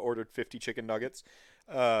Antetokounmpo ordered 50 chicken nuggets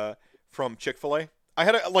from Chick-fil-A.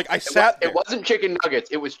 It wasn't chicken nuggets.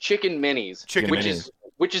 It was chicken minis,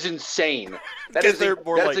 which is insane. That is a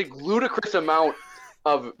ludicrous amount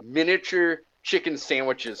of miniature chicken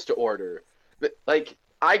sandwiches to order. Like,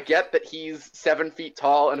 I get that he's 7 feet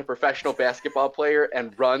tall and a professional basketball player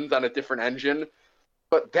and runs on a different engine,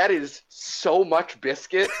 but that is so much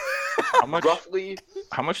biscuit. How much? Roughly.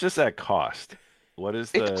 How much does that cost? What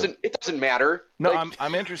is the? It doesn't matter. No, Like,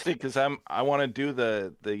 I'm interested because I want to do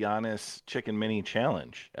the Giannis chicken mini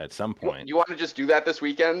challenge at some point. you want to just do that this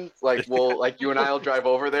weekend? Like you and I'll drive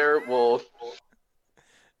over there. We'll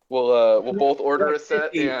both order a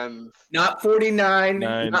set and not 49,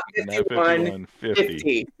 not 51,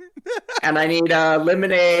 50. And I need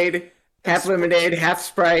lemonade, half lemonade, half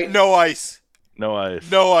Sprite. No ice. No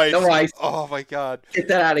ice. No ice. No ice. Oh my God. Get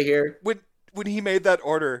that out of here. When he made that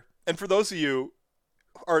order, and for those of you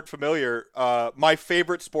who aren't familiar, my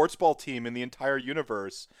favorite sports ball team in the entire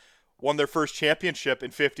universe won their first championship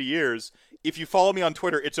in 50 years. If you follow me on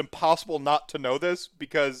Twitter, it's impossible not to know this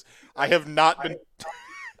because I have not been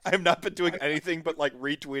I have not been doing anything but like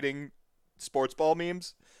retweeting sports ball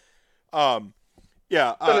memes. Yeah,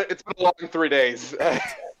 it's been a long 3 days.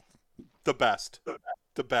 the best.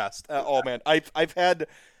 Oh man, I've had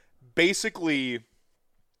basically,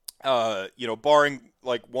 barring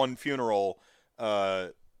like one funeral,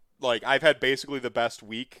 like I've had basically the best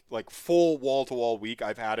week, like full wall to wall week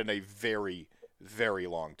I've had in a very, very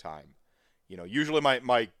long time. Usually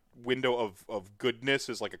my window of goodness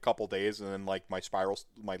is like a couple days, and then like my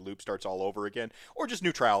loop starts all over again, or just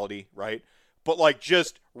neutrality, right? But like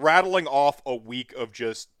just rattling off a week of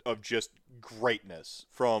just greatness,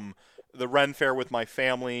 from the Ren Fair with my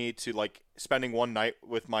family to like spending one night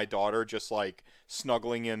with my daughter, just like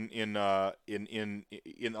snuggling in on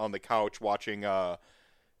the couch watching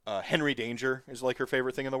Henry Danger is like her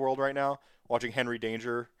favorite thing in the world right now. Watching Henry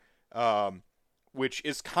Danger, which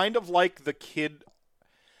is kind of like the kid.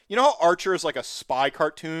 You know how Archer is like a spy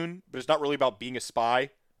cartoon, but it's not really about being a spy?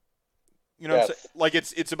 You know what I'm saying? Like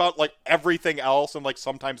it's about like everything else, and like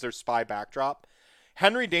sometimes there's spy backdrop.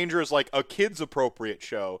 Henry Danger is like a kids appropriate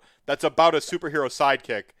show that's about a superhero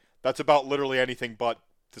sidekick that's about literally anything but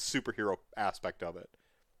the superhero aspect of it.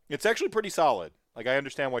 It's actually pretty solid. Like I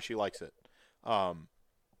understand why she likes it. So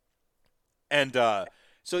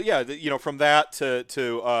yeah, from that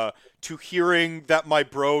to hearing that my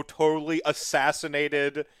bro totally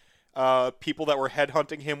assassinated people that were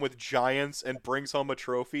headhunting him with giants and brings home a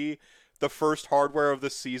trophy, the first hardware of the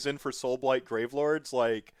season for Soulblight Gravelords,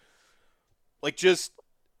 just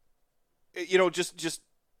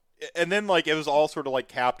and then like it was all sort of like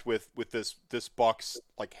capped with this Bucks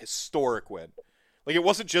like historic win. Like it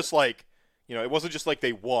wasn't just like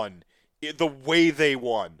they won. The way they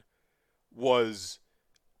won was,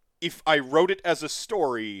 if I wrote it as a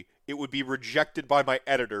story, it would be rejected by my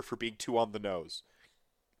editor for being too on the nose.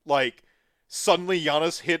 Like suddenly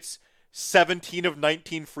Giannis hits 17 of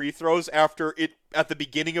 19 free throws after it at the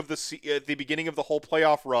beginning of the whole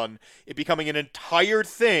playoff run, it becoming an entire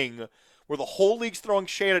thing where the whole league's throwing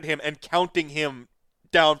shade at him and counting him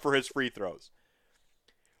down for his free throws.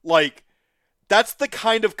 Like, that's the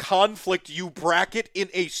kind of conflict you bracket in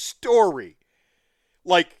a story.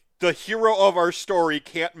 Like, the hero of our story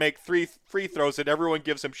can't make 3 free throws and everyone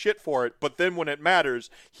gives him shit for it, but then when it matters,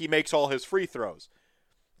 he makes all his free throws.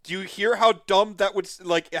 Do you hear how dumb that would,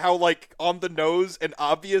 like, how, like, on the nose and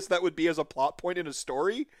obvious that would be as a plot point in a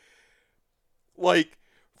story? Like,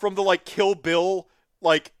 from the, like, Kill Bill,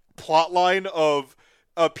 like, plot line of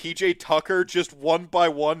PJ Tucker just one by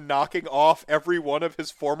one knocking off every one of his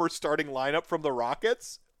former starting lineup from the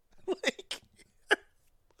Rockets?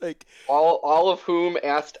 like all of whom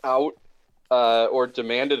asked out or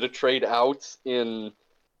demanded a trade out in,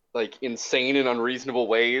 like, insane and unreasonable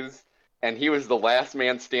ways. And he was the last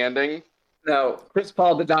man standing. No, Chris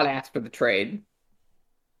Paul did not ask for the trade.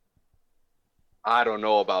 I don't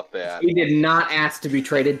know about that. He did not ask to be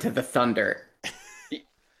traded to the Thunder.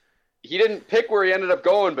 He didn't pick where he ended up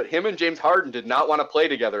going, but him and James Harden did not want to play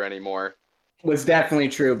together anymore. Was definitely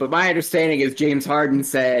true. But my understanding is James Harden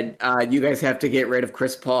said, you guys have to get rid of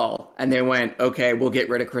Chris Paul. And they went, okay, we'll get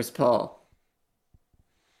rid of Chris Paul.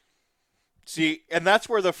 See, and that's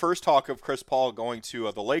where the first talk of Chris Paul going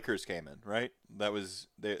to the Lakers came in, right? That was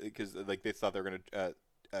because they thought they were going to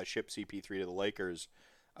ship CP3 to the Lakers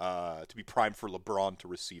to be primed for LeBron to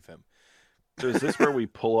receive him. So is this where we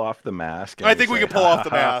pull off the mask? I think we can pull off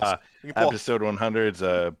the mask. Episode 100's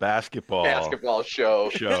a basketball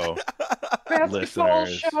show. Basketball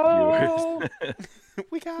show.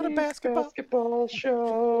 We got a basketball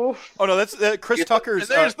show. Oh no, that's Chris Tucker's.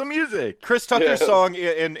 There's the music. Chris Tucker's song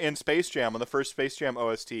in Space Jam, on the first Space Jam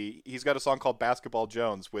OST. He's got a song called "Basketball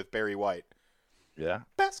Jones" with Barry White. Yeah.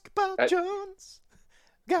 Basketball Jones,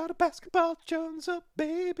 got a basketball Jones up,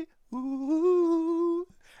 baby. Ooh.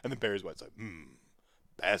 And then Barry White's like,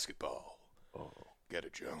 basketball. Oh, get a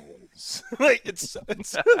Jones. Like it's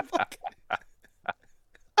fucking.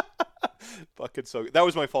 Fucking so good. That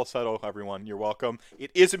was my falsetto, everyone. You're welcome.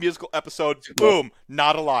 It is a musical episode. Boom.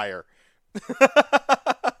 Not a liar.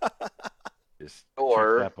 Just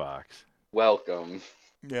Or- check that box. Welcome.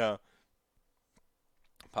 Yeah.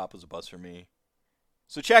 Papa's a bus for me.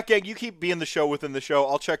 So, Chat Gang, you keep being the show within the show.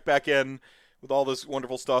 I'll check back in with all this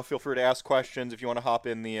wonderful stuff. Feel free to ask questions if you want to hop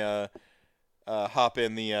in the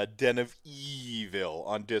Den of Evil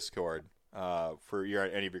on Discord for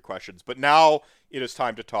any of your questions. But now it is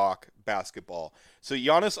time to talk basketball. So,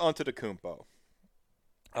 Giannis Antetokounmpo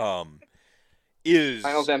is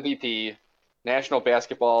Finals MVP, national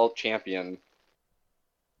basketball champion.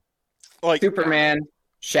 like Superman.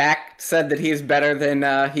 Shaq said that he's better than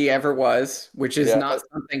he ever was, which is Yeah. not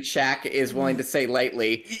something Shaq is willing to say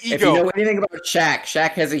lightly. If you ego. know anything about Shaq,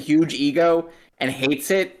 Shaq has a huge ego and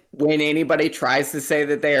hates it when anybody tries to say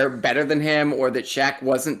that they are better than him or that Shaq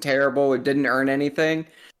wasn't terrible or didn't earn anything.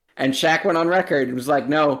 And Shaq went on record and was like,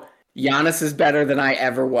 no, Giannis is better than I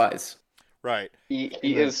ever was. Right. He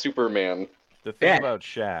is Superman. The thing Yeah. about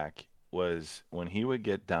Shaq was when he would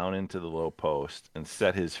get down into the low post and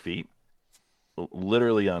set his feet,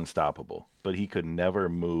 literally unstoppable. But he could never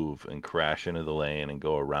move and crash into the lane and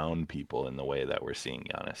go around people in the way that we're seeing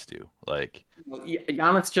Giannis do. Like,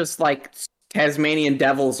 Giannis just like Tasmanian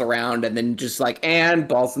devils around and then just like, and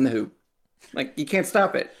balls in the hoop. Like, you can't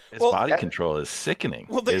stop it. his Well, body that- control is sickening.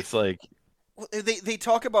 Well, It's like, Well, they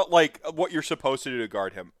talk about like what you're supposed to do to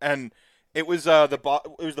guard him, and it was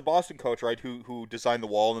the Boston coach, right, who designed the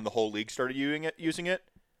wall, and then the whole league started using it.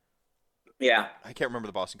 Yeah. I can't remember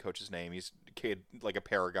the Boston coach's name. He's a kid, like a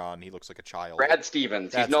paragon. He looks like a child. Brad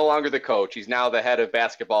Stevens. That's- He's no longer the coach. He's now the head of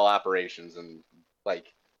basketball operations and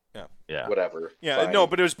like yeah. whatever. Yeah, Fine. no,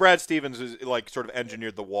 but it was Brad Stevens who like sort of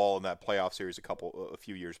engineered the wall in that playoff series a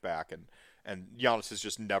few years back, and Giannis has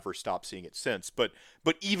just never stopped seeing it since. But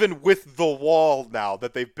even with the wall now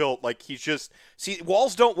that they've built, like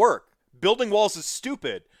walls don't work. Building walls is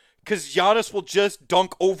stupid because Giannis will just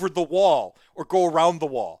dunk over the wall or go around the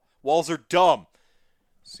wall. Walls are dumb.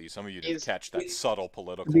 See, some of you didn't catch that subtle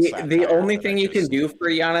political. The satire only that thing I you can just- do for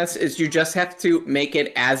Giannis is you just have to make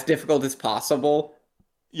it as difficult as possible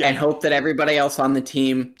yeah, and hope that everybody else on the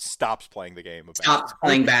team stops playing the game. Of stops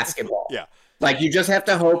playing basketball. Yeah. Like, you just have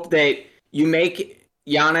to hope that you make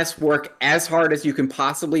Giannis work as hard as you can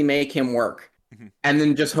possibly make him work. Mhm. And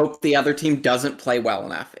then just hope the other team doesn't play well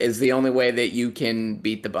enough is the only way that you can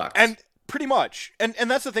beat the Bucks. And pretty much. And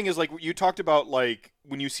that's the thing is, like, you talked about, like,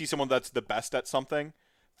 when you see someone that's the best at something.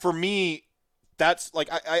 For me, that's, like,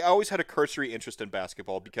 I always had a cursory interest in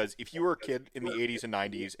basketball because if you were a kid in the 80s and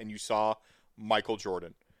 90s and you saw Michael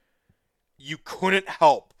Jordan, you couldn't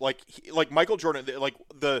help, like Michael Jordan,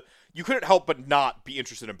 you couldn't help but not be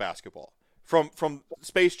interested in basketball. From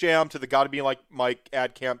Space Jam to the Gotta Be Like Mike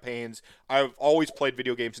ad campaigns, I've always played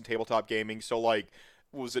video games and tabletop gaming. So, like,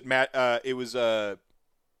 was it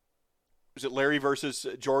Larry versus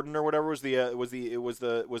Jordan or whatever was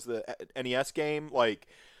the NES game? Like,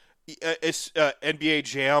 NBA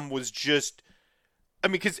Jam was just, I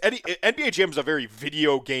mean, because NBA Jam is a very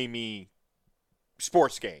video gamey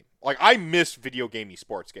sports game. Like, I miss video gamey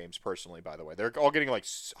sports games personally. By the way, they're all getting like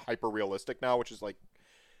hyper realistic now, which is like,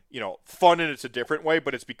 fun and it's a different way.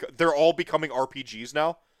 But it's because they're all becoming RPGs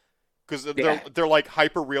now. Because they're like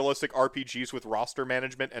hyper realistic RPGs with roster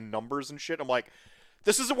management and numbers and shit. I'm like,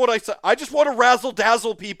 this isn't what I said. I just want to razzle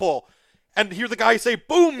dazzle people, and hear the guy say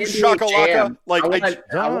 "boom NBA shakalaka." Jam. Like, I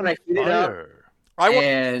want to heat it up. I want,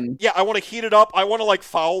 And yeah, I want to heat it up. I want to like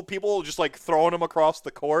foul people, just like throwing them across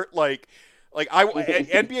the court. Like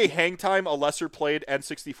NBA Hang Time, a lesser played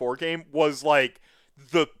N64 game, was like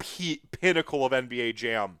the pinnacle of NBA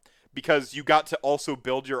Jam because you got to also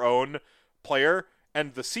build your own player.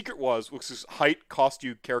 And the secret was height cost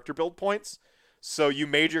you character build points. So you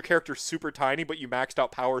made your character super tiny, but you maxed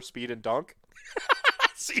out power, speed, and dunk.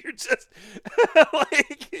 So you're just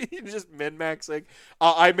you're just min-maxing.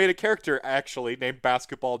 I made a character actually named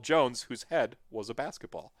Basketball Jones, whose head was a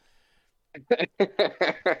basketball.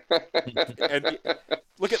 And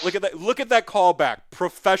look at that callback.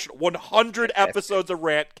 Professional. 100 episodes of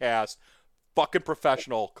Rantcast. Fucking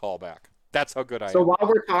professional callback. That's how good I am. so while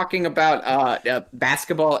we're talking about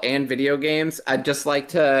basketball and video games, I'd just like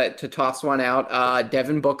to toss one out.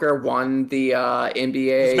 Devin Booker won the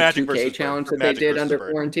NBA Magic 2K versus challenge Bird. that they Magic did versus under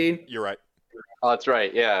Bird. quarantine. You're right. Oh, that's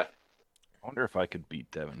right. Yeah. I wonder if I could beat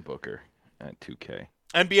Devin Booker at 2K.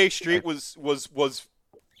 NBA Street was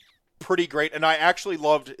pretty great, and I actually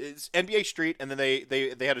loved NBA Street, and then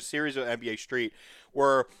they had a series of NBA Street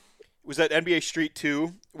where it was at NBA Street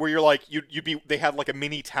 2 where you're like they had like a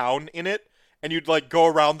mini town in it, and you'd like go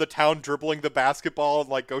around the town dribbling the basketball and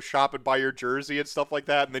like go shop and buy your jersey and stuff like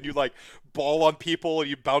that, and then you like ball on people and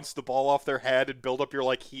you bounce the ball off their head and build up your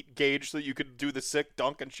like heat gauge so that you could do the sick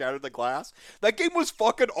dunk and shatter the glass. That game was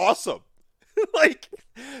fucking awesome. Like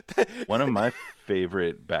one of my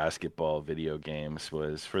favorite basketball video games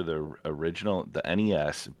was for the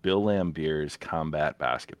NES, Bill Lambier's Combat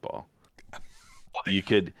Basketball.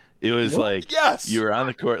 It was like, yes, you were on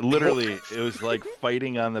the court. Literally, it was like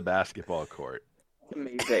fighting on the basketball court.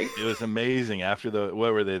 Amazing. It was amazing. After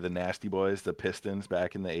what were they? The Nasty Boys, the Pistons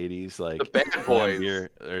back in the 80s. Like The Bad Boys.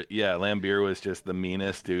 Lambier was just the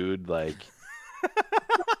meanest dude. Like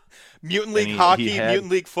Mutant League Hockey, Mutant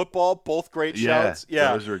League Football, both great shouts.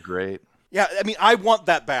 Yeah, those were great. Yeah, I mean, I want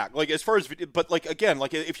that back. Like, as far as, but like again,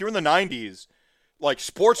 like if you're in the '90s, like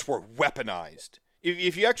sports were weaponized.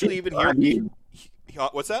 If you actually even hear,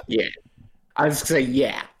 what's that? Yeah, I was gonna say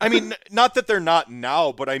yeah. I mean, not that they're not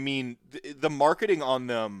now, but I mean the marketing on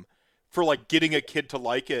them for like getting a kid to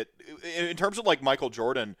like it. In terms of like Michael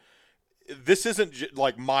Jordan, this isn't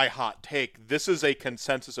like my hot take. This is a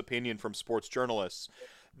consensus opinion from sports journalists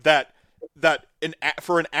that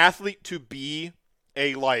for an athlete to be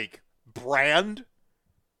a like brand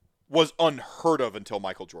was unheard of until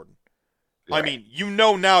Michael Jordan. Right. I mean,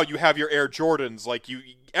 now you have your Air Jordans, like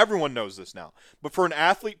everyone knows this now. But for an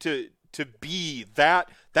athlete to be that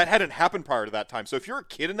hadn't happened prior to that time. So if you're a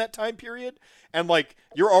kid in that time period and like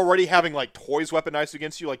you're already having like toys weaponized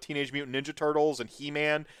against you, like Teenage Mutant Ninja Turtles and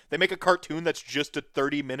He-Man, they make a cartoon that's just a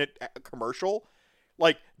 30-minute commercial.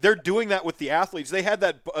 Like they're doing that with the athletes. They had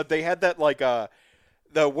that like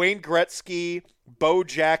the Wayne Gretzky, Bo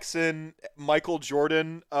Jackson, Michael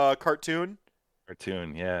Jordan cartoon.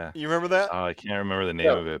 Yeah. You remember that? Oh, I can't remember the name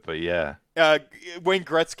of it, but yeah. Wayne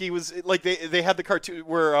Gretzky was like they had the cartoon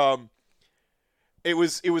where it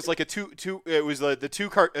was like a two-parter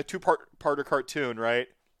cartoon, right?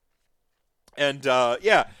 And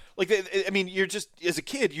yeah, like I mean, you're just as a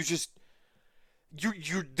kid,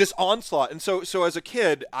 you're this onslaught, and so as a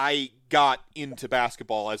kid, I got into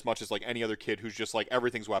basketball as much as like any other kid who's just like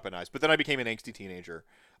everything's weaponized. But then I became an angsty teenager,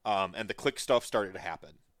 and the click stuff started to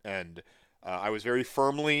happen, and I was very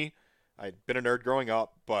firmly. I'd been a nerd growing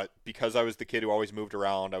up, but because I was the kid who always moved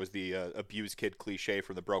around, I was the abused kid cliche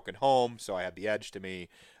from the broken home, so I had the edge to me.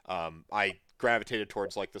 I gravitated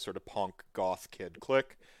towards like the sort of punk goth kid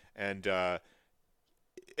clique, and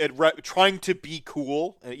trying to be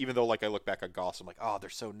cool. And even though like I look back at goths, I'm like, oh, they're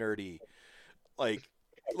so nerdy. Like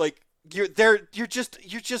you're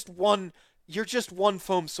just one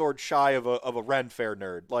foam sword shy of a Ren Fair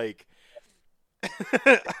nerd. Like.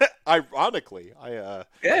 Ironically,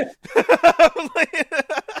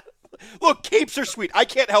 look, capes are sweet. I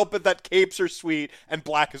can't help it that capes are sweet and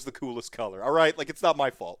black is the coolest color. All right, like it's not my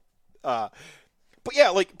fault. But yeah,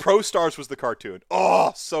 like Pro Stars was the cartoon.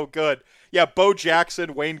 Oh, so good. Yeah, Bo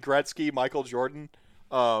Jackson, Wayne Gretzky, Michael Jordan.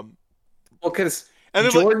 Well, because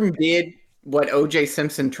Jordan did what O.J.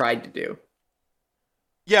 Simpson tried to do.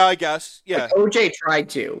 Yeah, I guess. Yeah, like O.J. tried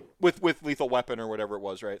to with Lethal Weapon or whatever it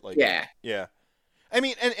was, right? Like yeah. I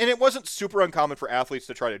mean, and it wasn't super uncommon for athletes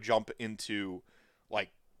to try to jump into, like,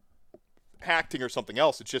 acting or something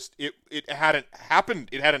else. It's just it hadn't happened.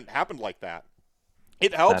 It hadn't happened like that.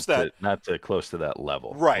 It helps not to close to that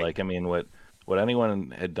level, right? Like, I mean, what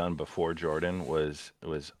anyone had done before Jordan was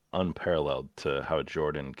unparalleled to how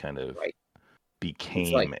Jordan kind of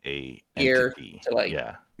became like a entity. To like,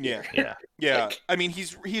 yeah. I mean,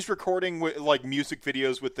 he's recording like music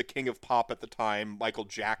videos with the king of pop at the time, Michael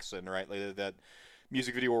Jackson, right? Like that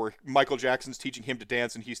music video where Michael Jackson's teaching him to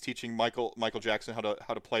dance and he's teaching Michael Jackson how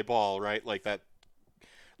to play ball, right? Like that,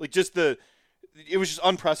 like just it was just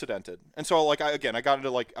unprecedented. And so like I got into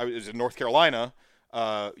like I was in North Carolina,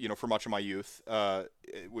 for much of my youth,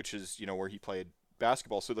 which is where he played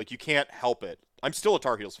basketball. So like you can't help it. I'm still a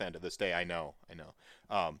Tar Heels fan to this day. I know.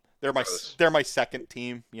 They're my second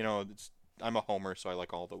team. I'm a homer, so I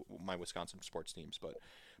like all my Wisconsin sports teams.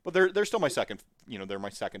 But they're still my second. They're my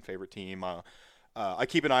second favorite team. I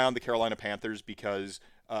keep an eye on the Carolina Panthers because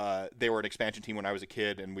they were an expansion team when I was a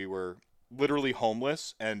kid, and we were literally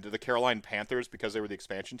homeless. And the Carolina Panthers, because they were the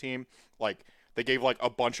expansion team, like they gave like a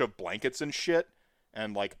bunch of blankets and shit.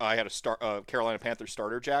 And like I had a Carolina Panthers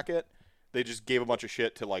starter jacket. They just gave a bunch of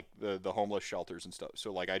shit to like the homeless shelters and stuff.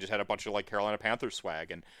 So like I just had a bunch of like Carolina Panthers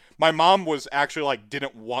swag, and my mom was actually like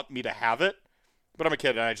didn't want me to have it, but I'm a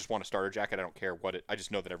kid and I just want a starter jacket. I don't care what it. I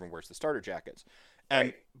just know that everyone wears the starter jackets,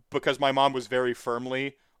 and because my mom was very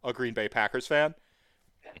firmly a Green Bay Packers fan,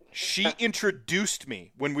 she introduced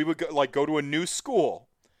me when we would go to a new school,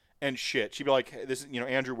 and shit. She'd be like, hey, "This is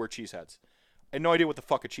Andrew, wear cheeseheads." I had no idea what the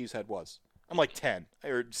fuck a cheesehead was. I'm like 10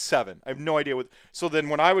 or 7. I have no idea what. So then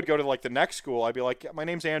when I would go to like the next school, I'd be like, my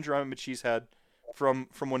name's Andrew. I'm a cheesehead from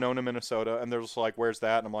Winona, Minnesota. And they're just like, where's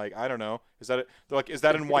that? And I'm like, I don't know. Is that it? They're like, is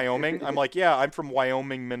that in Wyoming? I'm like, yeah, I'm from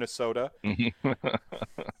Wyoming, Minnesota.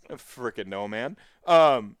 Frickin' no, man.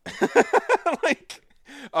 Like,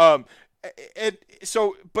 and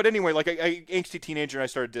so, but anyway, like I angsty teenager, and I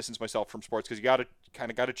started to distance myself from sports because you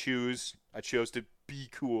gotta choose. I chose to be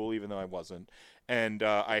cool, even though I wasn't, and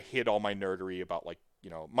I hid all my nerdery about like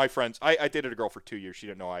my friends. I dated a girl for 2 years. She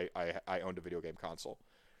didn't know I owned a video game console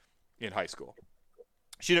in high school.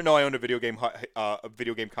 She didn't know I owned a video game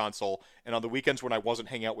console, and on the weekends when I wasn't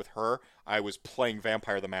hanging out with her, I was playing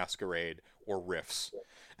Vampire the Masquerade or Rifts.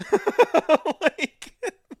 Like,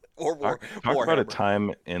 talk about a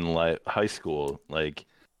time in high school, like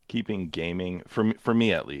keeping gaming for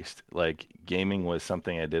me at least. Like gaming was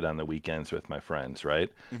something I did on the weekends with my friends,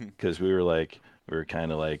 right? Because we were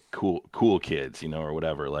kind of like cool kids, or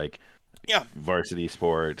whatever. Like varsity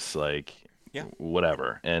sports, like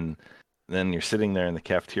whatever. And then you're sitting there in the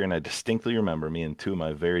cafeteria, and I distinctly remember me and two of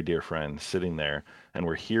my very dear friends sitting there, and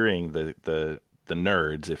we're hearing the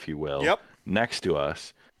nerds, if you will, next to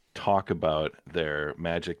us talk about their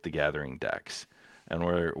Magic the Gathering decks. And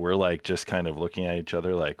we're like just kind of looking at each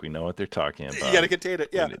other like we know what they're talking about. You gotta contain it,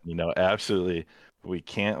 yeah. And, absolutely. We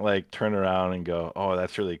can't like turn around and go, oh,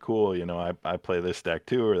 that's really cool. I play this deck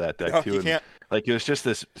too, or that deck too. You and, can't. like it was just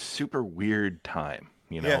this super weird time,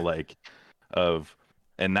 and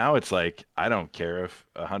now it's like I don't care if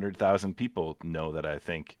 100,000 people know that I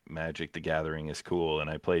think Magic the Gathering is cool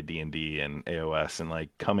and I play D&D and AOS, and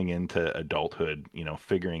like coming into adulthood,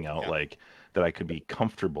 figuring out like that I could be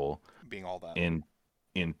comfortable being all that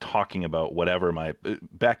in talking about whatever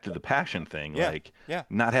back to the passion thing,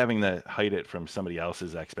 not having to hide it from somebody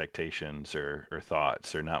else's expectations or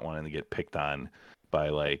thoughts, or not wanting to get picked on by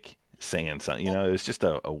like saying something. It was just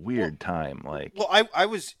a weird time. Like, well, I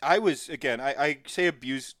was again. I say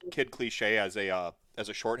abused kid cliche as a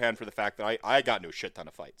shorthand for the fact that I got into a shit ton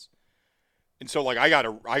of fights, and so like I got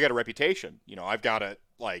a reputation. I've got to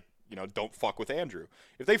like don't fuck with Andrew.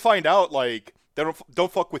 If they find out like they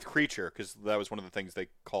don't fuck with Creature, because that was one of the things they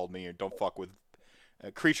called me. Or don't fuck with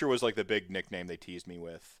Creature was like the big nickname they teased me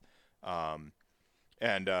with, and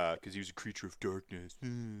because he was a creature of darkness.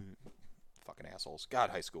 Fucking assholes. God,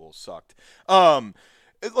 high school sucked. So I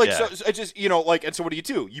just like, and so what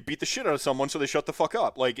do? You beat the shit out of someone so they shut the fuck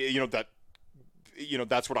up. Like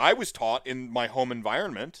that's what I was taught in my home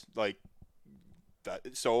environment. Like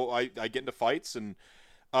that. So I get into fights and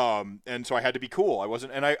so I had to be cool. I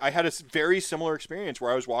wasn't, and I had a very similar experience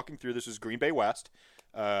where I was walking through. This was Green Bay West,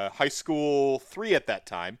 high school 3 at that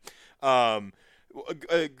time.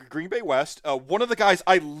 Green Bay West. One of the guys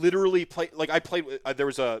I literally played. Like I played. There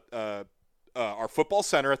was our football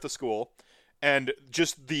center at the school, and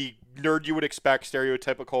just the nerd you would expect,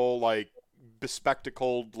 stereotypical, like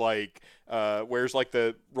bespectacled, like wears like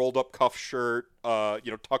the rolled up cuff shirt,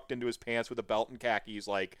 tucked into his pants with a belt and khakis,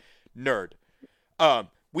 like nerd.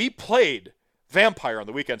 We played Vampire on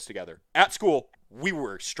the weekends together at school. We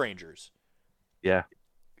were strangers. Yeah.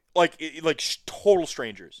 Like total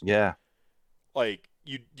strangers. Yeah. Like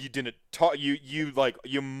you didn't talk. You like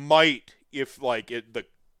you might, if like the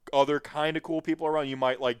other kind of cool people around, you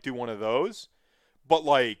might like do one of those. But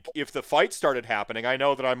like if the fight started happening, I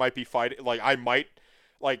know that I might be fighting. Like I might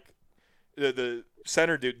like the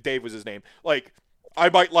center dude, Dave was his name. Like I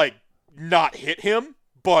might like not hit him,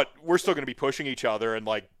 but we're still going to be pushing each other and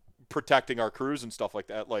like protecting our crews and stuff like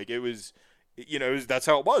that. Like it was. That's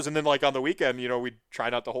how it was. And then like on the weekend, we'd try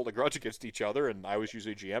not to hold a grudge against each other, and I was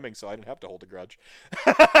usually GMing, so I didn't have to hold a grudge.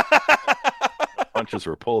 Punches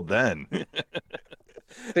were pulled then.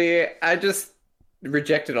 See, I just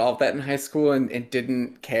rejected all of that in high school and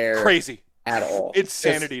didn't care. Crazy. At all.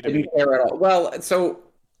 Insanity to me. Didn't care at all. Well, so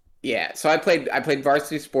I played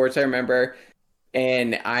varsity sports, I remember,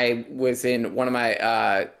 and I was in one of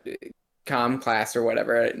my comm class or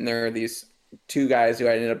whatever, and there are these 2 guys who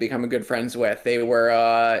I ended up becoming good friends with. They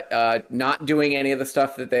were not doing any of the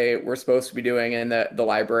stuff that they were supposed to be doing in the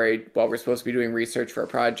library while we're supposed to be doing research for a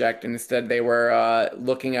project. And instead, they were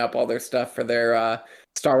looking up all their stuff for their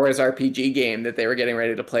Star Wars RPG game that they were getting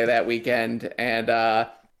ready to play that weekend. And I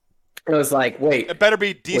was like, wait. It better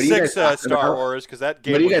be D6 Star Wars, because that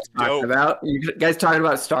game was dope. Talking about? You guys talking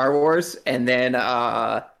about Star Wars? And then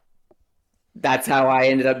that's how I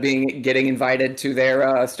ended up getting invited to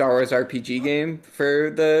their Star Wars RPG game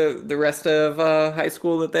for the rest of high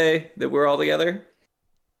school that we're all together.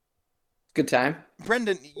 Good time.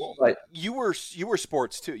 Brendan, you were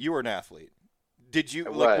sports too. You were an athlete. Did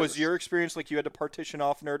you was your experience like you had to partition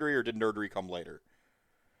off nerdery, or did nerdery come later?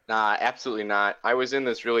 Nah, absolutely not. I was in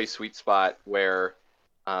this really sweet spot where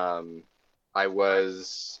I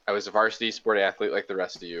was a varsity sport athlete like the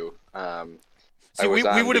rest of you. See, we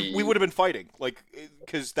would have been fighting, like,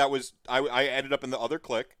 because I ended up in the other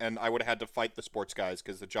clique, and I would have had to fight the sports guys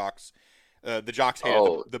because the jocks hated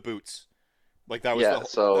the boots. Like that was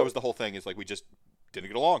that was the whole thing. Is like we just didn't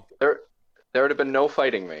get along. There would have been no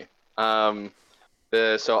fighting me.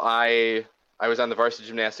 So I was on the varsity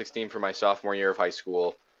gymnastics team for my sophomore year of high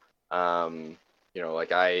school.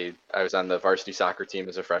 Like I was on the varsity soccer team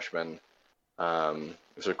as a freshman. I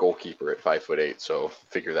was a goalkeeper at 5'8", so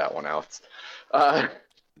figure that one out.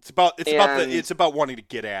 It's about wanting to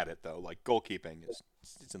get at it though. Like goalkeeping it's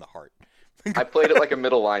in the heart. I played it like a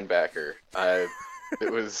middle linebacker.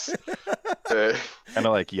 It was kind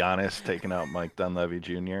of like Giannis taking out Mike Dunleavy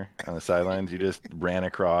Jr. on the sidelines. You just ran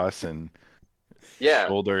across and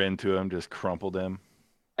shoulder into him, just crumpled him.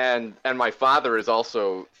 And my father is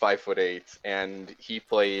also 5'8", and he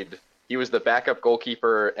was the backup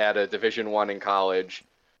goalkeeper at a Division I in college,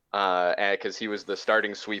 because he was the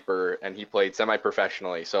starting sweeper and he played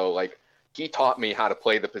semi-professionally. So like he taught me how to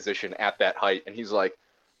play the position at that height, and he's like,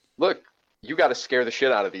 look, you got to scare the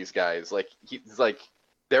shit out of these guys. Like he's like,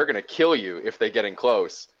 they're gonna kill you if they get in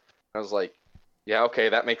close. I was like, yeah, okay,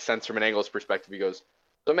 that makes sense from an angle's perspective. He goes,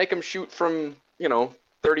 so make them shoot from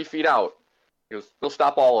 30 feet out. He goes, they'll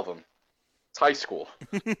stop all of them. It's high school.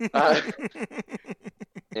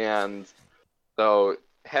 And so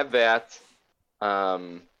had that,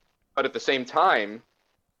 but at the same time,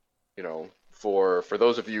 for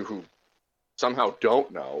those of you who somehow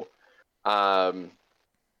don't know,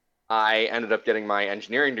 I ended up getting my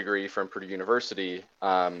engineering degree from Purdue University,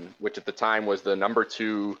 which at the time was the number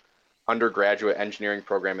 2 undergraduate engineering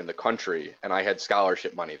program in the country, and I had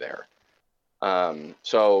scholarship money there.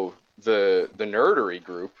 So the nerdery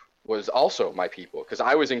group was also my people because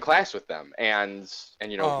I was in class with them, and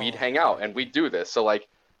we'd hang out and we'd do this. So like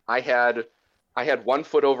I had 1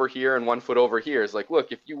 foot over here and 1 foot over here. It's like,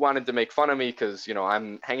 look, if you wanted to make fun of me because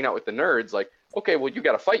I'm hanging out with the nerds, like, okay, well, you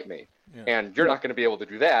got to fight me, and you're not going to be able to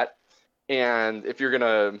do that. And if you're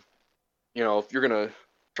gonna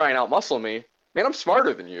try and outmuscle me, man, I'm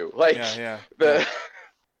smarter than you. Like,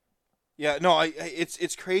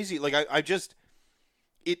 it's crazy. Like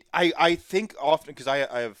I think often because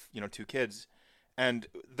I have 2 kids, and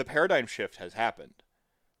the paradigm shift has happened,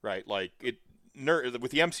 right? Like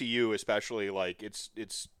with the MCU especially, like it's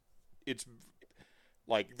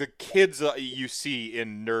like the kids you see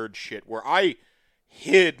in nerd shit where I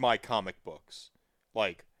hid my comic books,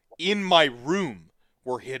 like in my room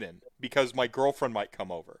were hidden because my girlfriend might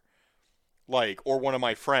come over, like, or one of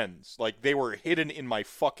my friends, like they were hidden in my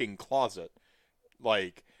fucking closet,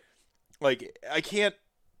 like I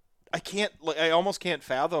almost can't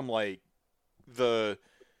fathom like the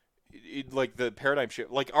paradigm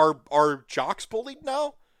shift. Like, are jocks bullied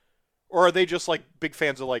now, or are they just like big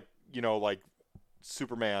fans of like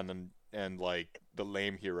Superman and like the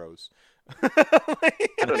lame heroes?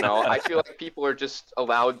 I don't know. I feel like people are just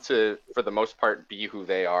allowed to, for the most part, be who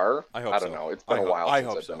they are. I don't know. It's been a while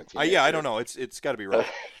since I've been a teenager. I don't know. It's got to be rough.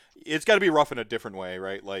 It's got to be rough in a different way,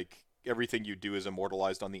 right? Like everything you do is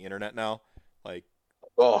immortalized on the internet now. Like,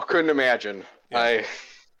 oh, couldn't imagine. Yeah.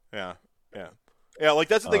 Like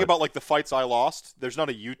that's the thing about like the fights I lost. There's not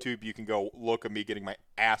a YouTube you can go look at me getting my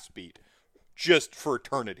ass beat just for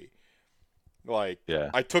eternity. Like,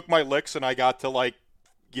 I took my licks and I got to like,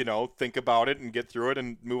 think about it and get through it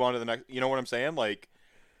and move on to the next. You know what I'm saying? Like,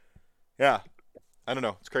 yeah, I don't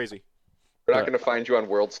know. It's crazy. We're not going to find you on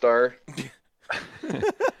WorldStar.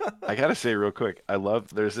 I gotta say real quick,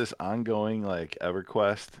 there's this ongoing like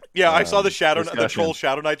EverQuest. Yeah, I saw the troll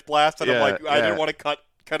Shadow Knights blast, and I'm like, I didn't want to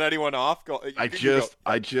cut anyone off. I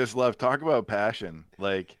just love talk about passion.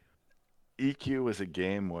 Like, EQ was a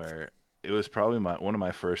game where it was probably one of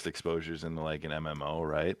my first exposures into like an MMO,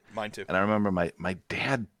 right? Mine too. And I remember my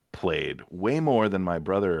dad played way more than my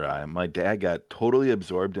brother or I. My dad got totally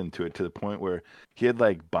absorbed into it to the point where he had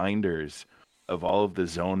like binders of all of the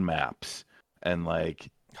zone maps and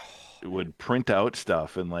like would print out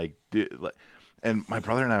stuff and like and my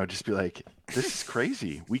brother and I would just be like, this is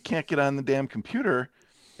crazy. We can't get on the damn computer.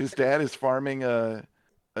 His dad is farming a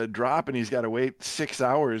drop and he's got to wait 6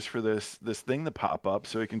 hours for this thing to pop up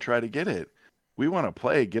so he can try to get it. We want to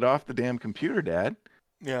play. Get off the damn computer, Dad.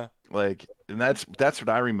 Yeah. Like, and that's what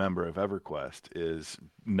I remember of EverQuest is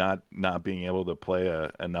not being able to play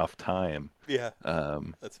enough time. Yeah.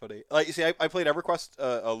 That's funny. Like, you see, I played EverQuest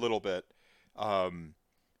a little bit,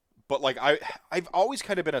 but like I've always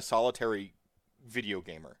kind of been a solitary video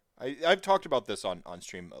gamer. I've talked about this on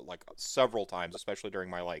stream like several times, especially during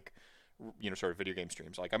my like sort of video game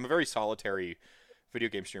streams. Like I'm a very solitary video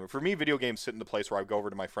game streamer. For me, video games sit in the place where I go over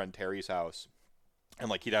to my friend Terry's house, and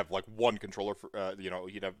like he'd have like one controller for,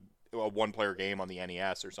 he'd have a one-player game on the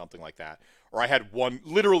NES or something like that, or I had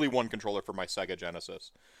literally one controller for my Sega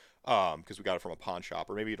Genesis, because we got it from a pawn shop,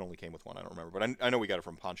 or maybe it only came with one. I don't remember, but I know we got it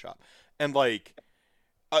from a pawn shop, and like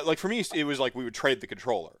for me, it was like we would trade the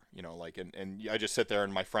controller, and I just sit there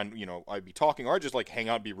and my friend, I'd be talking, or I'd just like hang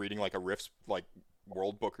out and be reading like a Rift's like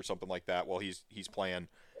world book or something like that while he's playing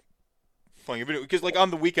a video, because like on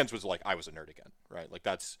the weekends was like I was a nerd again, right? Like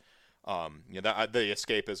that's that the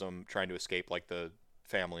escapism, trying to escape like the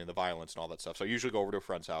family and the violence and all that stuff. So I usually go over to a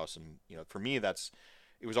friend's house, and for me it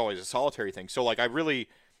was always a solitary thing. So like I really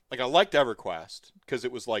I liked EverQuest because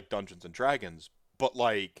it was like Dungeons and Dragons, but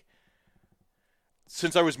like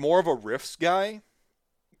since I was more of a Rifts guy,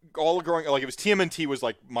 all growing, like it was TMNT was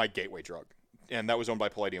like my gateway drug, and that was owned by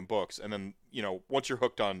Palladium Books. And then once you're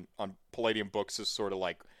hooked on Palladium Books' sort of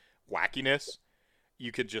like wackiness,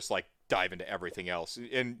 you could just like dive into everything else.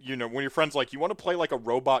 And when your friend's like, you want to play like a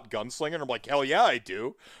robot gunslinger, and I'm like, hell yeah I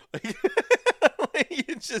do.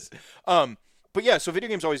 It's just but yeah, so video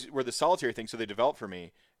games always were the solitary thing, so they developed for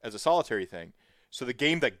me as a solitary thing. So the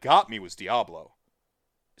game that got me was Diablo,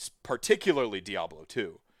 particularly Diablo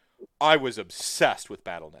 2. I was obsessed with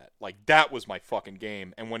Battle.net. Like that was my fucking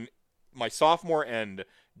game. And when my sophomore and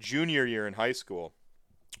junior year in high school,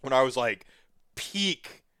 when I was like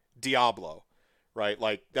peak Diablo, right?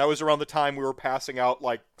 Like that was around the time we were passing out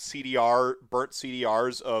like burnt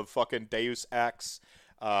CDRs of fucking Deus Ex,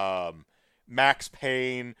 Max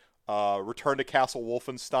Payne, Return to Castle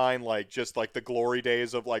Wolfenstein, like just like the glory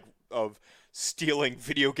days of stealing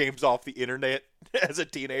video games off the internet as a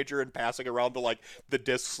teenager and passing around the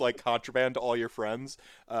discs like contraband to all your friends.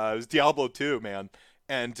 It was Diablo 2, man.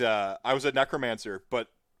 And I was a necromancer, but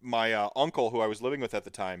my uncle, who I was living with at the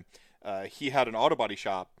time, he had an auto body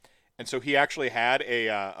shop. And so he actually had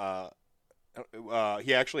the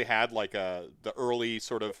early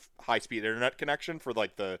sort of high-speed internet connection for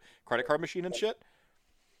like the credit card machine and shit.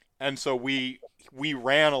 And so we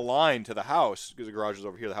ran a line to the house because the garage is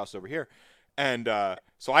over here, the house is over here. And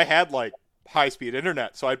so I had like high-speed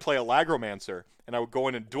internet. So I'd play a Lagromancer, and I would go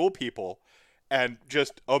in and duel people, and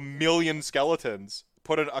just a million skeletons,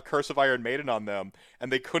 put a Curse of Iron Maiden on them,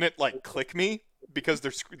 and they couldn't like click me because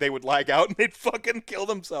they would lag out and they'd fucking kill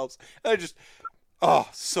themselves. And I just,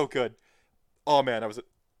 so good. Oh man,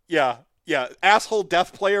 yeah, asshole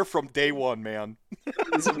death player from day one, man.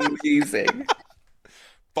 It's amazing.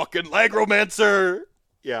 Fucking Lagromancer.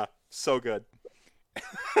 Yeah, so good.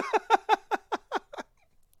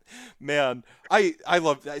 Man, I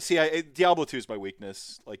love. Diablo 2 is my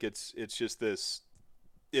weakness. Like it's just this.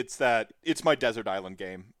 It's my desert island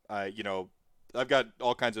game. I've got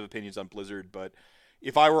all kinds of opinions on Blizzard, but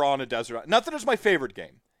if I were on a desert, not that it's my favorite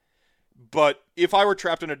game, but if I were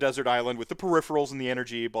trapped in a desert island with the peripherals and the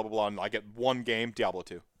energy, blah blah blah, and I get one game, Diablo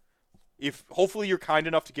 2. If hopefully you're kind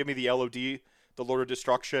enough to give me the LOD, the Lord of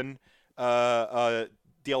Destruction,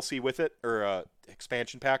 DLC with it, or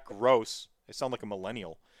expansion pack. Gross. I sound like a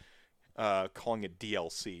millennial. Calling it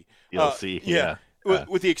DLC. DLC, yeah.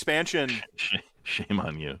 With the expansion. Shame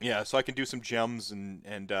on you. Yeah, so I can do some gems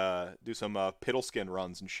and do some Piddleskin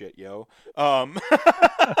runs and shit, yo. But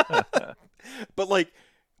like,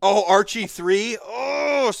 Archie 3,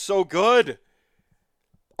 so good.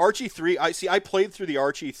 Archie 3, I played through the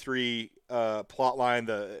Archie 3 plot line.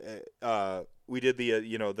 We did the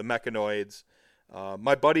the mechanoids.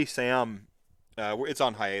 My buddy Sam, it's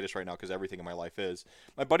on hiatus right now because everything in my life is.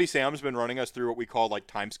 My buddy Sam's been running us through what we call like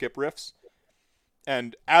time skip riffs.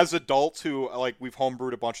 And as adults who like we've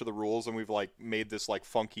homebrewed a bunch of the rules and we've like made this like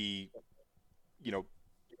funky,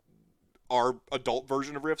 our adult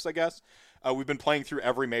version of riffs, I guess. We've been playing through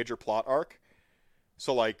every major plot arc.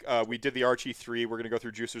 So like we did the Archie 3. We're gonna go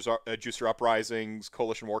through Juicer Uprisings,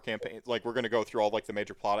 Coalition War Campaign. Like we're gonna go through all like the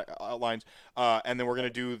major plot outlines, and then we're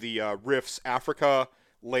gonna do the Riffs Africa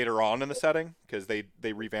later on in the setting because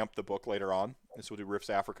they revamped the book later on. And so we'll do Riffs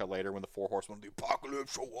Africa later when the Four Horsemen of the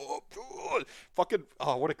Apocalypse show up. Fucking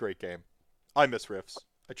what a great game! I miss Riffs.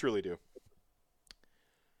 I truly do.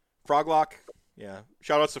 Froglock, yeah.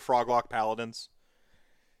 Shoutouts to Froglock Paladins.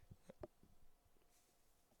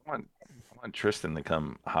 I want Tristan to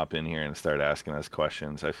come hop in here and start asking us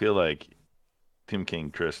questions. I feel like Tim King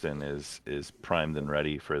Tristan is primed and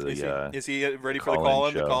ready for the. Is he ready for the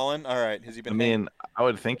call-in? The call-in. All right. Has he been? I mean, I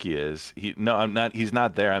would think he is. I'm not. He's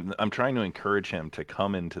not there. I'm trying to encourage him to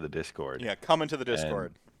come into the Discord. Yeah, come into the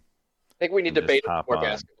Discord. I think we need to debate more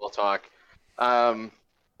basketball talk.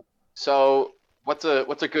 So what's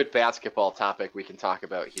a good basketball topic we can talk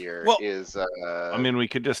about here? Well- Is I mean, we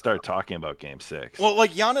could just start talking about Game 6. Well,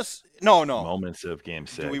 like Giannis. No. Moments of Game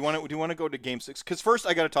 6. Do you want to go to Game 6? Because first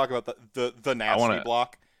I got to talk about the nasty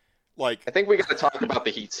block. Like, I think we got to talk about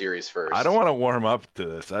the Heat series first. I don't want to warm up to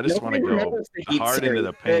this. I just want to go hard into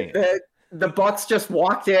the paint. The Bucks just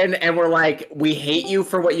walked in and were like, "We hate you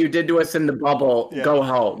for what you did to us in the bubble. Yeah. Go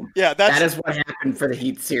home." yeah, That is what happened for the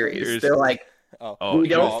Heat series. They're like, Oh, "We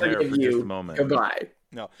he was don't there forgive for just you. a moment. Goodbye."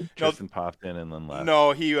 no. Tristan popped in and then left.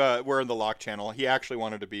 No, we're in the lock channel. He actually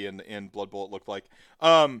wanted to be in Blood Bowl. It looked like.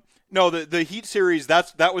 No, the Heat series.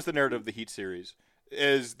 That was the narrative of the Heat series.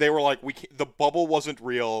 Is they were like, the bubble wasn't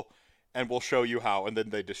real, and we'll show you how, and then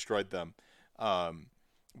they destroyed them.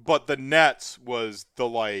 But the Nets was the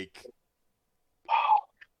like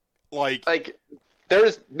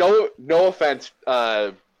there's no offense,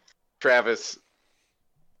 Travis.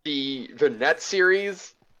 The Nets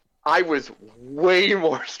series, I was way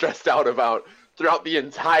more stressed out about throughout the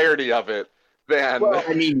entirety of it than. Well,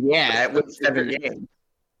 I mean, yeah, it was 7 games.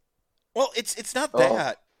 Well, it's not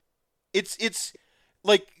that. It's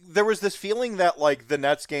like there was this feeling that like the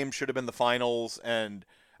Nets game should have been the finals, and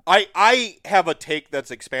I have a take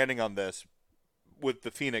that's expanding on this with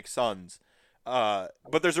the Phoenix Suns.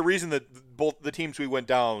 But there's a reason that both the teams we went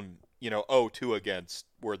down, 0-2 against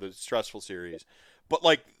were the stressful series. But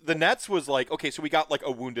like the Nets was like, okay, so we got like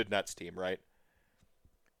a wounded Nets team, right?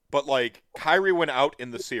 But like Kyrie went out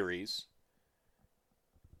in the series,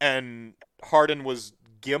 and Harden was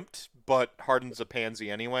gimped, but Harden's a pansy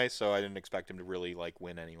anyway, so I didn't expect him to really like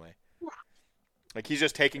win anyway. Like he's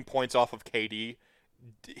just taking points off of KD,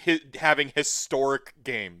 having historic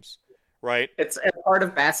games, right? It's a part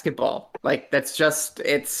of basketball. Like that's just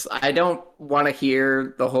I don't want to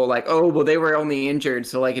hear the whole like, oh well they were only injured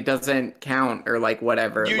so like it doesn't count or like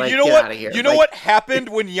whatever. You like know get what? out of here. You know what happened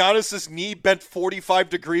when Giannis's knee bent 45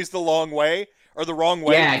 degrees the wrong way or the wrong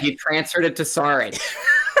way? Yeah, he transferred it to Saric.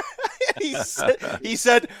 he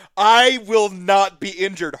said, I will not be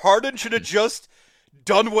injured. Harden should have just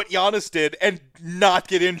done what Giannis did and not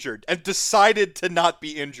get injured and decided to not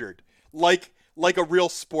be injured. Like a real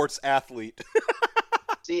sports athlete.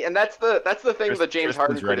 See, and that's the thing with the James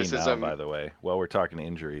Harden Tristan's ready criticism. now, by the way, while we're talking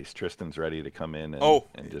injuries, Tristan's ready to come in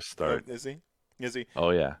and just start. Is he? Is he? Oh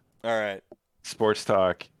yeah. All right. Sports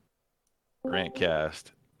Talk,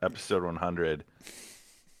 Rantcast, episode 100.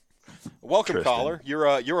 Welcome, Tristan. caller.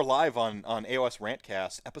 You're live on AOS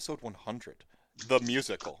Rantcast, episode 100, the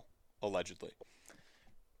musical, allegedly.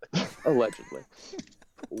 Allegedly.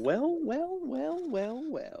 Well.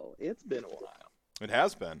 It's been a while It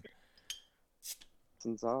has been.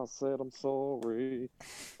 since I said I'm sorry.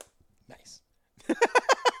 Nice. That's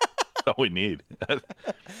all we need.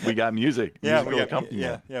 We got music. Yeah, Musical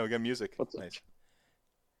accompaniment. we got music. What's nice.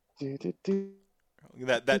 Do-do-do.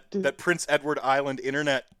 That Prince Edward Island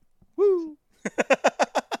internet. Woo.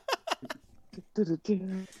 Do-do-do.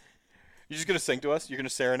 You just gonna sing to us? You're gonna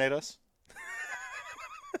serenade us?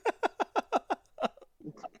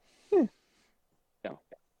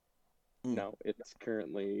 No, it's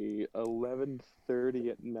currently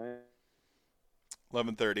 11:30 at night,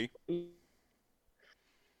 11:30.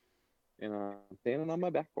 and I'm standing on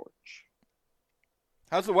my back porch.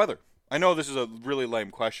 How's the weather? I know this is a really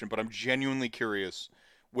lame question, but I'm genuinely curious.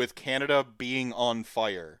 With Canada being on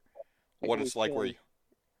fire, what it's like where you...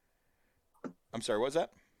 I'm sorry, what was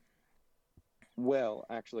that? Well,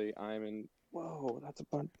 actually, I'm in. Whoa, that's a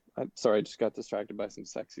bunch. I'm sorry, I just got distracted by some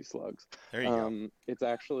sexy slugs. There you go. It's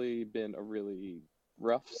actually been a really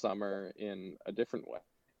rough summer in a different way.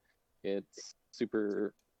 It's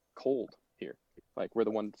super cold here. Like, we're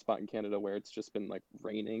the one spot in Canada where it's just been like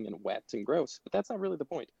raining and wet and gross. But that's not really the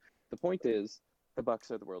point. The point is the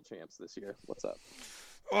Bucks are the world champs this year. What's up?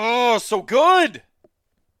 Oh, so good!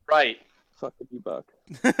 Right. Fuck you, Buck.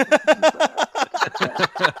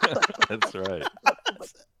 That's right.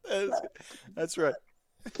 That's right.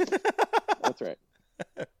 That's right.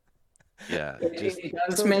 Yeah. Just It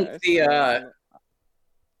does make the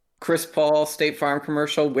Chris Paul State Farm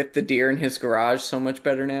commercial with the deer in his garage so much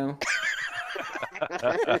better now. It's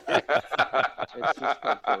just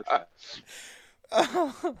unfortunate.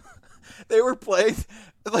 They were playing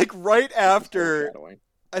like right after. Foreshadowing.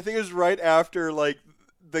 I think it was right after like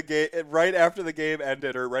the game, right after the game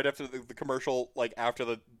ended, or right after the commercial, like after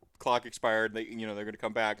the clock expired. They're going to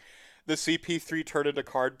come back. The CP3 turned into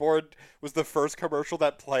cardboard was the first commercial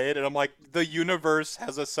that played, and I'm like, the universe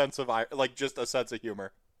has a sense of just a sense of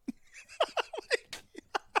humor.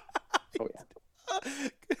 Oh yeah,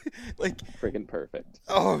 like freaking perfect.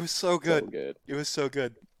 oh, it was so good. So good. It was so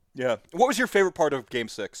good. Yeah. What was your favorite part of Game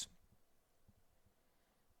 6?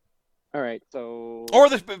 All right, so Or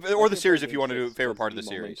my the favorite series part of if you Game want to do a 6 favorite was part of the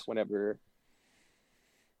moment series. Whenever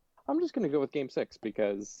I'm just gonna go with Game 6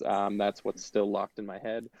 because that's what's still locked in my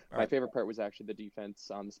head. All My right. favorite part was actually the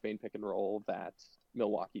defense on the Spain pick and roll that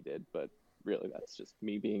Milwaukee did, but really that's just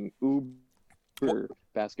me being uber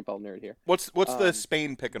basketball nerd here. What's the Um,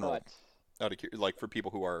 Spain pick and roll? But Out of like for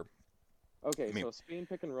people who are okay, I mean- so Spain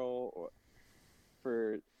pick and roll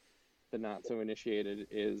for the not so initiated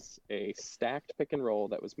is a stacked pick and roll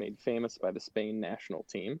that was made famous by the Spain national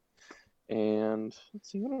team. And let's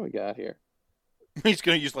see, what do we got here? he's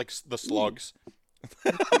gonna use like the slugs.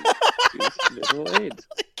 Use visual aids.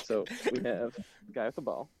 So we have a guy with the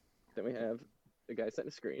ball, then we have a guy setting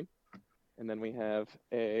a screen, and then we have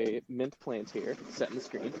a mint plant here setting the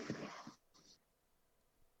screen.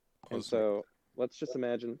 And so let's just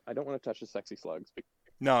imagine. I don't want to touch the sexy slugs because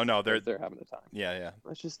No, they're having a time. yeah.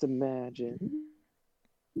 Let's just imagine.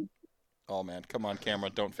 Oh man, come on, camera,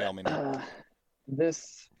 don't fail me now.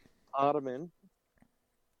 This ottoman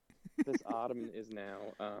is now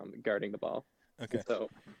guarding the ball. Okay. And so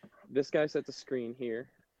this guy sets a screen here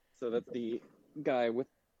so that the guy with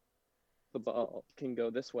the ball can go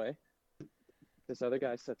this way. This other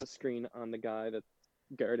guy sets a screen on the guy that's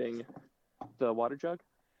guarding the water jug.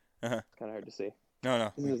 Uh-huh. It's kind of hard to see.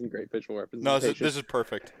 No. This isn't great visual No, representation. this is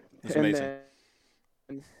perfect. It's And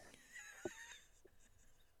amazing.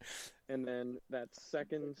 And then that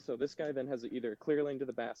second, so this guy then has either a clear lane to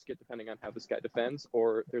the basket, depending on how this guy defends,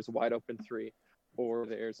 or there's a wide open three, or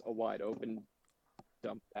there's a wide open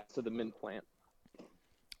dump pass to the mint plant.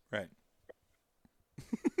 Right.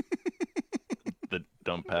 The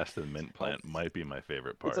dump pass to the mint plant might be my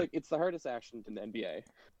favorite part. It's the hardest action in the NBA.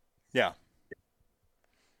 Yeah,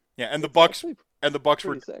 and the It's Bucks actually were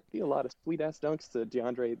pretty sick. A lot of sweet ass dunks to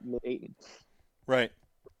DeAndre Ayton. right.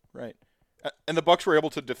 And the Bucks were able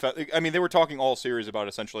to defend. I mean, they were talking all series about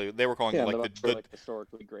essentially they were calling Yeah, it like the Bucks were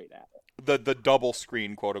historically great at it. the double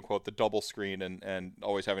screen, quote unquote, the double screen, and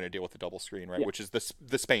always having to deal with the double screen, right? Yeah. Which is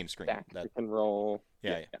the Spain screen. Back That, pick and roll.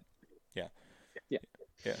 yeah.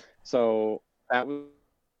 So that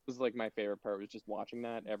was like my favorite part was just watching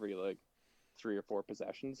that every like 3 or 4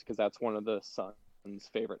 possessions because that's one of the Suns'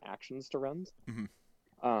 favorite actions to runs. Mhm.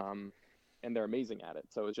 And they're amazing at it.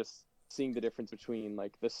 So it's just seeing the difference between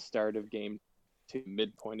like the start of game 2,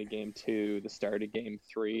 midpoint of game 2, the start of game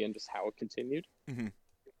 3, and just how it continued. Mhm.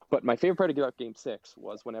 But my favorite part of game 6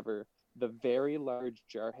 was whenever the very large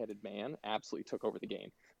jar-headed man absolutely took over the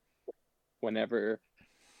game. Whenever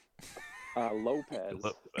Lopez in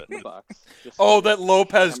the Bucks. Just that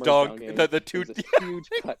Lopez hammered dunk, dunking. the two. There's this huge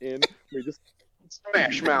cut in. We just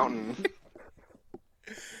Smash Mountain.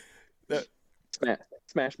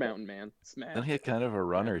 smash Mountain, man. Smash. Then he had kind of a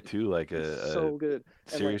run or two, like It's a so good.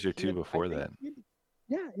 And, series like, or two he had- before I think that. he had-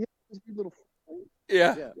 Yeah, he had this good little.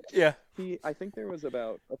 Yeah. I think there was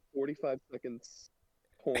about a 45 seconds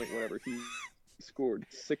point whenever he scored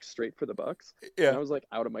 6 straight for the Bucks. And I Yeah. was like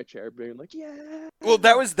out of my chair, being like, "Yeah." Well,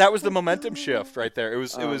 that was the momentum shift right there. It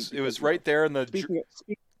was Because, right there in the. Speaking of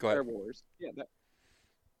Go Star ahead. Wars,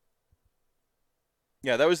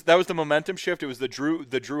 Yeah, that was the momentum shift. It was the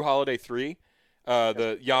Drew Holiday 3,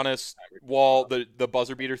 the Giannis Wall, the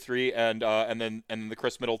buzzer beater 3, and then the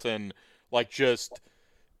Chris Middleton like just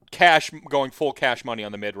going full cash money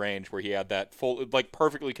on the mid range where he had that full like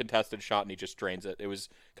perfectly contested shot and he just drains it. It was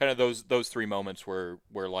kind of those 3 moments where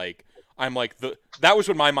like I'm like that was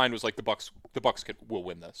when my mind was like the Bucks will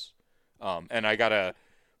win this, and I got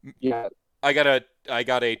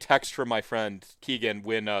a text from my friend Keegan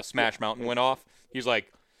when Smash Mountain went off. He's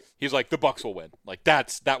like the Bucks will win. Like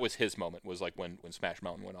that was his moment, was like when Smash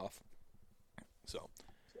Mountain went off. So,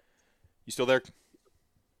 you still there?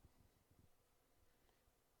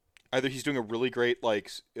 Either he's doing a really great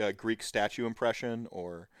like Greek statue impression,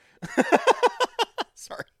 or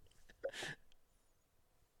sorry.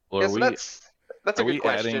 Well, Yeah, are so we that's a are we good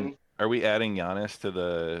question. adding Giannis to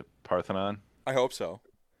the Parthenon? I hope so.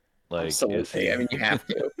 Like, Absolutely. I mean, you have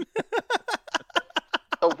to.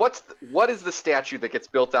 So what is the statue that gets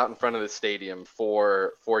built out in front of the stadium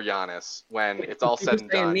for Giannis when it's all said and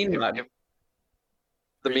Super Saiyan done? Mean Mug.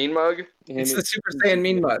 The mean mug? It's the Super Saiyan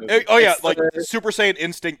Mean Mug. Oh yeah, It's like the- Super Saiyan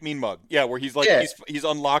Instinct Mean Mug. Yeah, where he's like Yeah. he's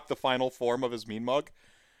unlocked the final form of his Mean Mug,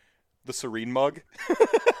 the Serene Mug.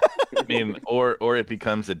 I mean, or it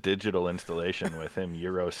becomes a digital installation with him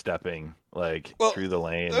Euro stepping like Well, through the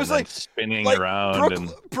lane it and was then like- spinning like around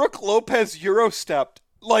and Brooke Lopez Euro stepped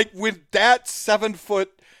like with that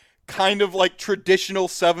 7-foot kind of like traditional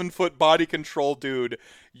 7-foot body control dude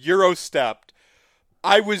Euro stepped.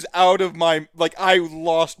 I was out of my I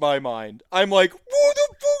lost my mind. I'm like, what the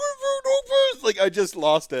fuck is Brooke Lopez? Like I just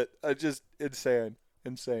lost it. I just insane.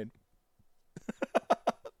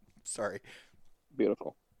 Sorry.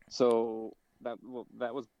 Beautiful. So that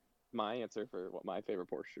was my answer for what my favorite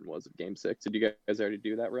portion was of Game 6. Did you guys already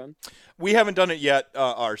do that run? We haven't done it yet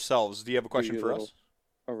ourselves. Do you have a question for us?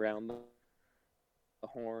 Around the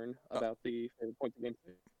horn about the favorite points of Game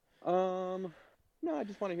 6? No, I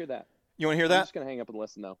just want to hear that. You want to hear that? I'm just going to hang up and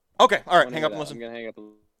listen, though. Okay, all right, hang up and listen. I'm going to hang up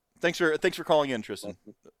and Thanks for calling in, Tristan.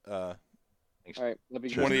 all right, love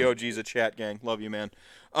you. One of the OGs of Chat Gang. Love you, man.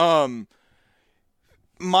 I'm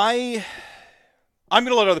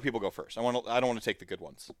gonna let other people go first. I don't want to take the good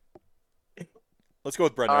ones. Let's go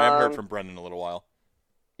with Brendan. I haven't heard from Brendan in a little while.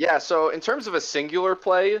 Yeah, so in terms of a singular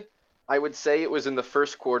play, I would say it was in the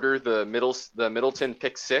first quarter, the Middleton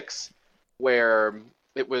pick six, where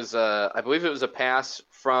it was I believe it was a pass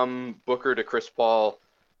from Booker to Chris Paul,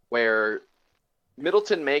 where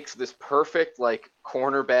Middleton makes this perfect like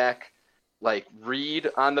cornerback like read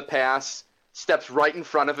on the pass, steps right in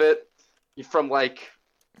front of it from like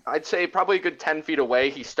I'd say probably a good 10 feet away.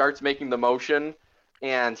 He starts making the motion,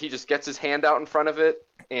 and he just gets his hand out in front of it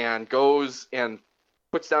and goes and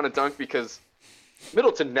puts down a dunk because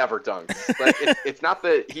Middleton never dunks. Like, it's not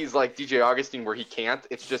that he's like DJ Augustine where he can't.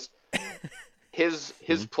 It's just his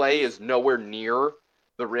play is nowhere near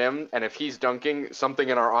the rim, and if he's dunking, something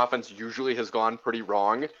in our offense usually has gone pretty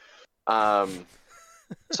wrong.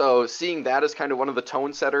 So seeing that as kind of one of the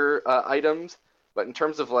tone setter items. But in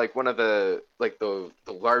terms of like one of the like the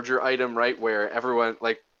larger item, right, where everyone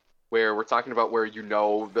like where we're talking about where you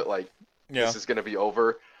know that like this is going to be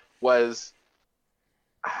over, was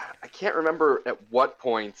I can't remember at what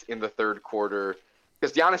point in the third quarter,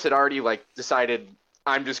 because Giannis had already like decided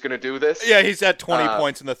I'm just going to do this. Yeah, he's at 20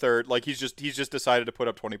 points in the third. Like he's just decided to put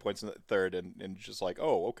up 20 points in the third, and just like,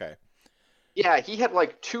 oh, okay. Yeah, he had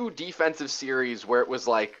like 2 defensive series where it was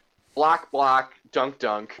like block,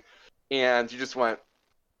 dunk. And you just went,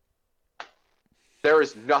 there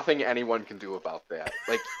is nothing anyone can do about that.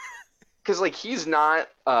 Like, because like he's not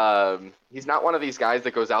one of these guys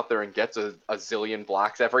that goes out there and gets a zillion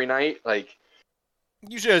blocks every night. Like,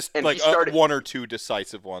 you just like one or two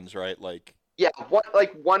decisive ones, right? Like, yeah,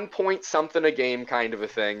 1 point something a game kind of a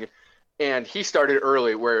thing. And he started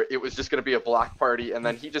early where it was just going to be a block party, and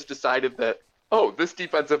then he just decided that, oh, this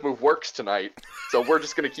defensive move works tonight, so we're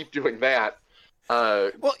just going to keep doing that.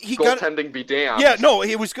 Well, he goaltending be damned. Yeah, no,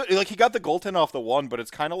 it was good. Like he got the goaltend off the one, but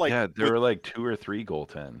it's kind of like there were like 2 or 3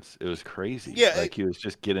 goaltends. It was crazy. Yeah, like he was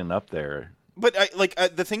just getting up there. But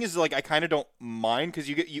the thing is, like, I kind of don't mind because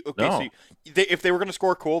if they were going to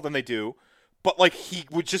score, cool, then they do. But like he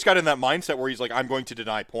just got in that mindset where he's like, I'm going to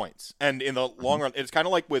deny points, and in the long run, it's kind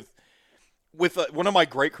of like with one of my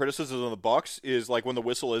great criticisms of the Bucks is like when the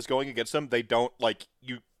whistle is going against them, they don't like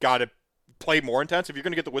you got to play more intense. If you're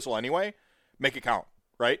going to get the whistle anyway, make it count,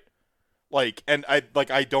 right? Like, and I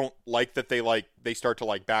don't like that they start to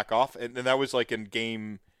like back off, and that was like in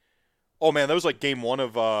game. Oh man, that was like game 1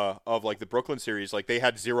 of like the Brooklyn series. Like they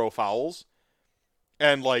had 0 fouls,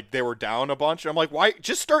 and like they were down a bunch. I'm like, why?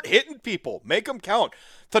 Just start hitting people, make them count.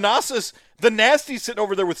 Thanasis, the nasty's sitting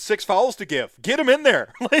over there with 6 fouls to give. Get him in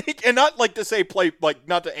there, like, and not like to say play like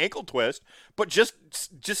not to ankle twist, but just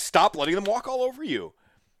stop letting them walk all over you.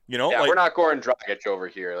 You know, yeah, like, we're not Goran Dragic over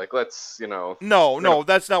here. Like, let's, No,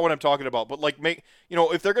 that's not what I'm talking about. But like,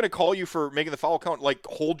 if they're gonna call you for making the foul count, like,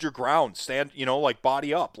 hold your ground, stand, like,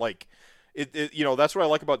 body up, like, that's what I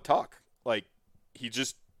like about Tuck. Like, he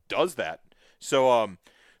just does that. So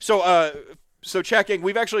Chat Gang,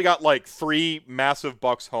 we've actually got like 3 massive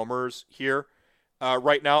Bucks homers here,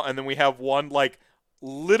 right now, and then we have one like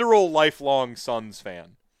literal lifelong Suns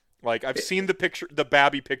fan. Like, I've seen the picture, the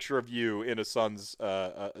Babby picture of you in a Suns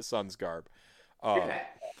garb.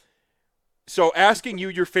 So asking you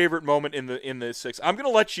your favorite moment in the 6, I'm gonna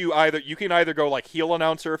let you can either go like heel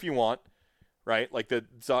announcer if you want, right? Like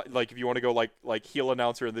if you want to go like heel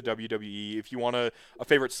announcer in the WWE. If you want a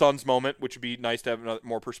favorite Suns moment, which would be nice to have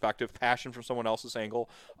more perspective, passion from someone else's angle,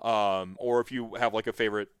 or if you have like a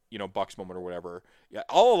favorite Bucks moment or whatever. Yeah,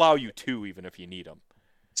 I'll allow you 2 even if you need them.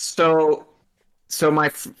 So my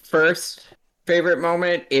first favorite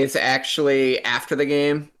moment is actually after the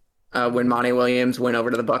game, when Monty Williams went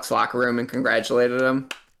over to the Bucks locker room and congratulated him,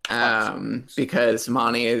 because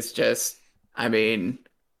Monty is just,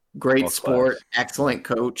 great sport, excellent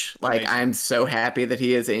coach. Like, I'm so happy that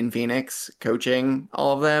he is in Phoenix coaching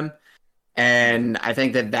all of them, and I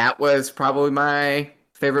think that was probably my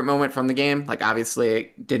favorite moment from the game. Like, obviously,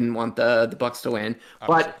 I didn't want the Bucks to win,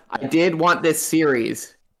 but I did want this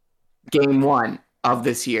series. Game 1 of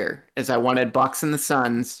this year is I wanted Bucks and the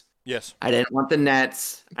Suns. Yes. I didn't want the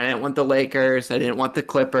Nets. I didn't want the Lakers. I didn't want the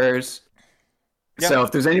Clippers. Yeah. So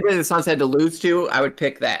if there's anybody the Suns had to lose to, I would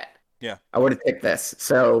pick that. Yeah. I would have picked this.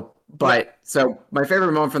 So But so my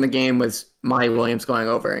favorite moment from the game was Monty Williams going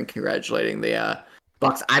over and congratulating the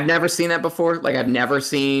Bucks. I've never seen that before. Like I've never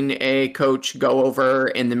seen a coach go over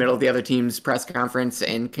in the middle of the other team's press conference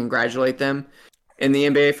and congratulate them in the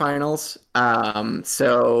NBA Finals.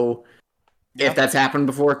 So if that's happened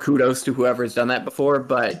before, kudos to whoever's done that before.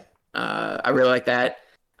 But I really like that.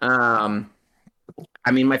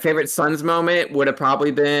 I mean, my favorite Suns moment would have probably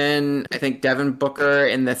been, I think, Devin Booker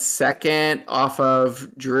in the second off of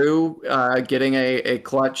Drew getting a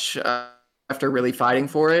clutch after really fighting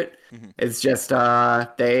for it. Mm-hmm. It's just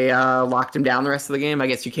they locked him down the rest of the game. I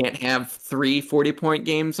guess you can't have 3 40-point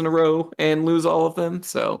games in a row and lose all of them.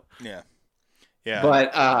 So yeah.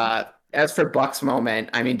 But as for Bucks moment,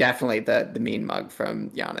 I mean, definitely the mean mug from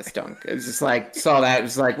Giannis dunk. It was just like, saw that. It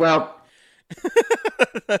was like, well,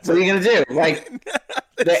 what are you gonna do? Like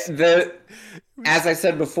the as I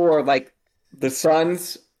said before, like the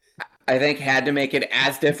Suns, I think had to make it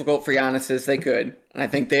as difficult for Giannis as they could, and I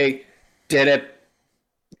think they did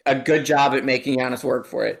a good job at making Giannis work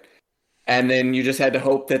for it. And then you just had to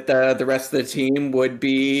hope that the rest of the team would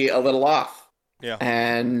be a little off. Yeah.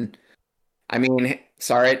 And I mean,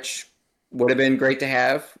 Saric would have been great to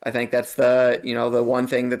have. I think that's the one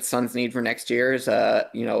thing that the Suns need for next year is they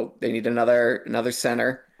need another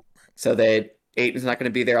center. So Ayton's not going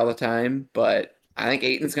to be there all the time, but I think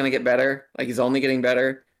Ayton's going to get better. Like he's only getting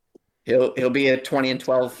better. He'll be at 20 and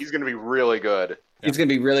 12. He's going to be really good. He's going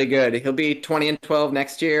to be really good. He'll be 20 and 12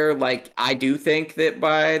 next year. Like I do think that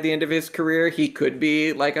by the end of his career, he could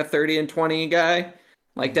be like a 30 and 20 guy,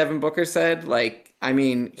 like Devin Booker said. Like I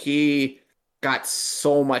mean, he got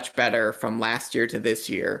so much better from last year to this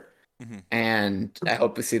year, and I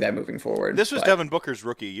hope to see that moving forward. This was Devin Booker's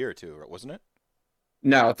rookie year too, wasn't it?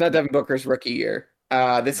 No, it's not Devin Booker's rookie year. He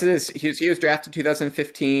was drafted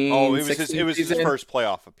 2015. Oh, it was his first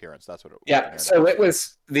playoff appearance. That's what it was. Yeah, so it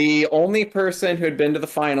was the only person who had been to the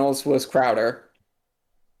finals was Crowder,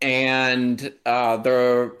 and of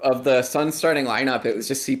the Suns starting lineup, it was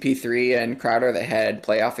just CP3 and Crowder that had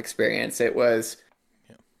playoff experience. It was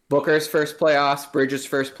Booker's first playoffs, Bridges'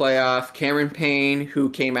 first playoff, Cameron Payne, who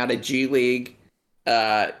came out of G League, he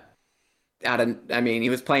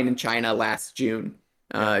was playing in China last June,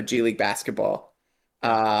 G League basketball.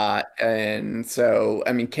 And so,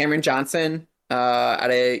 I mean, Cameron Johnson,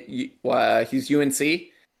 he's UNC,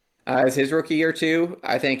 is his rookie year too.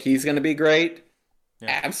 I think he's going to be great.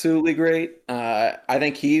 Yeah. Absolutely great. I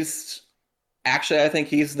think he's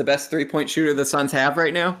the best 3-point shooter the Suns have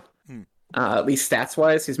right now. At least stats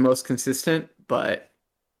wise, he's most consistent, but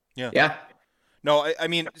yeah. No, I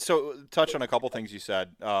mean, so touch on a couple things you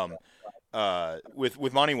said,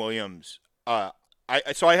 with Monty Williams, I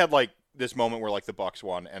had like this moment where like the Bucks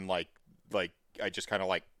won and like I just kind of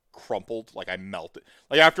like crumpled, like I melted,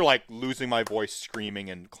 like after like losing my voice screaming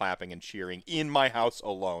and clapping and cheering in my house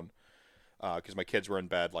alone, because my kids were in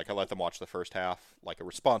bed. Like I let them watch the first half like a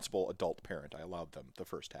responsible adult parent. I allowed them the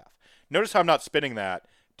first half. Notice how I'm not spinning that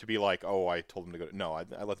to be like, oh, I told them to go. No, I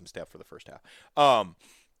let them stay up for the first half.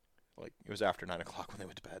 Like it was after 9 o'clock when they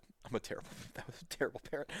went to bed. That was a terrible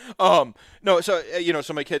parent. No, so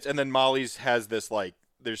so my kids, and then Molly's has this like,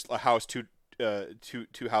 there's a house two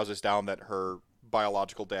houses down that her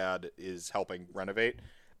biological dad is helping renovate,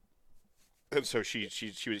 and so she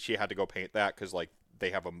had to go paint that because like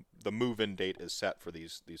they have the move-in date is set for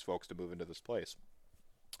these folks to move into this place,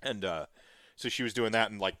 and so she was doing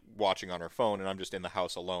that and like watching on her phone, and I'm just in the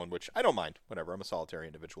house alone, which I don't mind. Whatever, I'm a solitary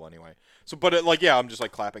individual anyway. So, but I'm just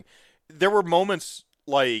like clapping. There were moments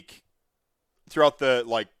like throughout the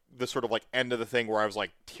sort of like end of the thing where I was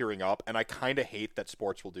like tearing up, and I kind of hate that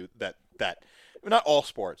sports will do that. Not all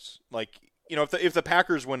sports, like if the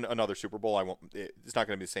Packers win another Super Bowl, I won't. It's not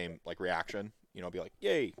going to be the same like reaction. I'll be like,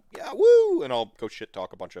 yay, yeah, woo, and I'll go shit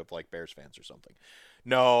talk a bunch of like Bears fans or something.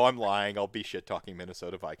 No, I'm lying. I'll be shit talking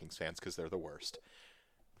Minnesota Vikings fans because they're the worst.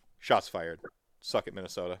 Shots fired. Suck it,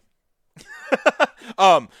 Minnesota.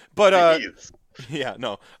 Yeah,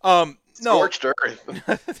 no. Scorched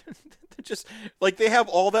earth. Just like they have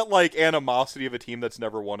all that like animosity of a team that's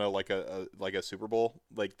never won a Super Bowl,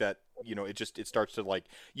 like that. It starts to like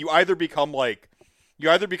you either become like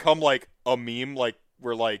a meme, like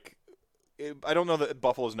where like I don't know that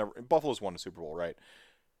Buffalo's won a Super Bowl, right?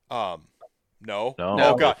 No.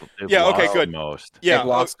 Oh god. Yeah. Okay. Good. Most. Yeah. They've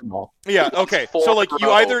lost them all. Yeah. Okay. So like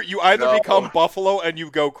you either become Buffalo and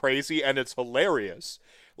you go crazy and it's hilarious.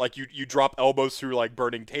 Like you drop elbows through like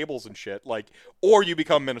burning tables and shit, like, or you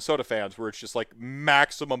become Minnesota fans where it's just like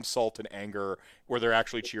maximum salt and anger, where they're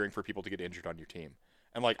actually cheering for people to get injured on your team.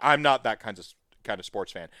 And like I'm not that kind of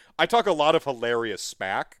sports fan. I talk a lot of hilarious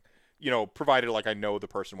smack, provided like I know the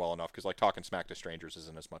person well enough, because like talking smack to strangers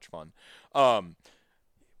isn't as much fun.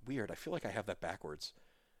 Weird. I feel like I have that backwards.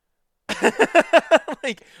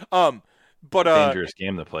 like, but dangerous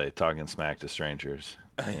game to play, talking smack to strangers.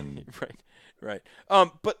 And... right.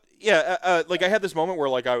 But yeah, like I had this moment where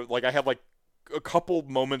I had like a couple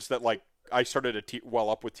moments that like I started to well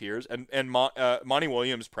up with tears, and Monty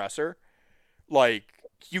Williams' presser, like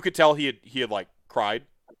you could tell he had like cried,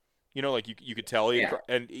 like you could tell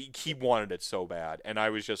and he wanted it so bad, and I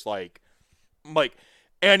was just like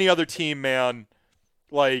any other team, man.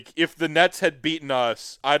 Like, if the Nets had beaten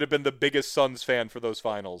us, I'd have been the biggest Suns fan for those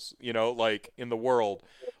finals, like, in the world.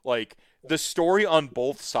 Like, the story on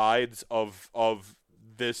both sides of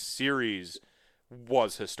this series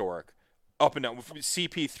was historic. Up and down.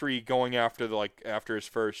 CP3 going after his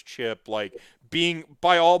first chip, like, being,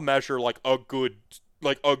 by all measure, like, a good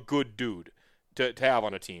dude to have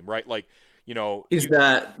on a team, right? Like, He's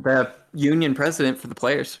the union president for the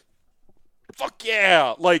players. Fuck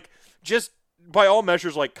yeah! Like, just... by all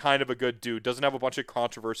measures, like, kind of a good dude. Doesn't have a bunch of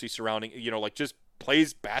controversy surrounding, like, just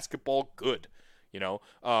plays basketball good,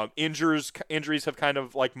 Injuries have kind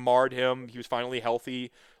of, like, marred him. He was finally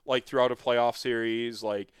healthy, like, throughout a playoff series.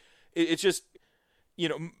 Like, it's just,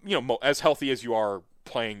 as healthy as you are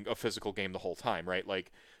playing a physical game the whole time, right?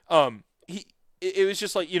 Like, it was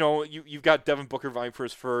just like, you've got Devin Booker vying for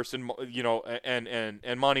his first, and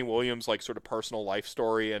and Monty Williams, like, sort of personal life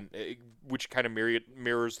story, and which kind of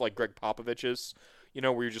mirrors like Greg Popovich's,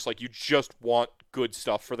 where you're just like, you just want good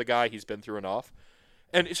stuff for the guy. He's been through enough,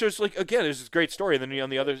 and so it's like, again, it's this great story. And then on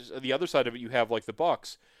the other side of it, you have like the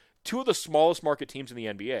Bucks, two of the smallest market teams in the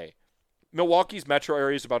NBA. Milwaukee's metro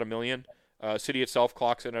area is about 1 million. City itself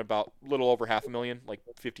clocks in at about a little over 500,000, like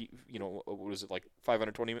 50, what was it, like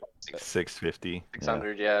 520? 650.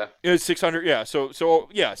 600, yeah. It's 600, yeah. So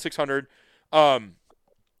yeah, 600.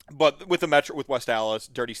 But with the metro, with West Dallas,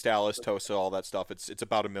 Dirty Dallas, Tosa, all that stuff, it's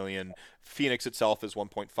about 1 million. Phoenix itself is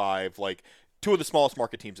 1.5. Like, two of the smallest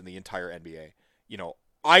market teams in the entire NBA.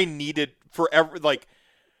 I needed forever. Like,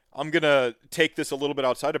 I'm gonna take this a little bit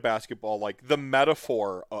outside of basketball. Like, the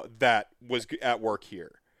metaphor that was at work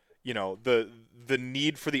here. The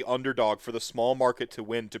need for the underdog, for the small market to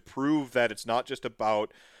win, to prove that it's not just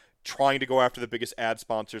about trying to go after the biggest ad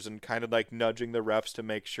sponsors and kind of like nudging the refs to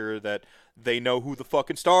make sure that they know who the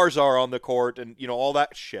fucking stars are on the court, and all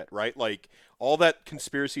that shit, right? Like, all that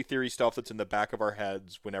conspiracy theory stuff that's in the back of our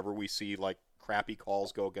heads whenever we see like crappy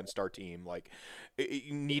calls go against our team, like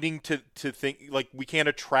needing to think like we can't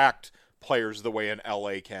attract players the way an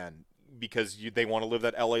LA can because they want to live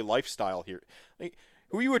that LA lifestyle here. Like,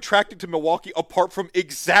 who are you attracted to Milwaukee apart from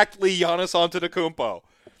exactly Giannis Antetokounmpo?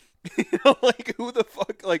 Like, who the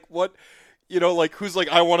fuck, like, what, like, who's like,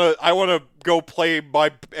 I want to go play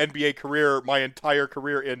my NBA career, my entire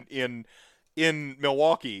career in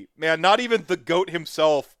Milwaukee. Man, not even the GOAT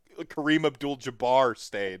himself, Kareem Abdul-Jabbar,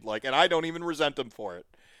 stayed. Like, and I don't even resent him for it.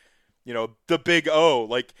 The big O,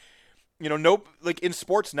 like, no, like, in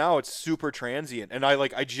sports now, it's super transient. And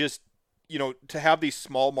I just, to have these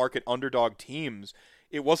small market underdog teams,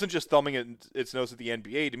 it wasn't just thumbing its nose at the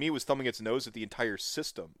NBA. To me, it was thumbing its nose at the entire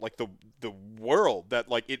system, like the world. That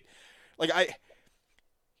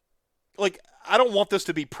I don't want this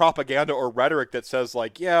to be propaganda or rhetoric that says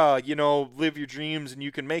like, yeah, live your dreams and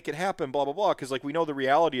you can make it happen, blah blah blah. Because like we know the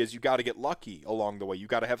reality is you got to get lucky along the way. You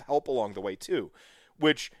got to have help along the way too.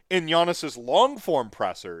 Which in Giannis's long form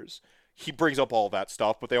pressers, he brings up all that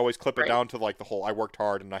stuff, but they always clip it down to like the whole "I worked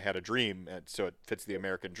hard and I had a dream," and so it fits the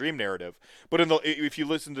American dream narrative. But if you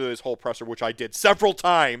listen to his whole presser, which I did several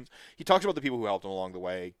times, he talks about the people who helped him along the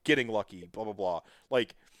way, getting lucky, blah blah blah.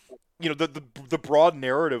 Like, the broad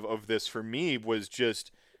narrative of this for me was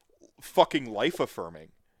just fucking life affirming.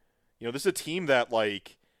 This is a team that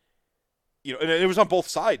like, and it was on both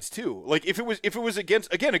sides too. Like if it was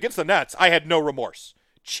against the Nets, I had no remorse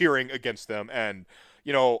cheering against them. And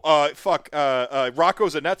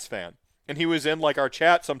Rocco's a Nets fan, and he was in like our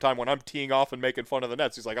chat sometime when I'm teeing off and making fun of the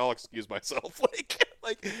Nets. He's like, I'll excuse myself.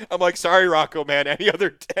 like I'm like, sorry, Rocco, man. Any other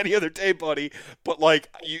day, buddy. But like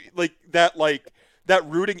that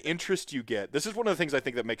rooting interest you get. This is one of the things I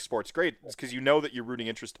think that makes sports great, is because that your rooting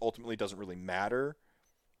interest ultimately doesn't really matter.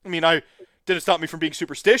 I mean, I didn't stop me from being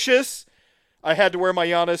superstitious. I had to wear my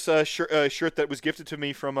Giannis shirt that was gifted to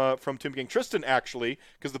me from Tim King Tristan, actually,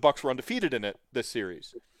 because the Bucks were undefeated in it this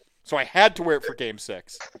series. So I had to wear it for Game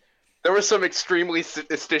 6. There was some extremely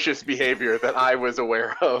superstitious behavior that I was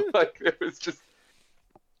aware of. Like, it was just,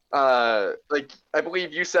 like, I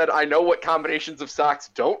believe you said, I know what combinations of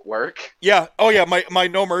socks don't work. Yeah. Oh, yeah. My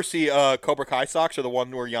No Mercy Cobra Kai socks are the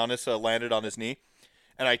one where Giannis landed on his knee.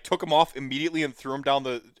 and I took them off immediately and threw them down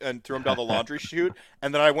the laundry chute.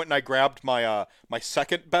 And then I went and I grabbed my my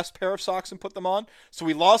second best pair of socks and put them on. So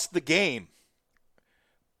we lost the game,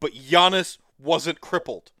 but Giannis wasn't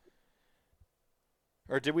crippled.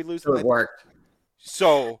 Or did we lose? So it worked.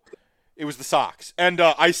 So it was the socks, and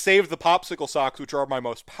I saved the popsicle socks, which are my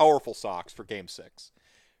most powerful socks, for Game 6.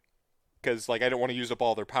 Because I don't want to use up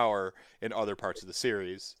all their power in other parts of the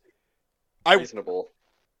series. Reasonable.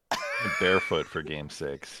 Barefoot for Game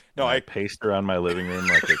 6. No, I paced around my living room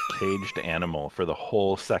like a caged animal for the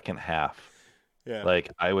whole second half. Yeah.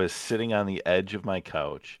 I was sitting on the edge of my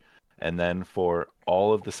couch, and then for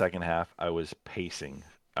all of the second half, I was pacing.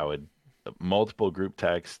 I would multiple group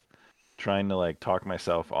texts, trying to talk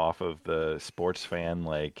myself off of the sports fan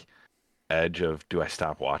edge of, do I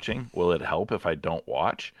stop watching? Will it help if I don't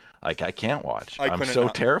watch? I can't watch. I'm so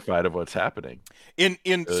terrified of what's happening.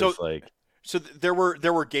 So there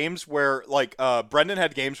were games where Brendan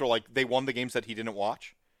had games where they won the games that he didn't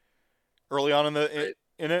watch early on in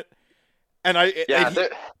it, and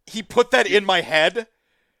he put that in my head,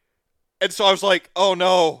 and so I was like, oh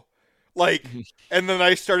no, and then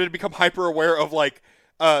I started to become hyper aware of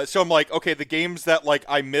so I'm like, okay, the games that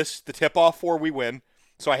I missed the tip off for, we win.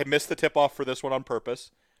 So I had missed the tip off for this one on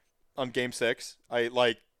purpose. On Game 6,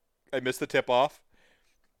 I missed the tip off.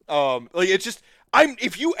 It's just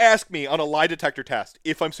if you ask me on a lie detector test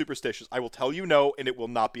if I'm superstitious, I will tell you no, and it will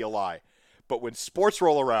not be a lie. But when sports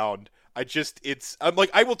roll around, I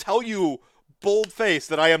will tell you bold face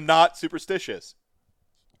that I am not superstitious,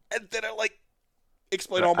 and then I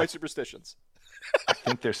explain all my superstitions. I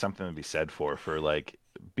think there's something to be said for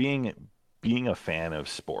being a fan of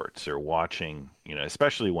sports or watching,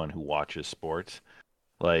 especially one who watches sports,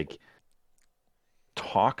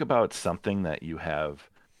 talk about something that you have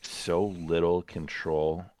so little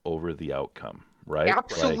control over the outcome, right?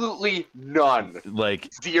 Absolutely none.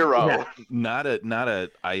 Zero. Yeah, not a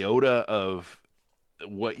iota of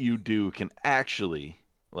what you do can actually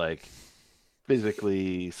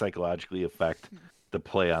physically, psychologically affect the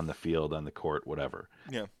play on the field, on the court, whatever.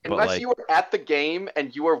 Yeah. Unless you were at the game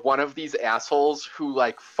and you are one of these assholes who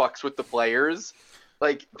fucks with the players,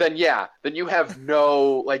 then you have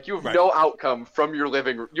no no outcome from your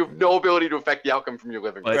living room. You have no ability to affect the outcome from your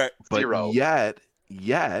living room. Zero. But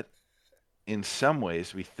yet, in some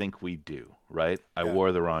ways, we think we do, right? I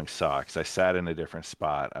wore the wrong socks. I sat in a different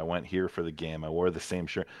spot. I went here for the game. I wore the same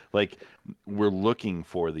shirt. We're looking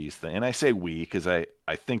for these things. And I say we because I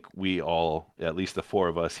think we all, at least the four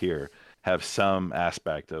of us here, have some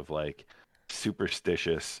aspect of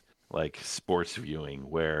superstitious sports viewing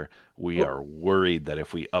where we are worried that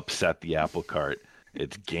if we upset the apple cart,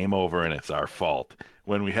 it's game over and it's our fault,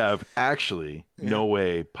 when we have actually no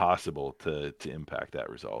way possible to impact that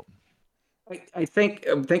result. I think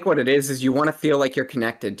what it is you want to feel like you're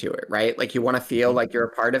connected to it, right? You want to feel like you're a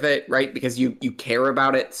part of it, right? Because you care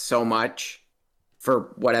about it so much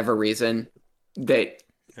for whatever reason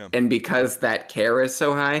and because that care is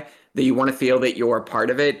so high that you want to feel that you're a part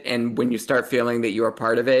of it. And when you start feeling that you're a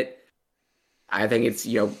part of it, I think it's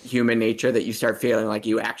human nature that you start feeling like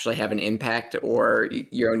you actually have an impact, or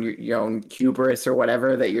your own hubris or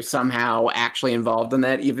whatever, that you're somehow actually involved in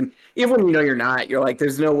that. Even when you're not, you're like,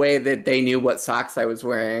 there's no way that they knew what socks I was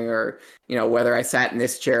wearing, or whether I sat in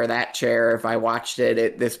this chair or that chair, if I watched it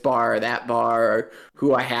at this bar or that bar, or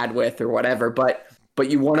who I had with or whatever. But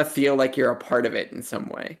you want to feel like you're a part of it in some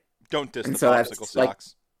way. Don't diss the popsicle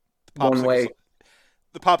socks. One way.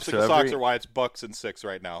 The popsicle socks are why it's Bucks and 6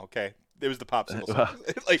 right now. Okay. It was the popsicle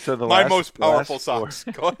socks. My most powerful socks.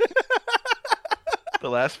 The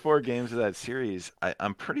last 4 games of that series,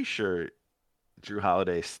 I'm pretty sure Jrue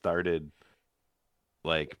Holiday started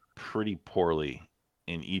pretty poorly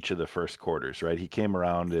in each of the first quarters, right? He came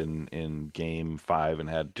around in game 5 and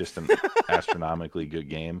had just an astronomically good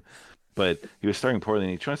game, but he was starting poorly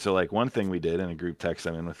in each one. So one thing we did in a group text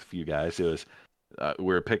I'm in with a few guys, it was we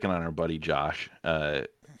were picking on our buddy Josh,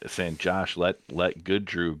 saying, Josh, let good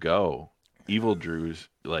Jrue go. Evil Drew's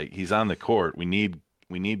he's on the court. We need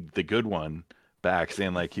the good one back,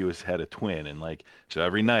 saying he had a twin, and so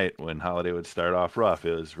every night when Holiday would start off rough,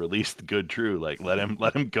 it was release the good Jrue.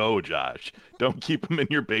 Let him go, Josh. Don't keep him in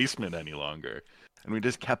your basement any longer. And we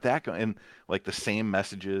just kept that going, and the same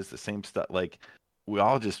messages, the same stuff. We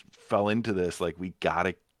all just fell into this. We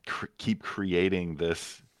gotta keep creating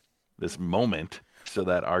this moment so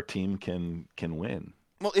that our team can win.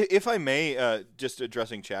 Well, if I may, just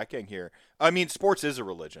addressing Chat Gang here, I mean, sports is a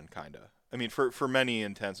religion, kind of. I mean, for many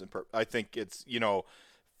intents and I think it's,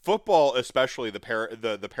 football, especially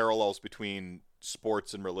the parallels between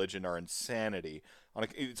sports and religion are insanity.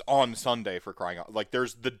 It's on Sunday, for crying out. Like,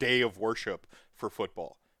 there's the day of worship for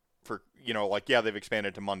football. For, like, yeah, they've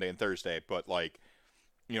expanded to Monday and Thursday, but, like,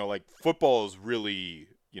 like, football is really,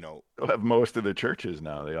 They'll have most of the churches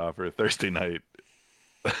now. They offer a Thursday night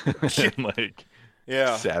and, like,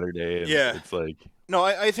 Saturday. And it's like... No,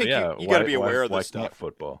 I think you got to be aware of this stuff. Why can't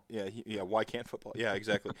football? Yeah, why can't football? Yeah,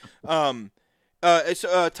 exactly. Ty,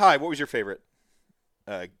 what was your favorite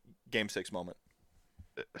Game 6 moment?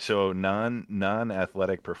 So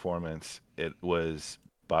non-athletic performance, it was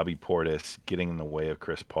Bobby Portis getting in the way of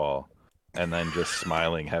Chris Paul and then just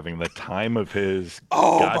smiling, having the time of his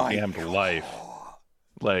goddamn life.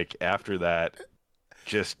 Like, after that,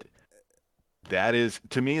 just... That is,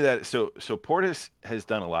 to me, that so Portis has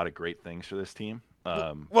done a lot of great things for this team.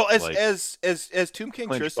 Well, as Tomb King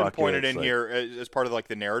Tristan pointed in here as part of, like,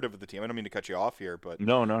 the narrative of the team. I don't mean to cut you off here, but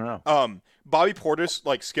no. Bobby Portis,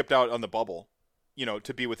 like, skipped out on the bubble,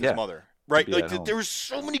 to be with his mother, right? Like, there were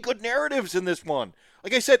so many good narratives in this one.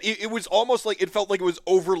 Like I said, it was almost like it felt like it was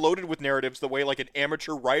overloaded with narratives, the way like an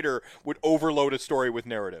amateur writer would overload a story with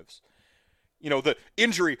narratives. The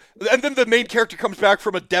injury, and then the main character comes back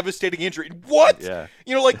from a devastating injury. What? Yeah.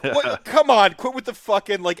 What, come on, quit with the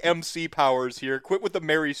fucking, like, MC powers here. Quit with the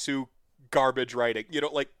Mary Sue garbage writing.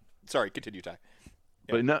 Sorry, continue, Ty.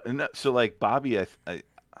 Yeah. But no, so, like, Bobby,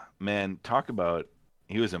 man, talk about,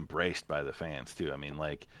 he was embraced by the fans, too. I mean,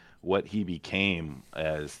 like, what he became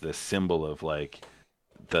as the symbol of, like,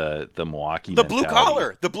 the Milwaukee mentality. Blue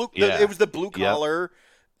collar. It was the blue collar. Yep.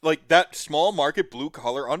 Like, that small market blue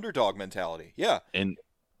collar underdog mentality. Yeah. And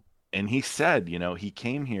he said, he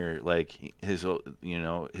came here, like, his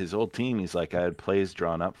old team, he's like, I had plays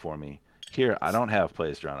drawn up for me. Here, I don't have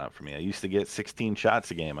plays drawn up for me. I used to get 16 shots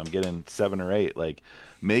a game. I'm getting 7 or 8. Like,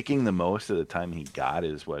 making the most of the time he got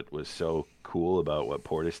is what was so cool about what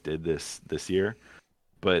Portis did this year.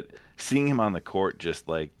 But seeing him on the court, just,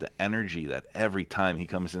 like, the energy that every time he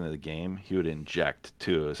comes into the game, he would inject,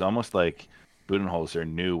 too. It was almost like Budenholzer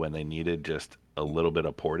knew when they needed just a little bit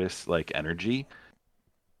of Portis, like, energy,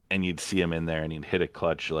 and you'd see him in there and he'd hit a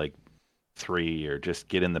clutch, like, 3 or just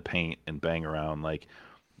get in the paint and bang around. Like,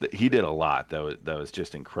 he did a lot that was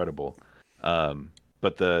just incredible.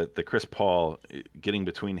 But the Chris Paul, getting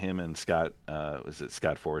between him and Scott, was it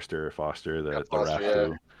Scott Foster, the ref?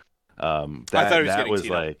 I thought he was getting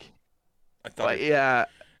teed like, up.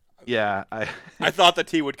 I thought the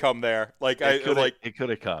T would come there. Like, it could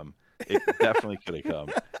have come. It definitely could have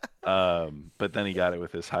come. But then he got it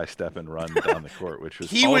with his high step and run down the court, which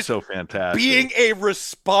was also fantastic. Being a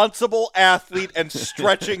responsible athlete and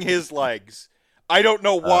stretching his legs. I don't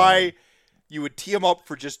know why you would tee him up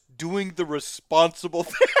for just doing the responsible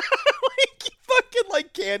thing. Like, he fucking,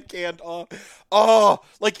 like, canned off. Oh,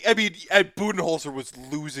 like, I mean, and Budenholzer was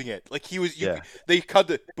losing it. Like, he was, they cut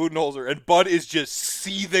the Budenholzer, and Bud is just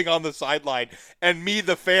seething on the sideline, and me,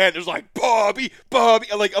 the fan, is like, Bobby.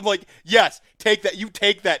 Like, I'm like, yes, take that. You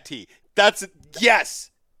take that tee. That's it.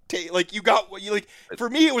 Yes. Like, you got what you, like, for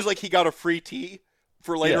me, it was like he got a free tee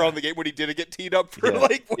for later on in the game when he didn't get teed up for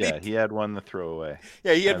he had one to throw away.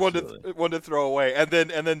 Yeah, he had one to throw away, and then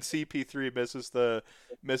CP3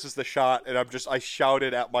 misses the shot, and I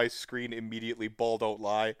shouted at my screen immediately, "Ball don't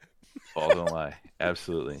lie." Ball don't lie,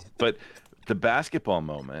 absolutely. But the basketball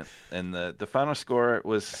moment and the final score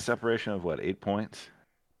was separation of what, 8 points,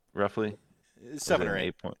 roughly? 7 or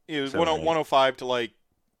 8 points. It was 105 to like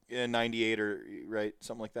 98 or right,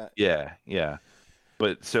 something like that. Yeah.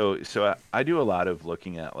 But so I do a lot of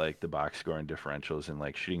looking at, like, the box score and differentials and,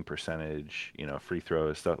 like, shooting percentage, free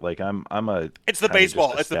throws, stuff. Like, it's the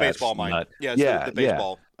baseball. It's the baseball mind. Yeah, the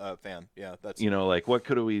baseball fan. Yeah, that's like, what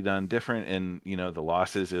could have we done different? And the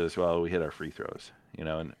losses as well. We hit our free throws.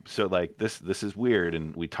 And so, like, this is weird.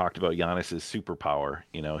 And we talked about Giannis's superpower.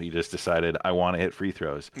 He just decided, I want to hit free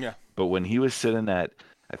throws. Yeah. But when he was sitting at,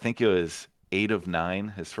 I think it was 8 of 9,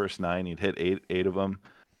 his first 9, he'd hit eight of them.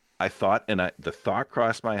 I thought, the thought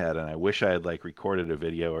crossed my head, and I wish I had, like, recorded a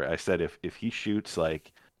video where I said, if he shoots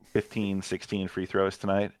like 15, 16 free throws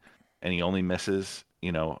tonight and he only misses,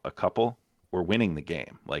 a couple, we're winning the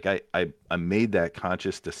game. Like, I made that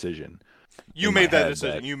conscious decision. You made that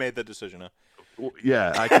decision. You made the decision. Huh?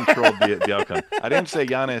 Yeah, I controlled the outcome. I didn't say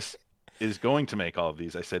Giannis is going to make all of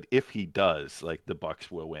these. I said, if he does, like, the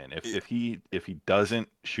Bucks will win. If he doesn't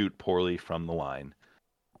shoot poorly from the line,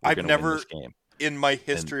 we're going to win this game. In my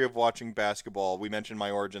history of watching basketball, we mentioned my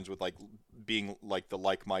origins with, like, being like the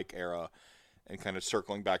Like Mike era, and kind of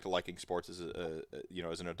circling back to liking sports as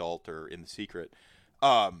as an adult or in the secret.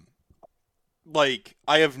 Like,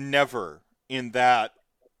 I have never in that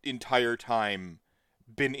entire time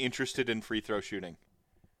been interested in free throw shooting.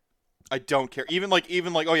 I don't care. Even like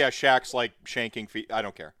oh yeah, Shaq's like shanking I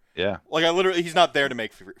don't care. Yeah. Like he's not there to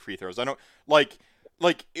make free throws. I don't like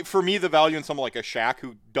for me the value in someone like a Shaq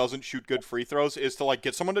who doesn't shoot good free throws is to like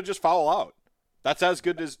get someone to just foul out. That's as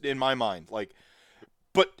good as in my mind. Like,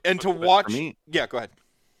 but watch. For me, yeah, go ahead.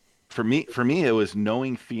 For me, it was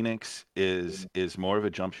knowing Phoenix is more of a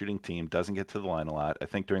jump shooting team, doesn't get to the line a lot. I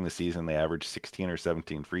think during the season they averaged 16 or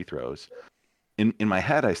 17 free throws. In my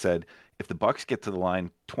head, I said, if the Bucks get to the line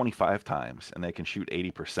 25 times and they can shoot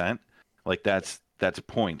 80%, like that's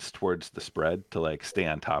points towards the spread to like stay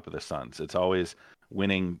on top of the Suns. It's always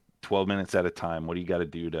winning 12 minutes at a time. What do you got to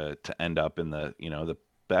do to end up in the the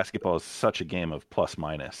basketball is such a game of plus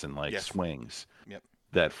minus and like swings. Yep.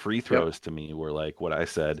 That free throws to me were like what I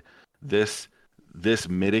said. This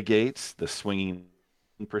mitigates the swinging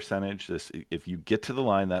percentage. If you get to the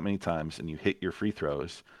line that many times and you hit your free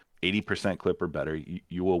throws 80% clip or better,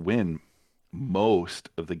 you will win most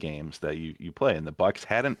of the games that you play. And the Bucks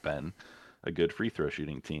hadn't been a good free throw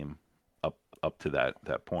shooting team up to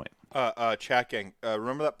that point. Chat gang,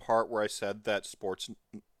 remember that part where I said that sports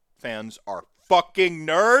fans are fucking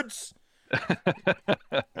nerds?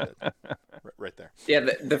 Right there. Yeah,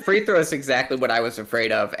 the free throw is exactly what I was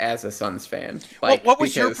afraid of as a Suns fan. Like, what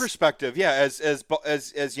was your perspective? Yeah, as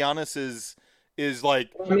Giannis is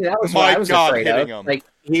like, I mean, that was my what I was God, afraid hitting of. him.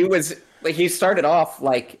 Like he started off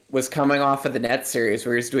was coming off of the Nets series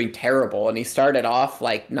where he was doing terrible, and he started off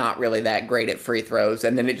like not really that great at free throws,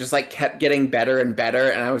 and then it just like kept getting better and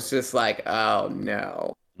better, and I was just like, oh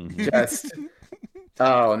no, just.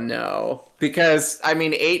 Oh no, because I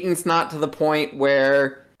mean, Ayton's not to the point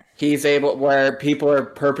where where people are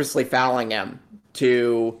purposely fouling him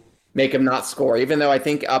to make him not score. Even though I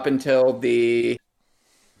think up until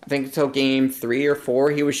until game 3 or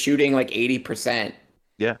 4, he was shooting like 80%.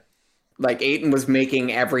 Yeah, like Ayton was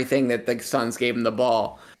making everything that the Suns gave him the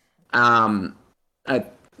ball. I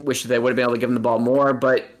wish they would have been able to give him the ball more,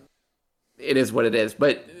 but it is what it is.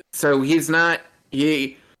 But so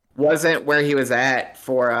he wasn't where he was at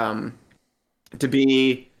for to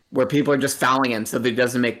be where people are just fouling him so that he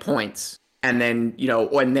doesn't make points. And then,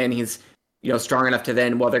 and then he's, strong enough to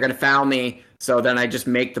then, well, they're going to foul me. So then I just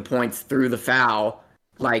make the points through the foul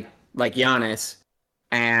like Giannis.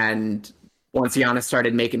 And once Giannis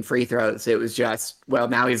started making free throws, it was just, well,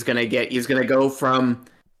 now he's going to go from,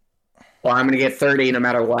 well, I'm going to get 30 no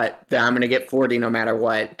matter what. Then I'm going to get 40 no matter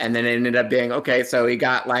what. And then it ended up being, okay, so he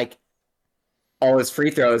got like all his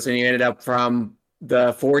free throws and he ended up from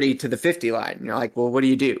the 40 to the 50 line. You're like, well, what do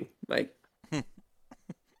you do? Like,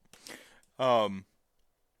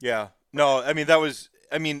 yeah, no, I mean, that was,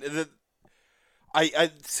 I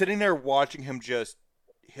sitting there watching him just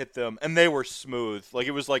hit them and they were smooth. Like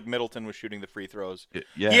it was like Middleton was shooting the free throws.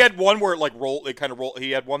 Yeah. He had one where it kind of rolled.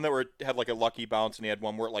 He had one that had like a lucky bounce and he had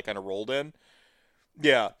one where it like kind of rolled in.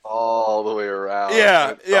 Yeah. All the way around.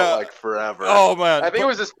 Yeah. It felt like forever. Oh man. I think it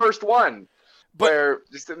was his first one. Where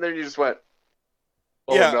just in there you just went,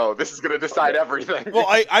 oh no, this is going to decide everything. Well,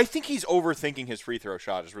 I think he's overthinking his free throw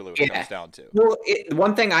shot is really what it comes down to. Well,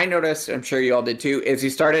 one thing I noticed, I'm sure you all did too, is he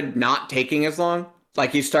started not taking as long.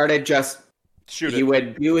 Like he started just shoot.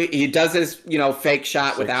 He does his fake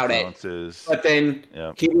shot 6 without bounces. it, but then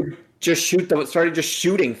he would just started just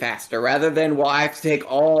shooting faster rather than I have to take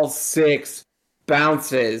all 6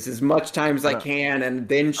 bounces as much time as I can and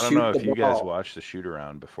then shoot the ball. I don't know if you guys watched the shoot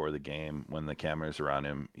around before the game when the cameras were on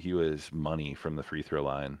him. He was money from the free throw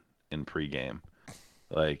line in pregame.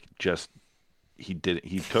 Like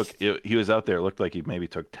he was out there. It looked like he maybe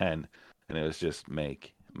took 10 and it was just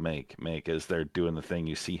make as they're doing the thing.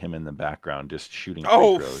 You see him in the background just shooting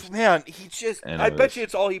free throws. Oh man, I bet you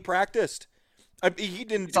it's all he practiced. He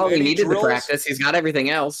didn't it's all he needed drills. To practice. He's got everything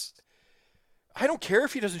else. I don't care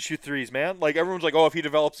if he doesn't shoot threes, man. Like everyone's like, oh, if he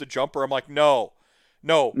develops a jumper, I'm like, no.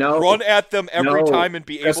 Run at them every time and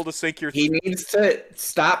be able to sink your. He needs to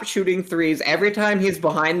stop shooting threes every time he's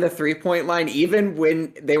behind the 3-point line. Even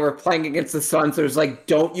when they were playing against the Suns, it was like,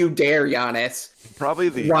 don't you dare, Giannis. Probably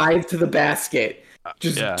drive to the basket.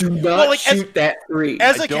 Just do not shoot that three.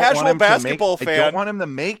 As a casual basketball fan, I don't want him to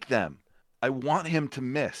make them. I want him to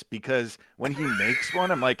miss because when he makes one,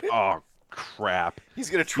 I'm like, oh crap. He's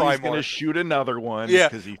gonna try more. He's gonna shoot another one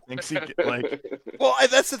because he thinks he can, like. Well,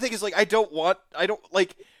 that's the thing is like I don't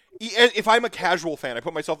like. If I'm a casual fan, I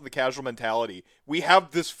put myself in the casual mentality. We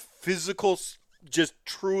have this physical, just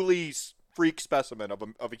truly freak specimen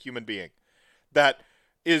of a human being that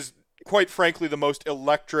is quite frankly the most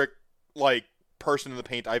electric like person in the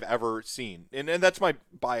paint I've ever seen, and that's my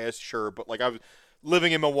bias, sure, but like I was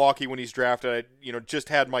living in Milwaukee when he's drafted. I just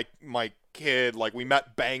had my kid. Like, we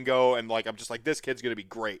met Bango, and, like, I'm just like, this kid's going to be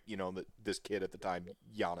great. You know, this kid at the time,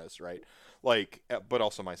 Giannis, right? Like, but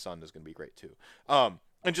also my son is going to be great, too.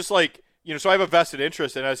 And just, like, you know, so I have a vested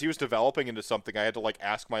interest, and as he was developing into something, I had to, like,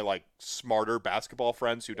 ask my, like, smarter basketball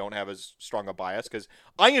friends who don't have as strong a bias, because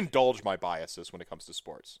I indulge my biases when it comes to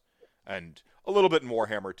sports. And a little bit in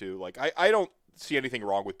Warhammer, too. Like, I don't see anything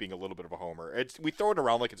wrong with being a little bit of a homer. We throw it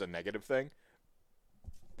around like it's a negative thing.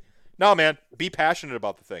 No, man, be passionate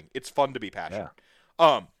about the thing. It's fun to be passionate.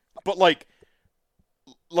 Yeah. But, like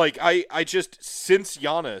I just, since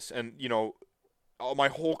Giannis and, you know, my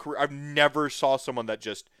whole career, I've never saw someone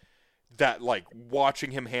that, like,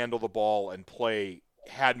 watching him handle the ball and play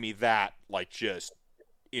had me that, like, just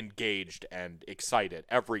engaged and excited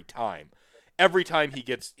every time. Every time he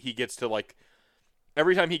gets to, like,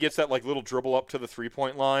 every time he gets that, like, little dribble up to the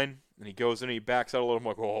 3-point line and he goes in and he backs out a little, I'm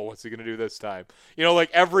like, oh, what's he going to do this time? You know,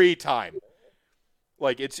 like, every time.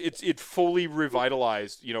 Like, it fully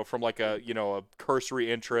revitalized, you know, from, like, a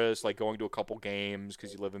cursory interest, like going to a couple games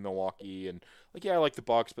because you live in Milwaukee, and, like, yeah, I like the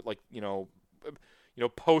Bucks, but, like, you know,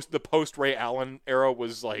 post Ray Allen era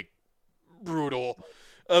was, like, brutal.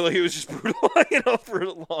 Like, it was just brutal, you know, for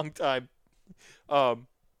a long time. So,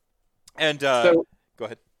 go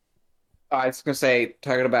ahead. I was gonna say,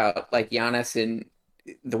 talking about, like, Giannis and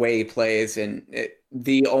the way he plays, and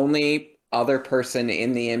the only other person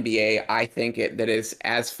in the NBA I think that is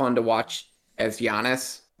as fun to watch as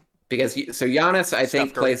Giannis, because Giannis I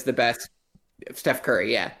think plays the best. Steph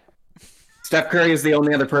Curry, yeah. Steph Curry is the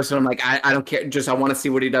only other person I'm like, I don't care. Just I want to see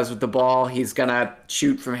what he does with the ball. He's gonna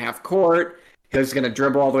shoot from half court. He's gonna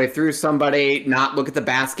dribble all the way through somebody, not look at the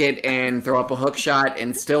basket, and throw up a hook shot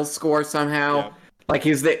and still score somehow. Yeah. Like,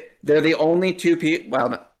 they're the only two people.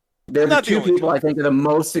 Well, they're the two people I think are the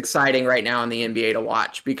most exciting right now in the NBA to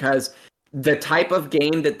watch, because the type of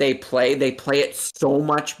game that they play it so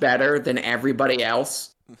much better than everybody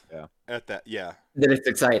else. Yeah. At that, yeah. That it's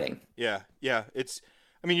exciting. Yeah, yeah. It's,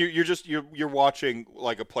 I mean, you're watching,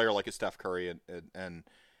 like, a player like a Steph Curry and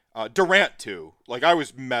Durant too. Like, I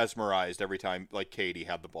was mesmerized every time, like, KD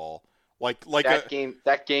had the ball. Like that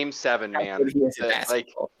game 7, man.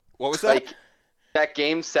 Like, what was that? Like, that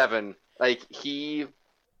game 7, like,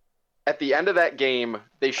 at the end of that game,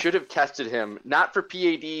 they should have tested him, not for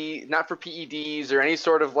PEDs or any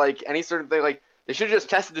sort of thing. Like, they should have just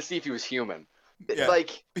tested to see if he was human. Yeah.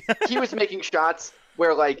 Like, he was making shots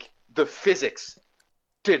where, like, the physics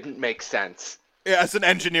didn't make sense. Yeah, as an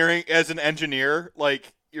engineer,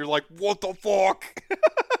 like, you're like, what the fuck?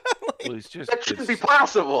 Well, that shouldn't be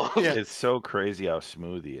possible. Yeah. It's so crazy how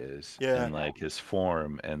smooth he is. Yeah. And, like, his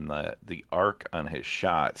form and the arc on his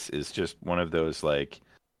shots is just one of those, like,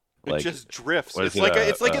 it just drifts. It's like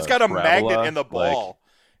it's got a magnet in the ball.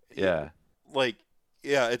 Like, yeah. Like,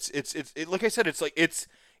 yeah, it's like I said,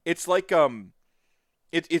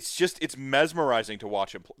 it's mesmerizing to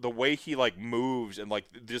watch him. The way he, like, moves and, like,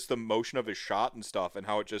 just the motion of his shot and stuff, and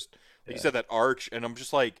how it just, like you said, that arch, and I'm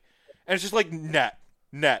just like, and it's just like net,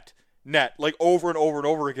 like, over and over and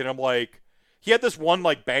over again. I'm like, he had this one,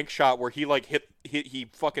 like, bank shot where he, like, he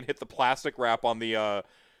fucking hit the plastic wrap on the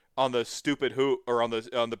stupid hoop, or on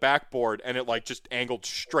the backboard, and it, like, just angled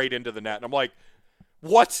straight into the net. And I'm like,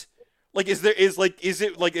 what? Like, is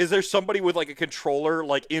there somebody with, like, a controller,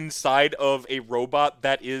 like, inside of a robot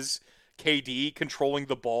that is KD controlling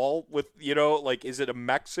the ball with, you know, like, is it a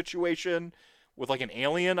mech situation with, like, an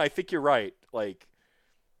alien? I think you're right. Like,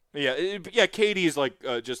 yeah, KD is, like,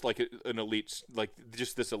 just like an elite, like,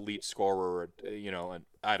 just this elite scorer, you know, and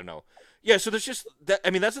I don't know. Yeah, so there's just that. I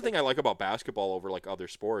mean, that's the thing I like about basketball over, like, other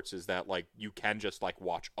sports, is that, like, you can just, like,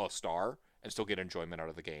 watch a star and still get enjoyment out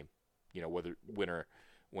of the game, you know, whether win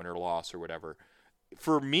or loss or whatever.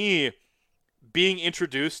 For me, being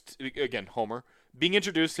introduced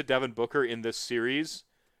to Devin Booker in this series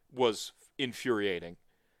was infuriating.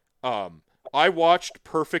 I watched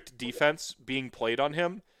perfect defense being played on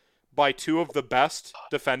him by two of the best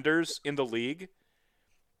defenders in the league.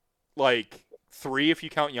 Like, 3 if you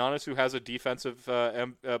count Giannis, who has a defensive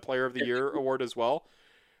player of the year award as well.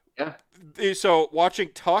 Yeah. So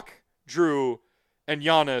watching Tuck, Drew, and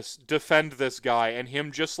Giannis defend this guy, and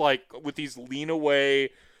him just, like, with these lean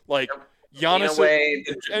away, like, Giannis,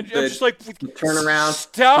 and I'm just like, turn around,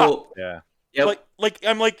 stop. Yeah. Yep. Like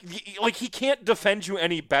I'm like he can't defend you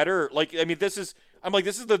any better. Like, I mean, this is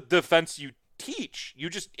the defense you teach.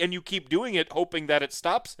 You keep doing it, hoping that it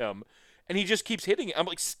stops him, and he just keeps hitting it. I'm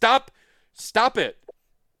like, stop it.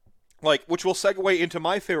 Like, which will segue into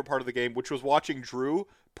my favorite part of the game, which was watching Drew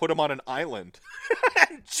put him on an island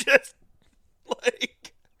and just,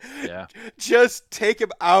 like, just take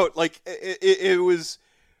him out. Like, it was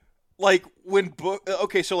like when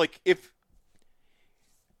okay, so, like, if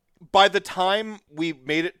by the time we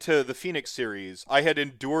made it to the Phoenix series, I had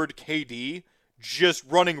endured KD just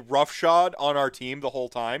running roughshod on our team the whole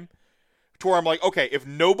time. To where I'm like, okay, if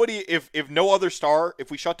no other star, if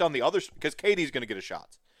we shut down the others, because KD's going to get a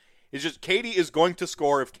shot. It's just KD is going to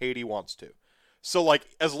score if KD wants to. So, like,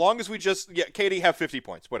 as long as we just, KD have 50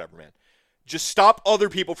 points, whatever, man. Just stop other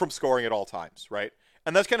people from scoring at all times, right?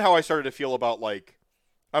 And that's kind of how I started to feel about, like,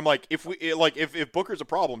 I'm like, if Booker's a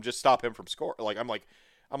problem, just stop him from scoring. Like, I'm like,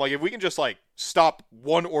 if we can just, like, stop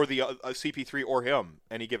one or the CP3 or him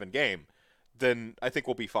any given game, then I think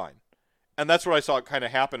we'll be fine. And that's what I saw kind of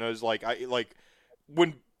happen. It was like,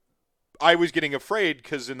 when I was getting afraid,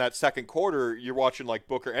 because in that second quarter, you're watching, like,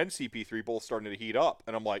 Booker and CP3 both starting to heat up.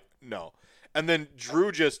 And I'm like, no. And then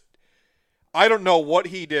Drew just, I don't know what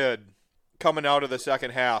he did coming out of the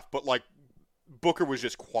second half, but, like, Booker was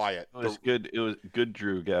just quiet. It was good. It was good.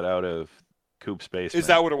 Drew got out of Coop's basement. Is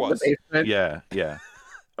that what it was? Yeah.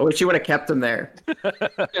 I wish you would have kept him there.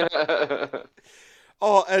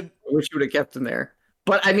 Oh, and I wish you would have kept him there.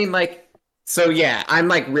 But I mean, like, so yeah, I'm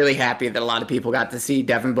like really happy that a lot of people got to see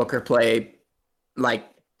Devin Booker play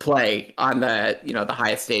on the, you know, the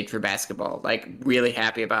highest stage for basketball. Like, really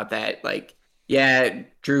happy about that. Like, yeah,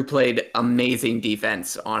 Drew played amazing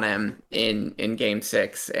defense on him in Game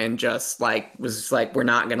 6, and just like was just like, we're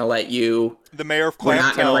not gonna let you. The mayor of Clamptown. We're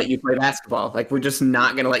not gonna let you play basketball. Like, we're just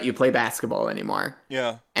not gonna let you play basketball anymore.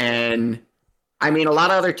 Yeah. And I mean, a lot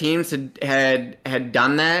of other teams had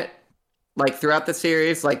done that, like, throughout the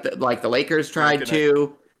series. Like the Lakers tried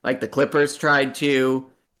to, like the Clippers tried to,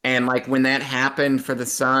 and like when that happened for the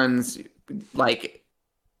Suns, like,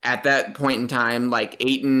 at that point in time, like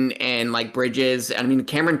Ayton and like Bridges, I mean,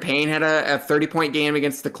 Cameron Payne had a 30-point game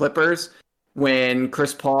against the Clippers when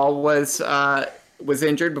Chris Paul was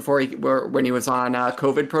injured when he was on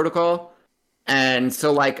COVID protocol. And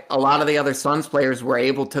so, like, a lot of the other Suns players were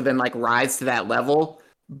able to then, like, rise to that level,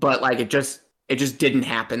 but like it just didn't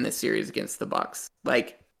happen this series against the Bucks.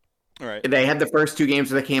 Like, right. They had the first two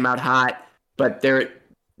games where they came out hot, but a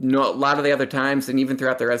lot of the other times, and even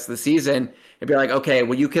throughout the rest of the season, it'd be like, okay,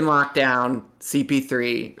 well, you can lock down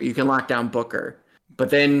CP3, or you can lock down Booker,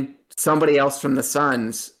 but then somebody else from the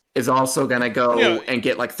Suns is also going to go and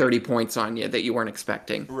get like 30 points on you that you weren't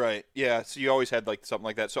expecting. Right. Yeah. So you always had like something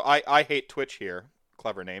like that. So I hate Twitch here.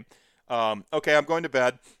 Clever name. Okay, I'm going to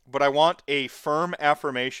bed, but I want a firm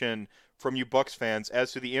affirmation from you Bucks fans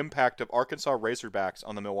as to the impact of Arkansas Razorbacks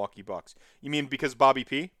on the Milwaukee Bucks. You mean because Bobby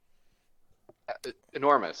P?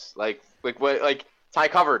 Enormous. Like what? Like Ty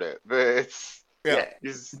covered it.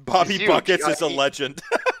 Bobby he's Buckets is a legend.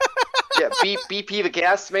 Yeah, BP the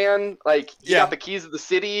gas man. Like, he got the keys of the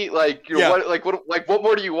city. Like, you know, what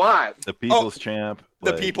more do you want? The people's champ.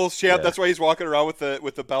 The people's champ. Yeah. That's why he's walking around with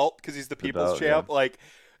the belt, because he's the people's champ. Yeah. Like,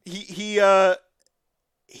 he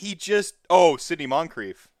just Sidney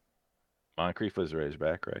Moncrief. Moncrief was a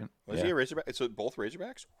Razorback, right? Was he a Razorback? So both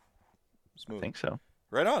Razorbacks? Smooth. I think so.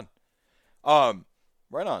 Right on.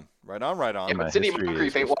 Right on. Yeah, but Sidney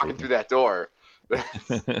Moncrief ain't walking through that door.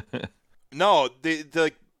 No,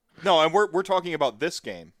 no, and we're talking about this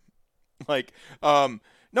game. Like, no,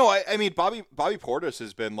 I mean Bobby Portis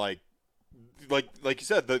has been like you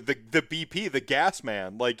said, the BP, the gas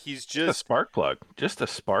man. Like, he's just a spark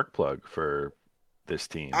plug for this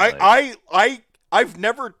team. I've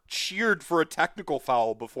never cheered for a technical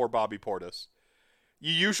foul before Bobby Portis.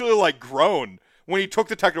 You usually like groan when he took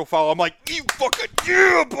the technical foul. I'm like, you fucking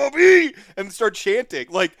yeah, Bobby, and start chanting.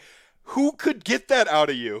 Like, who could get that out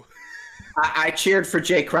of you? I cheered for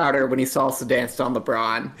Jay Crowder when he salsa danced on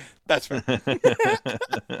LeBron. That's fair.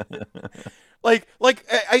 like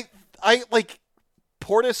I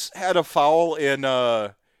Portis had a foul in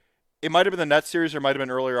it might have been the Nets series or it might have been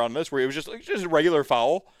earlier on this, where it was just a regular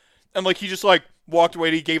foul, and like he just like walked away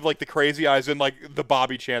and he gave like the crazy eyes, and like the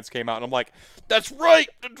Bobby chants came out, and I'm like, that's right,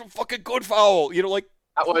 that's a fucking good foul, you know, like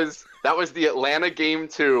that was the Atlanta game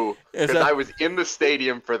 2, because I was in the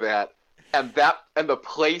stadium for that, and the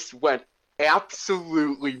place went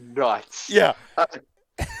absolutely nuts. Yeah.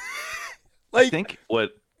 I think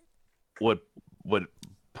what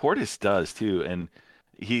Portis does too, and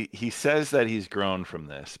he says that he's grown from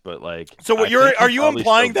this, but like, so what are you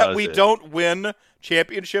implying that we don't win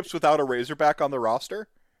championships without a Razorback on the roster?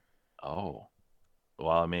 Oh, well,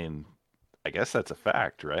 I mean, I guess that's a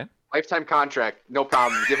fact, right? Lifetime contract, no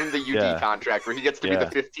problem. Give him the UD contract where he gets to be the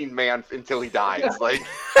 15 man until he dies. Like.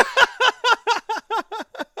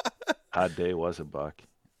 Todd Day was a Buck.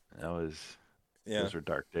 Those were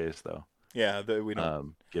dark days, though. Yeah, we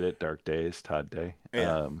don't get it. Dark days, Todd Day.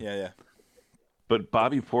 Yeah, yeah. But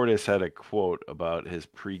Bobby Portis had a quote about his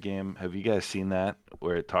pregame. Have you guys seen that?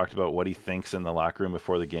 Where it talked about what he thinks in the locker room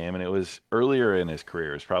before the game, and it was earlier in his career.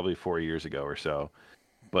 It was probably 4 years ago or so.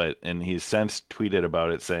 And he's since tweeted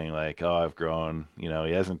about it, saying like, "Oh, I've grown." You know,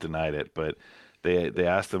 he hasn't denied it, but they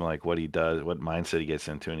asked him like what he does, what mindset he gets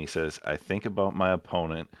into, and he says, "I think about my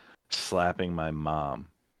opponent slapping my mom,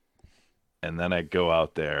 and then I go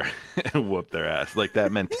out there and whoop their ass." Like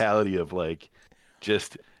that mentality of like,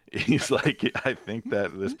 just he's like, I think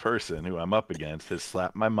that this person who I'm up against has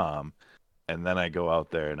slapped my mom, and then I go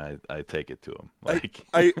out there and I take it to him. Like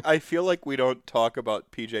I feel like we don't talk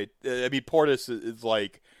about PJ. I mean, Portis is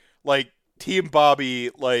like Team Bobby,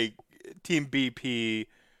 like Team BP,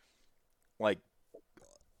 like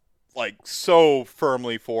so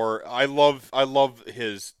firmly for. I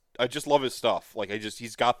just love his stuff. Like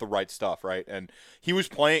he's got the right stuff, right? And he was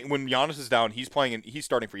playing when Giannis is down. He's playing and he's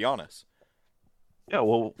starting for Giannis. Yeah,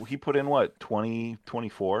 well, he put in what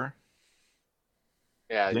 24.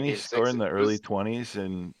 Yeah, Didn't he score in the early 20s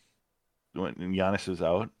and when Giannis was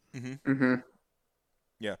out? Mm-hmm.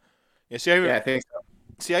 Yeah. See, I think so.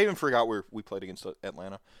 See, I even forgot where we played against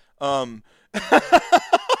Atlanta. I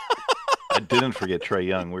didn't forget Trae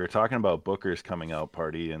Young. We were talking about Booker's coming out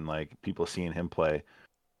party and like people seeing him play.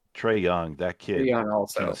 Trae Young, that kid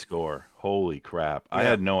can score. Holy crap! Yeah. I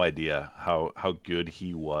had no idea how good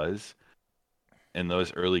he was in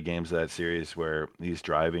those early games of that series where he's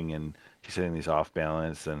driving and he's hitting these off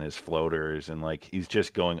balance and his floaters and like he's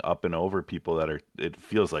just going up and over people that are, it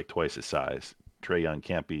feels like twice his size. Trae Young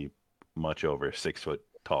can't be much over 6 foot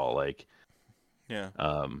tall, like yeah.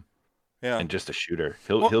 And just a shooter.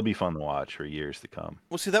 He'll be fun to watch for years to come.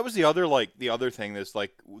 Well, see, that was the other thing is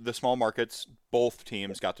like the small markets, both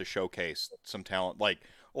teams got to showcase some talent. Like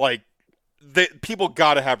people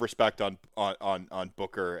got to have respect on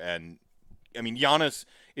Booker, and I mean Giannis.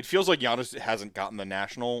 It feels like Giannis hasn't gotten the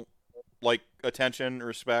national like attention,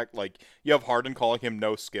 respect. Like you have Harden calling him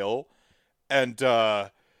no skill, and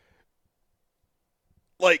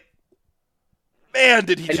like. Man,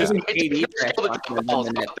 did he just?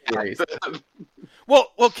 Well,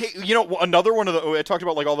 you know, another one of the. I talked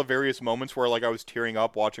about like all the various moments where like I was tearing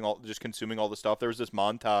up watching just consuming all the stuff. There was this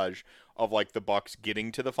montage of like the Bucks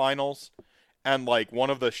getting to the finals, and like one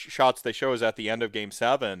of the shots they show is at the end of Game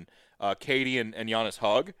 7. KD and Giannis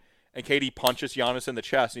hug, and KD punches Giannis in the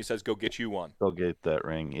chest, and he says, "Go get you one. Go get that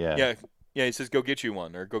ring." Yeah. Yeah. He says, "Go get you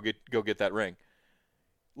one," or "Go get that ring."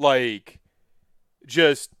 Like,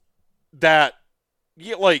 just that.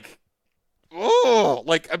 Yeah, like, oh,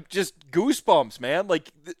 like I'm just goosebumps, man. Like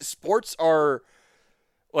sports are,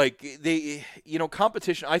 like they, you know,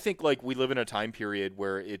 competition. I think like we live in a time period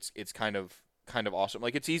where it's kind of awesome.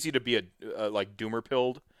 Like it's easy to be a like doomer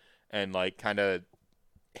pilled, and like kind of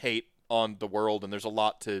hate on the world, and there's a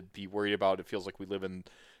lot to be worried about. It feels like we live in,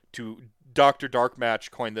 to Dr. Darkmatch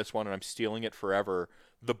coined this one, and I'm stealing it forever.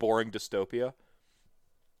 The boring dystopia.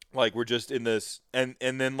 Like we're just in this, and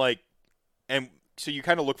then like, and. So you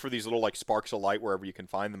kind of look for these little like sparks of light wherever you can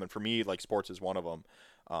find them, and for me, like sports is one of them.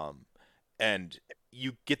 And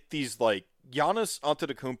you get these like Giannis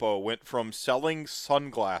Antetokounmpo went from selling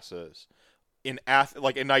sunglasses in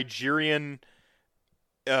like a Nigerian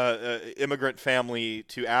immigrant family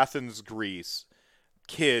to Athens, Greece,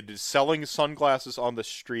 kid selling sunglasses on the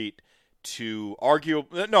street to I'm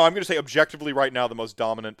going to say objectively right now the most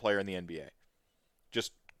dominant player in the NBA,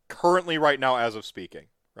 just currently right now as of speaking,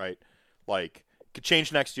 right? Like. Could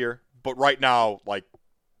change next year, but right now, like,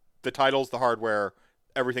 the titles, the hardware,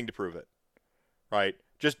 everything to prove it, right?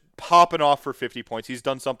 Just popping off for 50 points. He's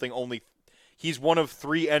done something he's one of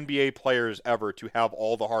 3 NBA players ever to have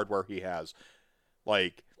all the hardware he has.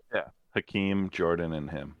 Like, yeah, Hakeem, Jordan, and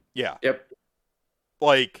him. Yeah. Yep.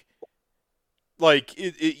 Like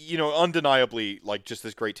it you know, undeniably, like, just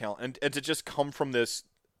this great talent. And to just come from this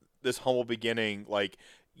humble beginning, like,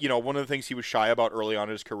 you know, one of the things he was shy about early on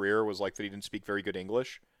in his career was like that he didn't speak very good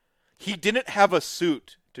English. He didn't have a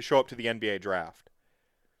suit to show up to the NBA draft.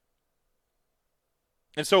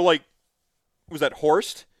 And so like, was that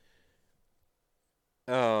Horst?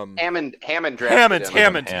 Hammond drafted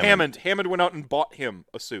him. Hammond went out and bought him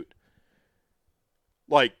a suit.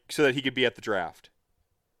 Like, so that he could be at the draft.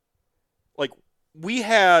 Like, we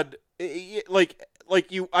had,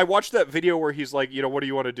 I watched that video where he's like, you know, what do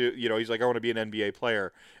you want to do? You know, he's like, I want to be an NBA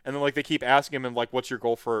player. And then like they keep asking him, and like, what's your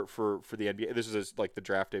goal for the NBA? This is like the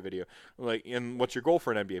draft day video. Like, and what's your goal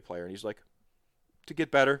for an NBA player? And he's like, to get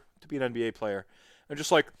better, to be an NBA player. And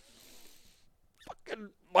just like, fucking,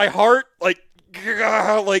 my heart, like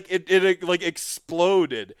it like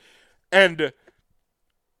exploded. And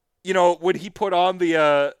you know, when he put on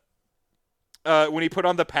the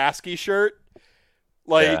Paskey shirt,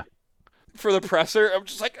 Like Yeah. for the presser, I'm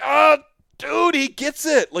just like, ah, dude, he gets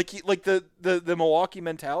it. Like the Milwaukee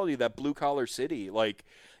mentality, that blue collar city. Like,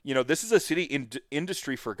 this is a city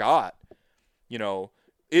industry forgot.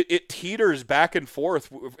 It teeters back and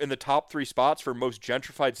forth in the top 3 spots for most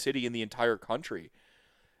gentrified city in the entire country.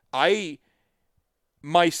 I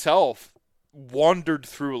myself wandered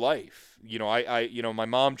through life. My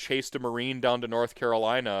mom chased a Marine down to North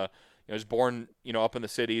Carolina. I was born, up in the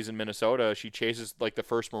cities in Minnesota. She chases like the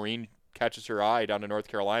first Marine catches her eye down to North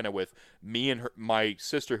Carolina with me and my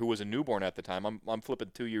sister, who was a newborn at the time. I'm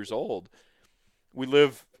flipping 2 years old. We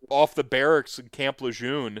live off the barracks in Camp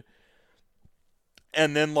Lejeune.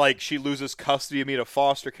 And then, like, she loses custody of me to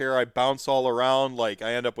foster care. I bounce all around. Like,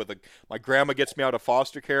 I end up with my grandma gets me out of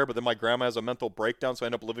foster care, but then my grandma has a mental breakdown, so I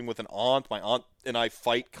end up living with an aunt. My aunt and I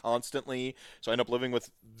fight constantly, so I end up living with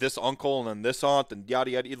this uncle and then this aunt and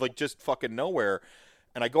yada yada, like, just fucking nowhere.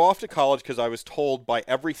 And I go off to college because I was told by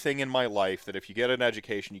everything in my life that if you get an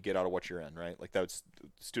education, you get out of what you're in, right? Like, that's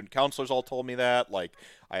student counselors all told me that. Like,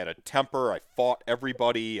 I had a temper. I fought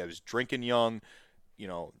everybody. I was drinking young.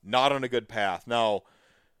 Not on a good path. Now,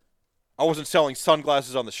 I wasn't selling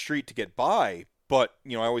sunglasses on the street to get by, but,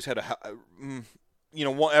 I always had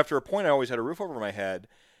after a point, I always had a roof over my head.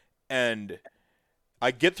 And I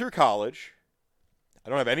get through college. I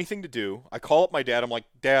don't have anything to do. I call up my dad. I'm like,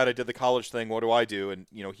 Dad, I did the college thing. What do I do? And,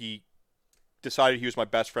 he decided he was my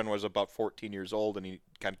best friend when I was about 14 years old, and he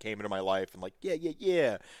kind of came into my life and like,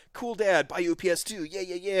 yeah. Cool, Dad. Buy you a PS2.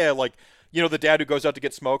 Yeah. Like, the dad who goes out to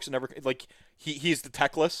get smokes and never, like, he's the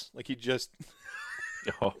techless. Like, he just,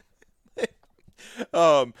 Oh.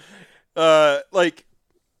 like,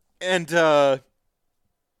 and and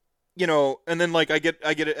then like I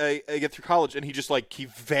get through college, and he just like he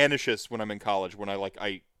vanishes when I'm in college, when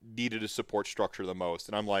I needed a support structure the most.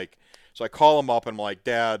 And I'm like, so I call him up and I'm like,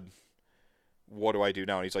 Dad, what do I do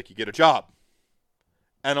now? And he's like, you get a job.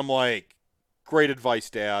 And I'm like, great advice,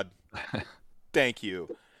 Dad. Thank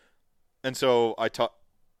you. And so I taught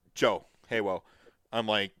Joe, hey, whoa. I'm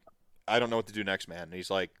like, I don't know what to do next, man. And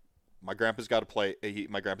he's like, my grandpa's got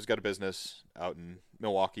a business out in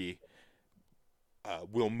Milwaukee.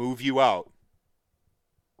 We'll move you out.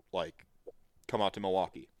 Like, come out to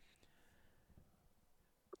Milwaukee.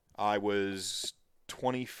 I was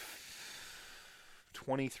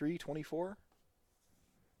 23, 24,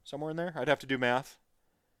 somewhere in there. I'd have to do math.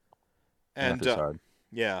 And Math is hard.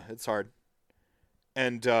 Yeah, it's hard.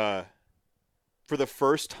 And for the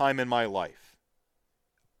first time in my life,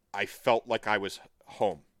 I felt like I was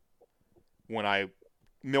home.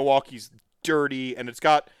 Milwaukee's dirty, and it's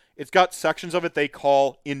got sections of it they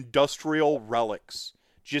call industrial relics.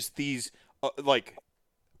 Just these like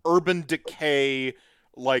urban decay,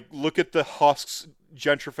 like look at the husks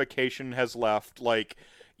gentrification has left, like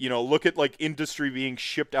look at like industry being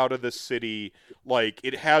shipped out of the city, like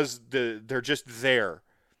they're just there.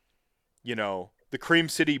 The Cream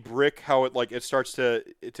City brick, how it starts to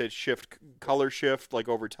color shift like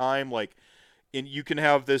over time, like, and you can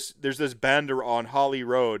have there's this bend on Holly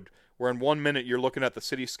Road where in 1 minute you're looking at the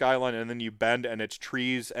city skyline, and then you bend and it's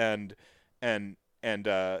trees and dirty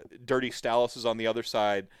Stalis on the other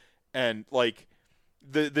side. And like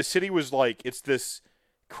the city was like, it's this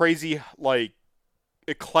crazy like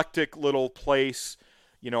eclectic little place.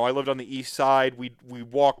 I lived on the east side. We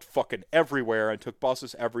walked fucking everywhere and took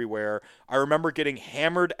buses everywhere. I remember getting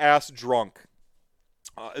hammered ass drunk.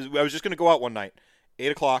 I was just gonna go out one night,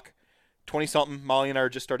 8 o'clock, 20-something. Molly and I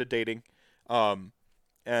just started dating, and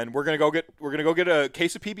we're gonna go get a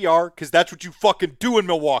case of PBR, because that's what you fucking do in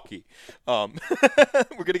Milwaukee. We're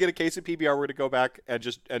gonna get a case of PBR. We're gonna go back and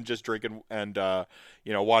just drink and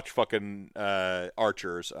watch fucking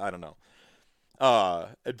Archers. I don't know.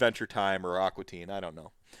 Adventure Time or Aqua Teen, I don't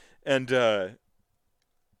know. And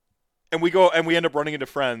we end up running into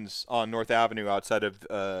friends on North Avenue outside of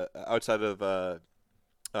the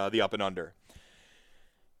Up and Under.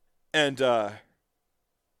 And sorry,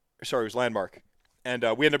 it was Landmark. And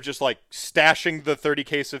we end up just like stashing the 30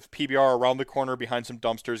 case of PBR around the corner behind some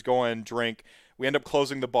dumpsters, go in, drink. We end up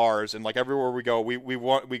closing the bars, and like everywhere we go,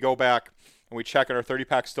 we go back and we check, and our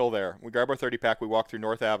 30-pack's still there. We grab our 30-pack, we walk through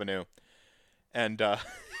North Avenue. And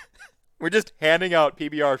we're just handing out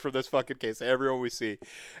PBR for this fucking case to everyone we see.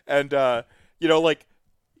 And, like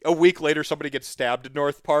a week later, somebody gets stabbed in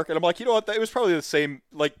North Park. And I'm like, you know what? It was probably the same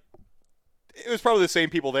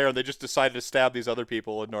people there, and they just decided to stab these other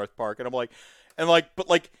people in North Park. And I'm like, but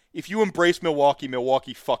like, if you embrace Milwaukee,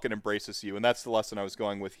 Milwaukee fucking embraces you. And that's the lesson I was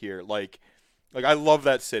going with here. Like I love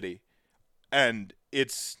that city. And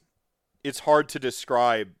it's hard to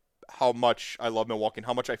describe how much I love Milwaukee and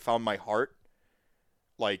how much I found my heart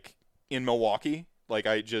like in Milwaukee. Like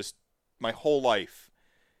my whole life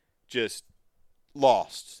just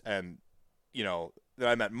lost. And, you know, then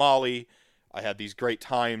I met Molly. I had these great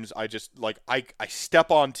times. I just, like, I step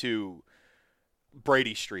onto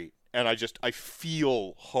Brady Street and I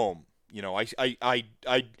feel home. You know, I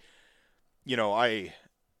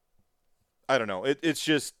don't know. It's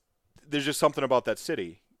just, there's just something about that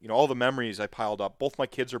city. You know, all the memories I piled up. Both my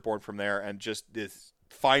kids are born from there, and just this,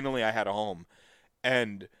 finally I had a home.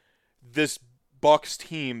 And this Bucks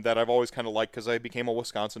team that I've always kind of liked, because I became a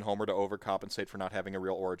Wisconsin homer to overcompensate for not having a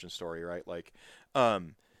real origin story, right? Like,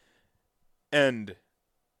 and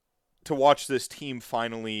to watch this team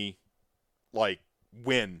finally, like,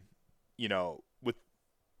 win, you know, with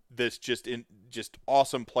this just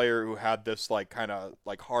awesome player who had this, like, kind of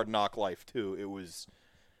like hard knock life too. It was,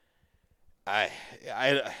 I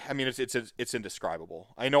mean, it's indescribable.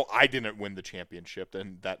 I know I didn't win the championship,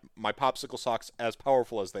 and that my popsicle socks, as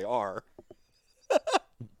powerful as they are,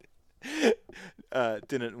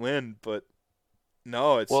 didn't win. But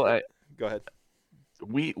no, it's, well, go ahead.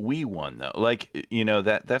 We won though. Like, you know,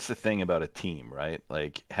 that's the thing about a team, right?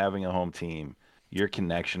 Like, having a home team, your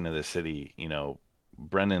connection to the city, you know,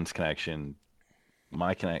 Brendan's connection,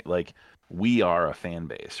 my connect, like, we are a fan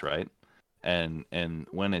base, right? And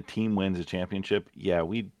when a team wins a championship, yeah,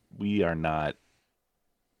 we are not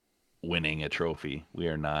winning a trophy. We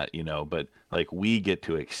are not, you know, but like, we get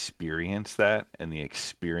to experience that, and the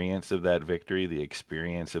experience of that victory, the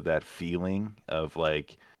experience of that feeling of,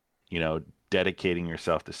 like, you know, dedicating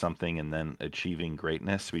yourself to something and then achieving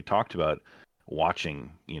greatness. We talked about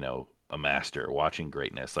watching, you know, a master, watching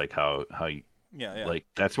greatness, like how you, yeah. Like,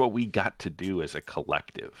 that's what we got to do as a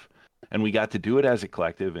collective. And we got to do it as a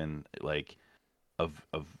collective, and like of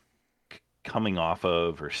coming off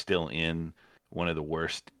of, or still in, one of the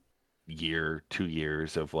worst 2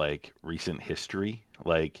 years of, like, recent history.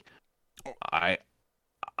 Like, I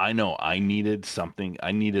know I needed something.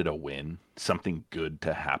 I needed a win, something good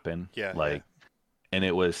to happen. Yeah. Like, and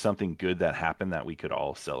it was something good that happened that we could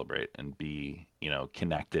all celebrate and be, you know,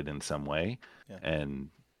 connected in some way, and,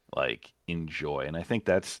 like, enjoy. And I think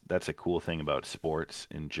that's a cool thing about sports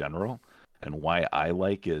in general, and why I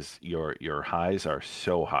like is your highs are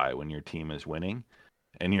so high when your team is winning,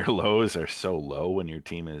 and your lows are so low when your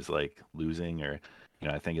team is, like, losing. Or, you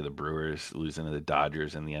know, I think of the Brewers losing to the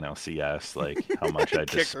Dodgers in the NLCS, like, how much I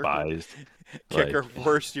despised. Kicker, like,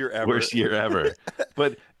 worst year ever.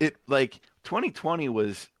 But it, like, 2020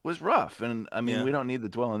 was rough, and I mean, we don't need to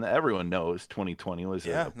dwell on that. Everyone knows 2020 was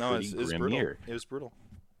a pretty grim year. It was brutal.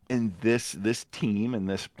 And this team and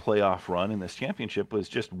this playoff run and this championship was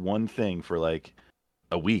just one thing for, like,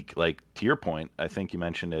 a week. Like, to your point, I think you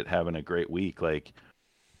mentioned it, having a great week. Like,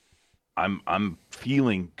 I'm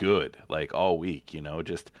feeling good, like, all week, you know,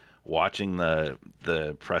 just watching the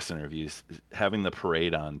press interviews, having the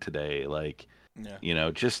parade on today, like, you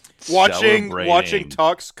know, just watching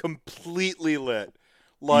Tux completely lit,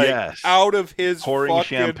 like, out of his pouring fucking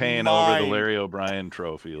champagne mind. over the Larry O'Brien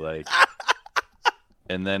trophy, like,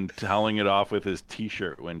 and then telling it off with his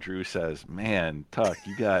T-shirt when Drew says, "Man, Tuck,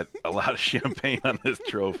 you got a lot of champagne on this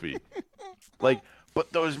trophy." Like,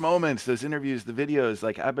 but those moments, those interviews, the videos,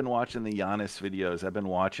 like, I've been watching the Giannis videos, I've been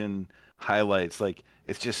watching highlights, like,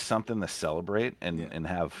 it's just something to celebrate and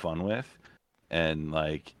have fun with, and,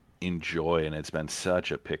 like, enjoy. And it's been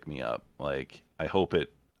such a pick me up. Like, I hope it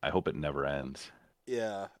never ends.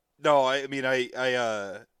 Yeah. No, I mean,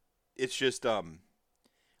 it's just,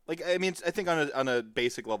 like, I mean, I think on a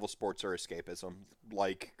basic level, sports are escapism,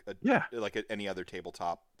 like any other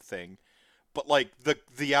tabletop thing. But, like,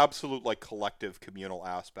 the absolute, like, collective communal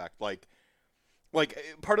aspect, like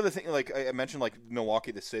part of the thing, like I mentioned, like,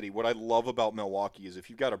 Milwaukee, the city. What I love about Milwaukee is if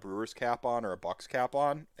you've got a Brewers cap on or a Bucks cap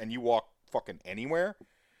on, and you walk fucking anywhere,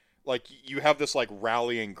 like, you have this, like,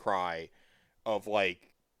 rallying cry of,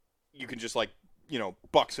 like, you can just, like, you know,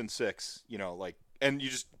 Bucks and 6, you know, like, and you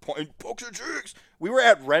just point Bucks and 6. We were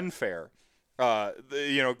at Ren Fair,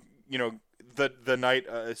 the night.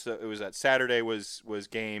 So it was at Saturday was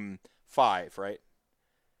game 5, right?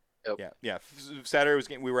 Yep. Yeah. Saturday was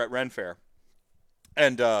game. We were at Ren Fair,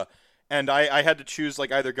 and I had to choose,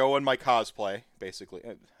 like, either go in my cosplay, basically.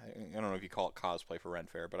 I don't know if you call it cosplay for Ren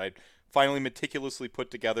Fair, but I finally meticulously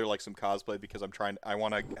put together, like, some cosplay because I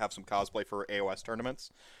want to have some cosplay for AOS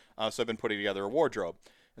tournaments. So I've been putting together a wardrobe,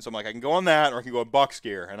 and so I'm like, I can go in that, or I can go in Bucks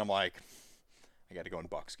gear, and I'm like, I got to go in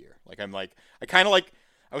Bucks gear. Like, I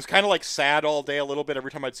was kind of like sad all day a little bit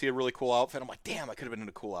every time I'd see a really cool outfit. I'm like, damn, I could have been in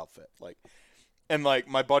a cool outfit. Like, and, like,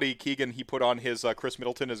 my buddy Keegan, he put on his Chris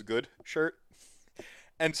Middleton is good shirt.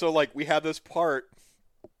 And so, like, we had this part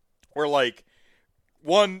where, like,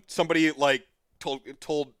 somebody, like,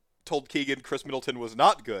 told told Keegan Chris Middleton was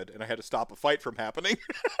not good, and I had to stop a fight from happening.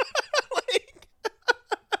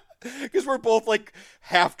 Because we're both like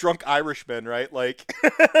half drunk Irishmen, right? Like,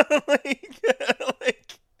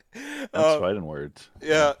 That's fighting words.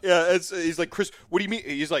 Yeah. He's like, Chris, what do you mean?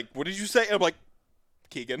 He's like, what did you say? And I'm like,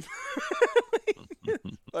 Keegan.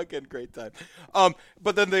 Fucking great time.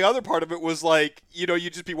 But then the other part of it was like, you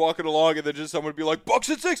just be walking along and then just someone would be like, Bucks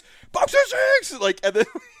and six! Like, and then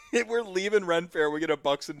we're leaving Ren Fair, we get a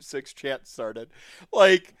Bucks and six chant started.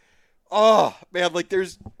 Like, oh man, like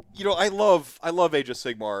there's, I love Age of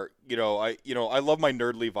Sigmar. I love my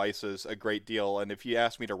nerdly vices a great deal, and if you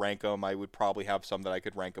asked me to rank them, I would probably have some that I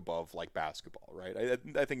could rank above like basketball, right?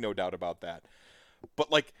 I think no doubt about that.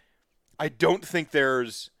 But like, I don't think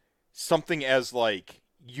there's something as like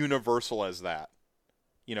universal as that.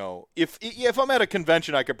 If I'm at a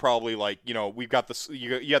convention, I could probably like, we've got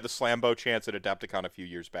you had the Slambo chants at Adepticon a few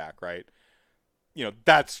years back, right?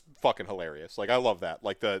 That's fucking hilarious. Like, I love that.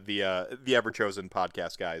 Like the Ever Chosen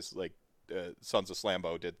podcast guys, like Sons of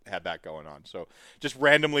Slambo had that going on. So just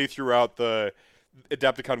randomly throughout the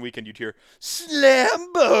Adepticon weekend, you'd hear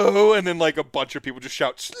Slambo, and then like a bunch of people just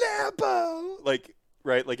shout Slambo, like,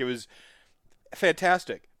 right? Like, it was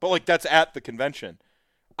fantastic. But like, that's at the convention.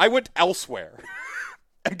 I went elsewhere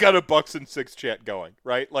and got a Bucks and six chant going,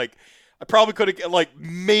 right? Like, I probably could have, like,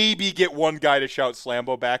 maybe get one guy to shout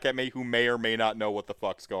Slambo back at me who may or may not know what the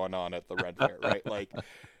fuck's going on at the Red Fair, right?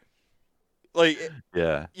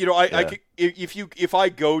 Yeah. I could, if I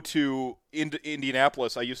go to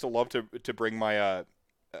Indianapolis, I used to love to bring my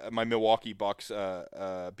my Milwaukee Bucks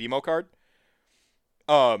BMO card,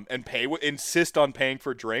 and insist on paying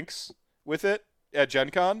for drinks with it at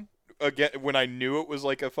Gen Con again when I knew it was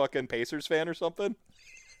like a fucking Pacers fan or something.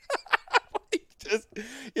 Just,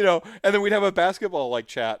 and then we'd have a basketball like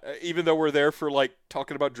chat, even though we're there for like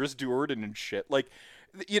talking about Dries Duerden and shit. Like,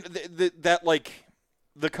 that like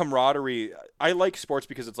the camaraderie. I like sports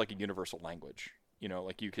because it's like a universal language.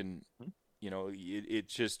 Like you can, it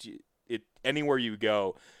just anywhere you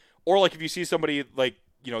go, or like if you see somebody like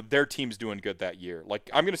their team's doing good that year. Like,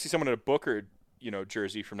 I'm gonna see someone in a Booker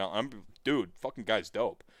jersey from now. Dude, fucking guy's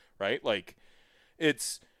dope, right? Like,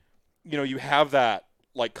 it's you have that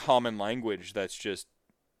like common language that's just,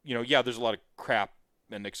 there's a lot of crap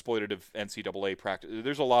and exploitative NCAA practice.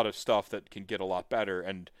 There's a lot of stuff that can get a lot better,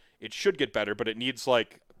 and it should get better, but it needs,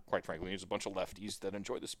 like, quite frankly, it needs a bunch of lefties that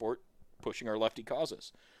enjoy the sport pushing our lefty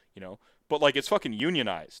causes, But like, it's fucking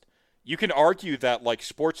unionized. You can argue that like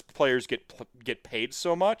sports players get paid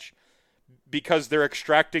so much because they're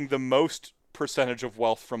extracting the most percentage of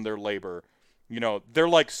wealth from their labor. They're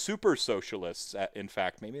like super socialists. In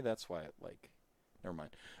fact, maybe that's why never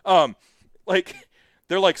mind. Like,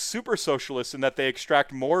 they're like super socialists in that they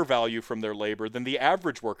extract more value from their labor than the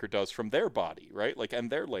average worker does from their body, right? Like,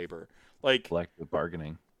 and their labor. Like, collective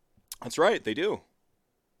bargaining. That's right, they do.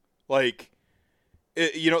 Like,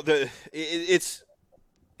 it's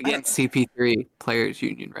again, CP3 players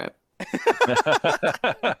union rep.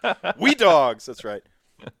 We dogs. That's right.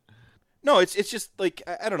 No, it's just like,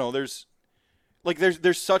 I don't know. There's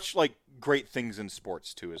such like great things in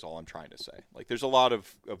sports too, is all I'm trying to say. Like, there's a lot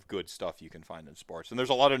of good stuff you can find in sports, and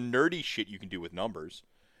there's a lot of nerdy shit you can do with numbers.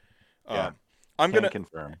 Yeah, I'm gonna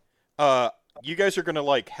confirm. You guys are gonna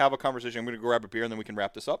like have a conversation. I'm gonna go grab a beer and then we can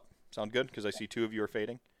wrap this up. Sound good? Because I see two of you are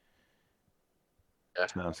fading. Yeah.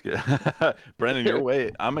 Sounds good. Brendan, your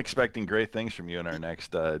way. I'm expecting great things from you in our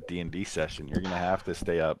next D&D session. You're gonna have to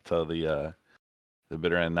stay up till the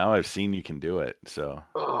bitter end. Now I've seen you can do it. So.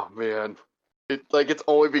 Oh man. It's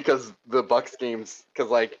only because the Bucks games, because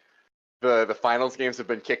like the finals games have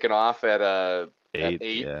been kicking off at 8,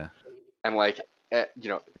 yeah, and like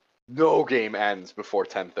no game ends before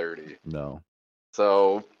 10:30. No.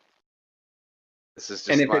 So this is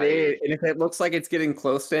just and if it looks like it's getting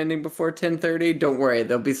close to ending before 10:30, don't worry.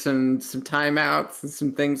 There'll be some timeouts and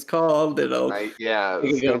some things called. It's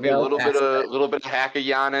gonna be a little bit of hack of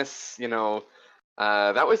Giannis.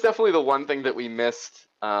 That was definitely the one thing that we missed.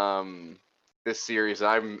 This series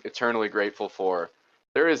I'm eternally grateful for.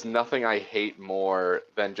 There is nothing I hate more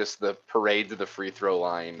than just the parade to the free throw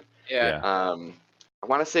line. Yeah. I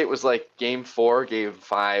want to say it was like game 4, game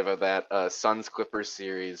 5 of that Suns Clippers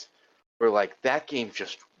series, where like that game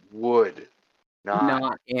just would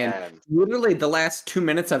not end. Literally the last 2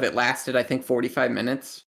 minutes of it lasted, I think, 45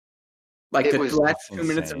 minutes. Like the last 2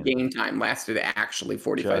 minutes of game time lasted actually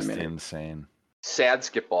 45 minutes. Insane. Sad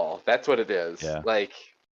skip ball. That's what it is. Yeah. Like,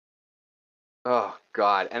 oh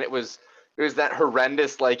god. And it was that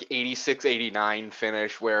horrendous like 86-89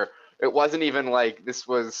 finish where it wasn't even like this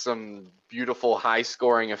was some beautiful high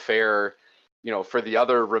scoring affair, for the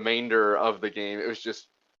other remainder of the game. It was just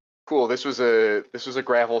cool. This was a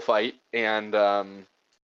gravel fight, and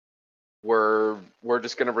we're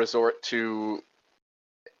just gonna resort to.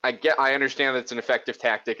 I understand that it's an effective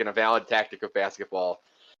tactic and a valid tactic of basketball,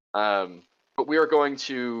 but we are going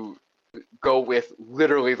to go with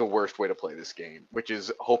literally the worst way to play this game, which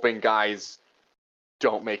is hoping guys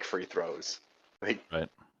don't make free throws. Like, Right.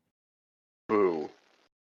 Boo,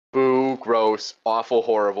 gross, awful,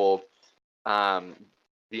 horrible.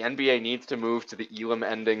 The NBA needs to move to the Elam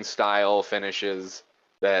ending style finishes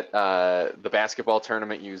that the basketball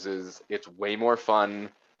tournament uses. It's way more fun.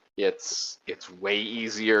 It's way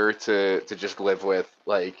easier to just live with.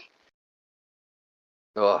 Like,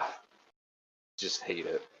 ugh, just hate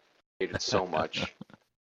it. Hate it so much.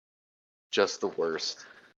 Just the worst.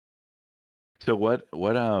 So what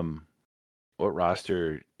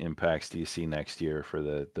roster impacts do you see next year for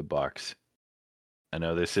the Bucks? I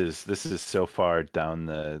know this is so far down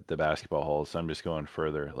the basketball hole, so I'm just going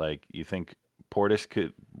further. Like, you think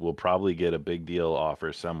Portis will probably get a big deal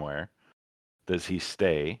offer somewhere? Does he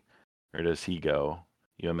stay, or does he go?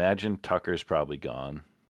 You imagine Tucker's probably gone.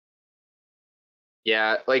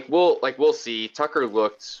 Yeah, we'll see. Tucker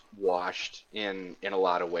looked washed in a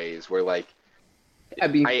lot of ways. Where like, I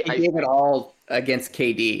mean, he gave it all against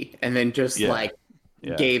KD, and then just Yeah.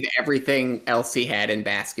 gave everything else he had in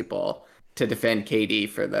basketball to defend KD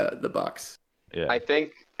for the Bucks. Yeah. I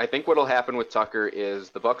think what'll happen with Tucker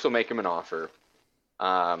is the Bucks will make him an offer,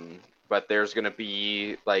 but there's going to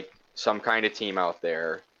be like some kind of team out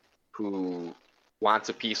there who wants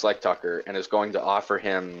a piece like Tucker and is going to offer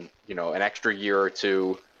him, an extra year or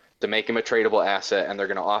two to make him a tradable asset, and they're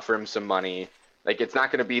going to offer him some money. Like, it's not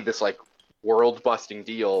going to be this like world-busting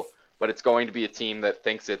deal, but it's going to be a team that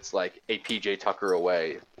thinks it's like a PJ Tucker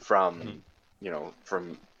away from,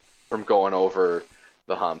 from going over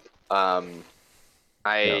the hump.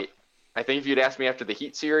 I think if you'd asked me after the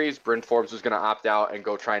Heat series, Bryn Forbes was going to opt out and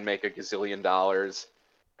go try and make $1 gazillion.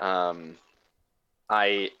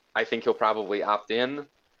 I think he'll probably opt in.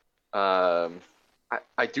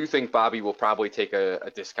 I do think Bobby will probably take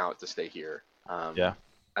a discount to stay here. Yeah.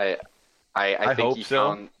 I think hope he so.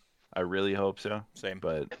 found. I really hope so. Same.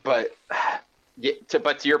 But Yeah,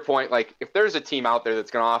 to your point, like, if there's a team out there that's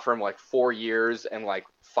going to offer him like 4 years and like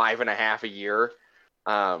 5.5 a year,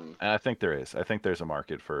 and I think there is. I think there's a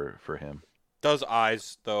market for him. Those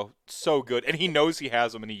eyes, though, so good, and he knows he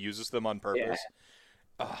has them, and he uses them on purpose.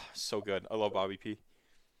 So good. I love Bobby P.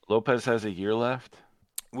 Lopez has a year left.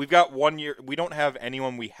 We've got 1 year. We don't have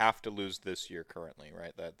anyone we have to lose this year currently,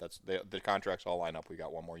 right? That's the contracts all line up. We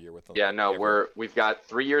got 1 more year with them. Yeah, no, we've got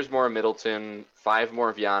 3 years more of Middleton, 5 more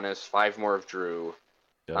of Giannis, 5 more of Drew.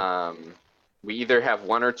 Yep. We either have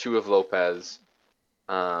 1 or 2 of Lopez.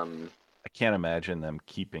 I can't imagine them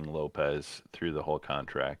keeping Lopez through the whole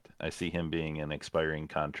contract. I see him being an expiring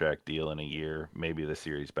contract deal in a year, maybe the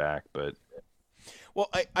series back, but Well,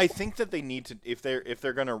 I think that they need to, if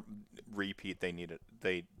they're gonna repeat, they need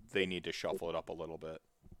to shuffle it up a little bit.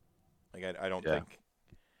 Like, I don't think.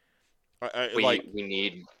 We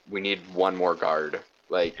need 1 more guard.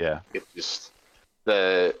 Like, yeah. it's just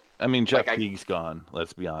I mean, Jeff like, Teague's gone.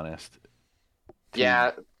 Let's be honest.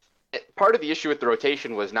 Yeah, part of the issue with the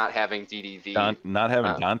rotation was not having DDV. Not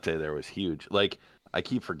having Dante there was huge. Like, I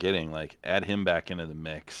keep forgetting. Like, add him back into the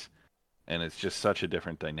mix, and it's just such a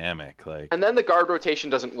different dynamic. Like, and then the guard rotation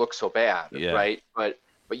doesn't look so bad, Yeah. right? But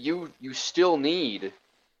you still need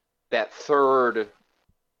that third,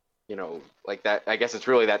 like that. I guess it's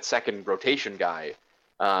really that second rotation guy,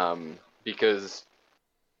 because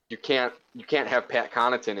you can't have Pat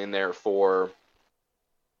Connaughton in there for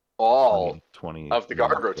all 20 of the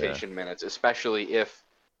guard minutes, rotation minutes, especially if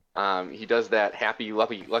he does that happy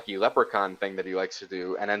lucky leprechaun thing that he likes to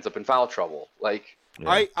do and ends up in foul trouble. Like,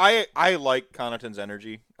 Yeah. I like Connaughton's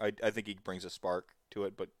energy. I think he brings a spark to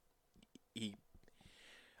it, but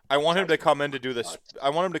I want him to come in to do this. I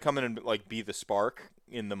want him to come in and like be the spark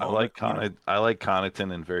in the moment. I like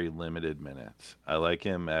Connaughton in very limited minutes. I like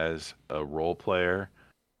him as a role player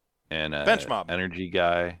and a Bench mob. energy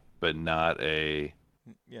guy, but not a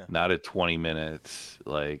 20 minutes,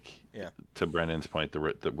 like, Yeah. to Brendan's point,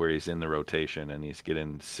 where he's in the rotation and he's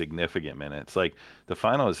getting significant minutes. Like, the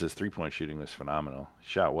finals, his 3-point shooting was phenomenal.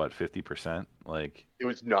 Shot 50%? Like, it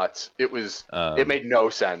was nuts. It was. It made no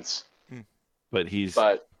sense. but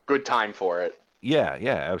Good time for it. Yeah,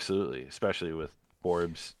 absolutely. Especially with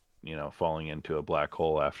Forbes, falling into a black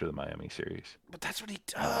hole after the Miami series. But that's what he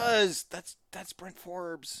does. That's Brent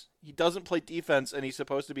Forbes. He doesn't play defense, and he's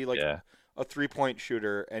supposed to be like a 3-point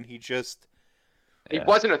shooter, and he just. He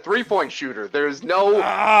wasn't a 3-point shooter. There's no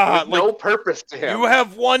no purpose to him. You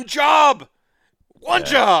have one job. One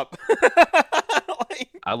job.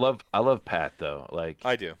 I love Pat though. Like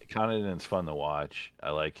I do. Connaughton's fun to watch.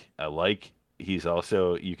 I like he's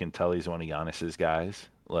also, you can tell he's one of Giannis's guys.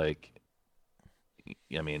 Like,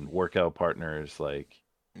 I mean, workout partners, like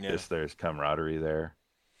Yeah. just there's camaraderie there.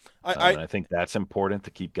 I And I think that's important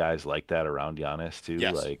to keep guys like that around Giannis too.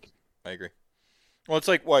 Yes. Like, I agree. Well, it's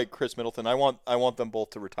like Chris Middleton. I want them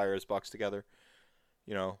both to retire as Bucks together.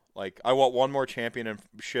 You know, like I want one more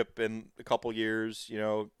championship in a couple years. You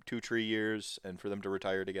know, 2-3 years, and for them to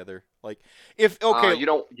retire together. Like, if okay, you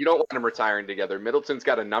don't want them retiring together. Middleton's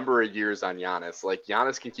got a number of years on Giannis. Like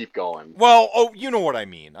Giannis can keep going. well, you know what I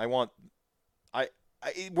mean.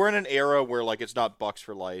 We're in an era where like it's not Bucks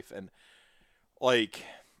for life, and like,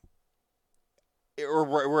 or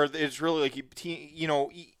where it's really like you know,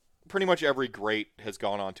 pretty much every great has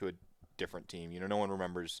gone on to a different team. You know, no one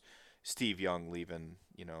remembers Steve Young leaving.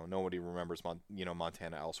 You know, nobody remembers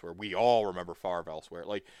Montana elsewhere. We all remember Favre elsewhere.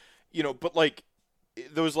 Like, you know, but like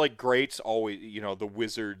those like greats always, you know, the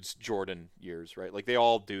Wizards Jordan years, right? Like they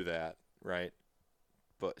all do that, right?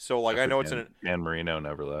 But so like I know it's Dan Marino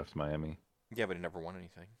never left Miami. Yeah, but he never won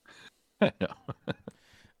anything. No.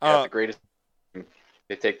 Yeah, the greatest.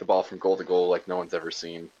 They take the ball from goal to goal like no one's ever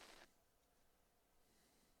seen.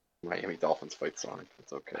 Miami Dolphins fight song.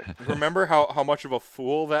 It's okay. Remember how much of a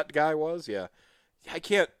fool that guy was? Yeah. I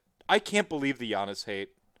can't believe the Giannis hate.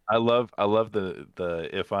 I love the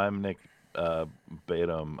if I'm Nick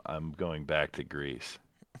Batum, I'm going back to Greece.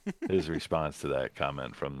 His response to that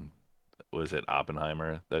comment from, was it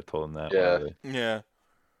Oppenheimer that told him that? Yeah. Yeah.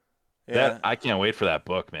 That I can't wait for that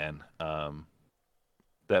book, man.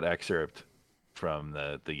 That excerpt from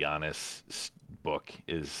the Giannis book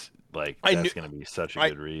is like that's going to be such a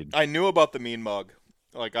good read. I knew about the mean mug,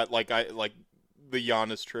 like I the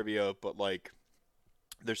Giannis trivia, but like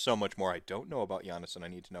there's so much more I don't know about Giannis and I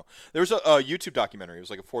need to know. There's a YouTube documentary. It was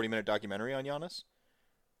like a 40-minute documentary on Giannis.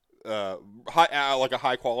 Like a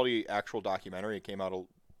high quality actual documentary. It came out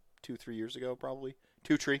 2-3 years ago, probably.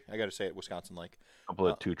 2-3. I got to say it, Wisconsin like. A couple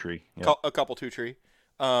of 2-3. A couple 2-3.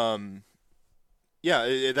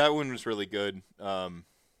 Yeah, that one was really good. The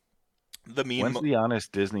meme. When's the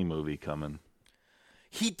Giannis Disney movie coming?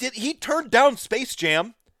 He turned down Space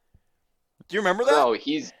Jam. Do you remember that? No,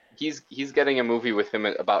 he's getting a movie with him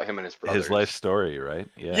about him and his brothers. His life story, right?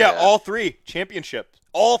 Yeah, all three championship.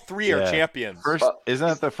 All three are champions. Isn't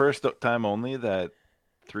that the first time only that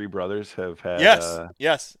three brothers have had?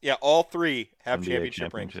 Yes. Yeah, all three have NBA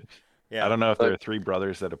championship rings. Yeah. I don't know if there are three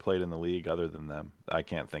brothers that have played in the league other than them. I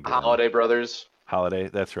can't think of Holiday brothers. Holiday,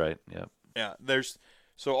 that's right. Yep. Yeah,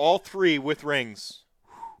 so all three with rings.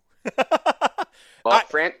 Well,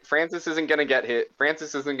 Francis isn't gonna get hit.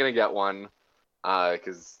 Francis isn't gonna get one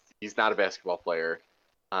because he's not a basketball player.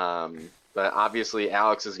 But obviously,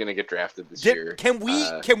 Alex is gonna get drafted this year. Can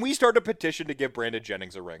we start a petition to give Brandon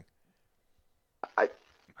Jennings a ring? I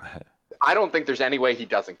don't think there's any way he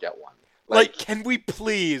doesn't get one. Like, can we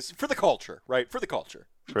please, for the culture, right? For the culture.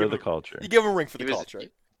 For the culture. You give him a ring for the culture.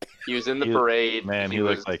 Right? He was in the parade. Man, he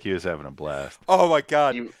looked like he was having a blast. Oh my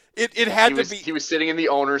God! It had to be. He was sitting in the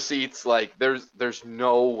owner seats. Like there's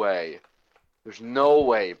no way. There's no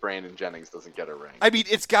way Brandon Jennings doesn't get a ring. I mean,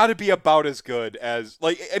 it's got to be about as good as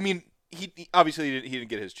I mean, he obviously he didn't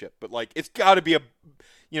get his chip, but like it's got to be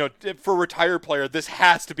for a retired player, this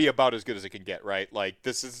has to be about as good as it can get, right? Like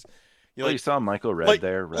this is. You saw Michael Red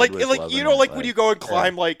there. When you go and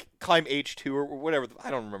climb H2 or whatever.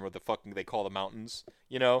 I don't remember what the fucking they call the mountains,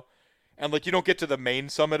 and like you don't get to the main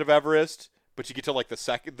summit of Everest, but you get to like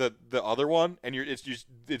the other one, and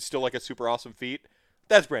it's still like a super awesome feat.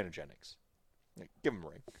 That's Brandon Jennings. Like, give him a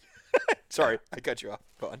ring. Sorry, I cut you off.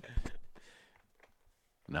 Go on.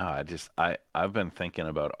 No, I've been thinking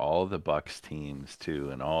about all the Bucks teams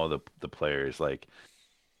too, and all the players. Like,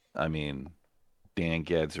 I mean, Dan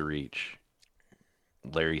Gadzarich,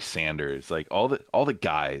 Larry Sanders, like all the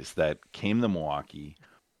guys that came to Milwaukee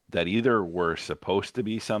that either were supposed to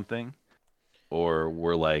be something or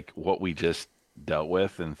were like what we just dealt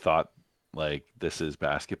with and thought like this is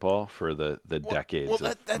basketball for the decades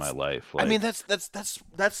of my life. Like, I mean, that's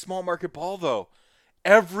small market ball though.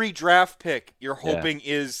 Every draft pick you're hoping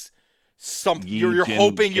is something. You're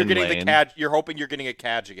hoping you're getting the Cadge. You're hoping you're getting a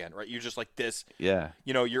Cadge again, right? You're just like this. Yeah.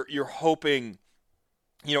 You're hoping.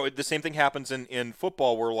 The same thing happens in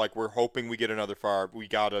football where like we're hoping we get another Favre. We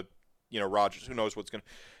got a, Rodgers. Who knows what's gonna.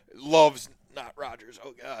 Love's not Rodgers.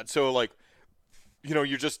 Oh God. So like,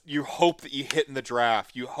 you hope that you hit in the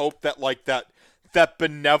draft. You hope that like that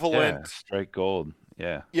benevolent strike gold.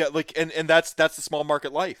 Yeah. Yeah. Like and that's the small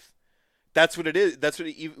market life. That's what it is. That's what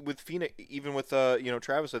with Phoenix, even with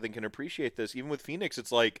Travis, I think can appreciate this. Even with Phoenix,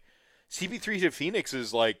 it's like CP3 to Phoenix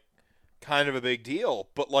is like kind of a big deal,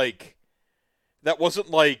 but like that wasn't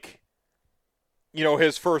like, you know,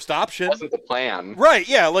 his first option. Wasn't the plan. Right,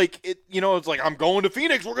 yeah, like it, you know, it's like I'm going to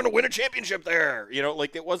Phoenix, we're going to win a championship there. You know,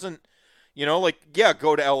 like it wasn't, you know, like yeah,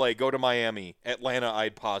 go to LA, go to Miami, Atlanta,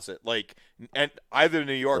 I'd posit. Like and either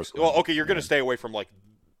New York, well, okay, you're going to stay away from like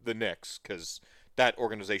the Knicks cuz that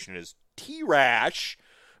organization is trash,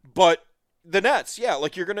 but the Nets, yeah,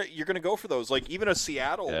 like you're going to go for those. Like even a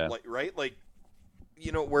Seattle, like right? Like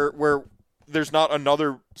you know, where there's not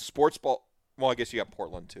another sports ball. Well, I guess you got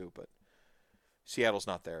Portland too, but Seattle's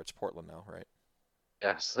not there. It's Portland now, right?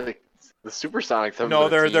 Yes, like the Supersonics. No,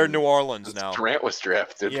 they're New Orleans now. Durant was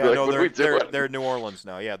drafted. Yeah, like, no, they're New Orleans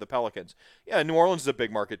now. Yeah, the Pelicans. Yeah, New Orleans is a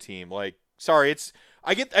big market team. Like, sorry,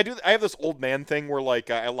 I have this old man thing where like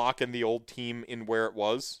I lock in the old team in where it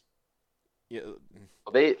was. Yeah.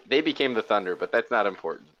 Well, they became the Thunder, but that's not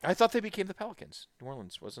important. I thought they became the Pelicans. New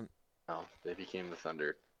Orleans wasn't. No, they became the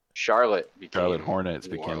Thunder. Charlotte Hornets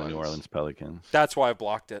became the New Orleans Pelicans. That's why I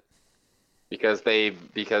blocked it. Because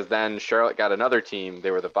then Charlotte got another team.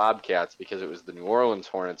 They were the Bobcats because it was the New Orleans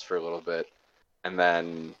Hornets for a little bit, and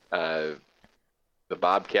then the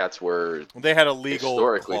Bobcats were they had a legal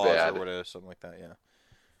historically clause bad or whatever, something like that. Yeah.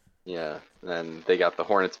 Yeah, and then they got the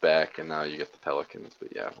Hornets back, and now you get the Pelicans.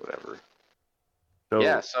 But yeah, whatever.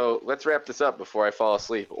 So let's wrap this up before I fall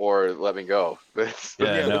asleep or let me go. No,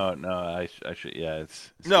 I should. Yeah,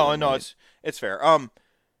 it's no, it's fair.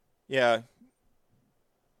 Yeah.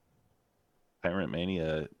 Tyrant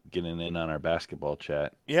Mania getting in on our basketball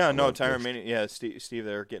chat. Yeah, no, Tyrant Mania. Yeah, Steve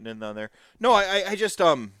there getting in on there. No, I just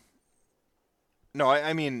no,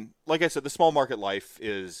 I mean, like I said, the small market life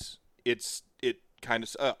is it kind of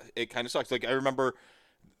sucks. Like I remember,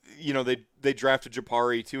 you know, they drafted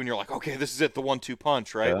Jabari too, and you're like, okay, this is it, the 1-2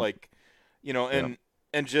 punch, right? Yeah. Like, you know,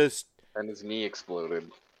 and just and his knee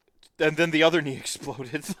exploded, and then the other knee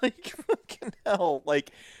exploded. Like fucking hell,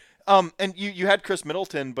 like. And you had Chris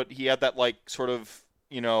Middleton, but he had that like sort of,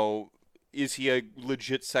 you know, is he a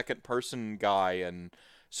legit second person guy and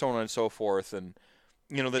so on and so forth, and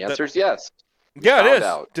you know the answer's yes. Yeah, it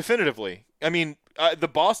is definitively. I mean, the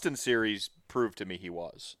Boston series proved to me he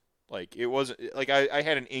was like it wasn't like I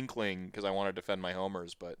had an inkling because I want to defend my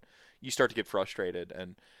homers, but you start to get frustrated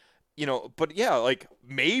and you know, but yeah, like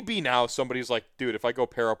maybe now somebody's like, dude, if I go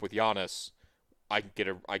pair up with Giannis, I can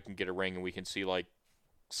get a ring and we can see like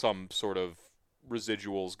some sort of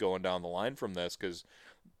residuals going down the line from this because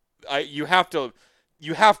you have to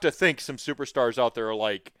think some superstars out there are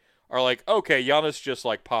like okay, Giannis just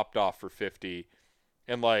like popped off for 50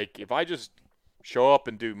 and like if I just show up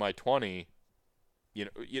and do my 20, you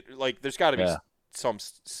know, like there's got to be some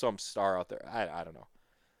star out there. I don't know,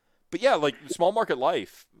 but yeah, like small market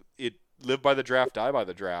life, it live by the draft, die by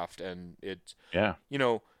the draft, and it's you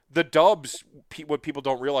know. The Dubs, what people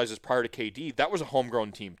don't realize is prior to KD, that was a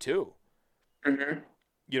homegrown team too. Mm-hmm.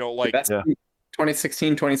 You know, like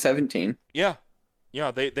 2016, 2017. Yeah,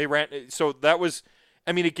 they ran. So that was,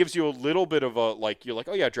 I mean, it gives you a little bit of a like. You're like,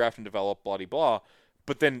 oh yeah, draft and develop, blah blah.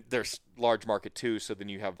 But then there's large market too. So then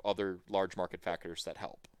you have other large market factors that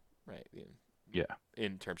help, right?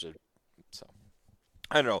 In terms of, so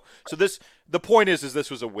I don't know. So the point is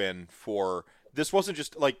this was a win for. This wasn't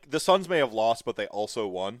just like the Suns may have lost, but they also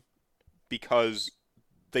won because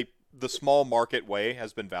the small market way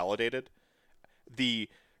has been validated. The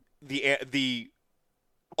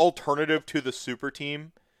alternative to the super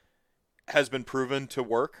team has been proven to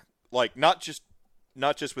work. Like not just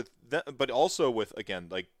with them, but also with again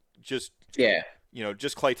like just you know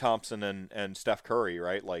just Klay Thompson and Steph Curry,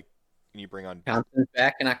 right? Like you bring on Thompson's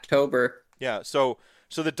back in October. Yeah, so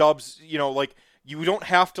the Dubs, you know, like. You don't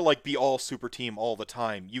have to like be all super team all the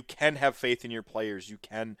time. You can have faith in your players. You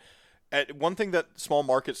can. One thing that small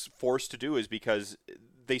markets forced to do is because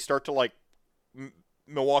they start to like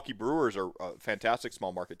Milwaukee Brewers are a fantastic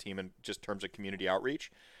small market team in just terms of community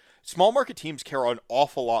outreach. Small market teams care an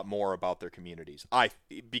awful lot more about their communities.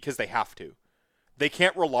 Because they have to. They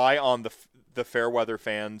can't rely on the fair weather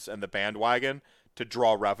fans and the bandwagon to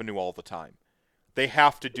draw revenue all the time. They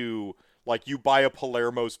have to do. Like, you buy a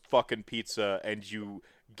Palermo's fucking pizza and you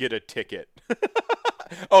get a ticket.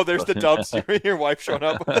 Oh, there's the Dubs. Your wife showing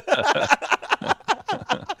up.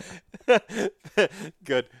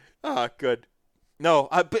 Good. Good. No,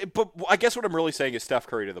 but I guess what I'm really saying is Steph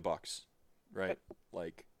Curry to the Bucks, right?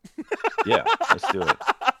 Like. Yeah, let's do it.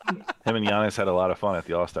 Him and Giannis had a lot of fun at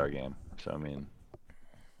the All-Star game. So, I mean.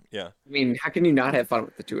 Yeah. I mean, how can you not have fun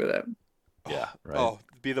with the two of them? Yeah, right. Oh,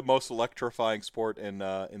 be the most electrifying sport in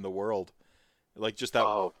the world. Like just that.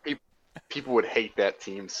 Oh, people would hate that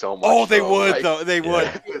team so much. Oh, they would like, though. They would.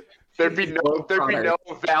 There'd be no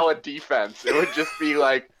valid defense. It would just be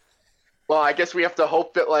like Well, I guess we have to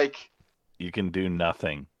hope that like You can do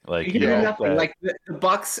nothing. Like You can do nothing. Like the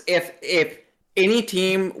Bucks, if any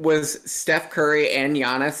team was Steph Curry and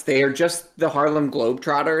Giannis, they are just the Harlem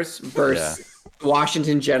Globetrotters versus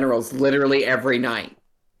Washington Generals literally every night.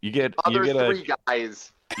 you get three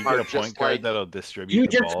guys. You get a point guard that'll distribute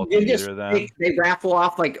the ball to either of them. They raffle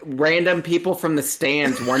off like random people from the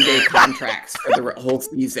stands 1-day contracts for the whole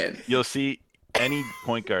season. You'll see any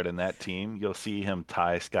point guard in that team, you'll see him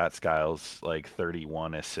tie Scott Skiles' like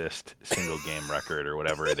 31 assist single game record or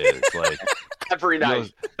whatever it is. Like every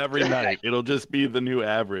night. Every night. It'll just be the new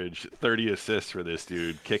average. 30 assists for this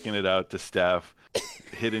dude, kicking it out to Steph,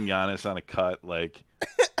 hitting Giannis on a cut,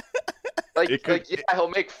 he'll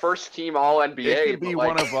make first team All NBA. It could be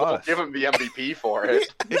one of us. Give him the MVP for it.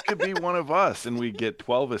 It could be one of us, and we get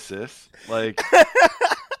 12 assists. Like,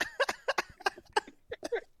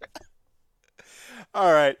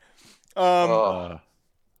 all right.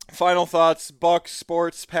 Final thoughts. Bucks,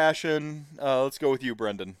 sports, passion. Let's go with you,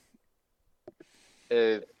 Brendan.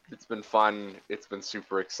 It's been fun. It's been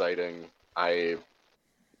super exciting.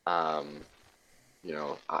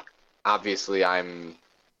 Obviously I'm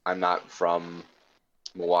not from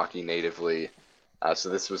Milwaukee natively, so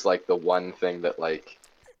this was like the one thing that like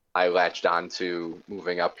I latched onto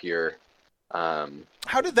moving up here. How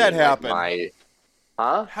did that happen?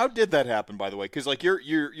 How did that happen, by the way? Because like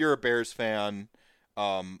you're a Bears fan.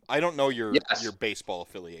 I don't know your baseball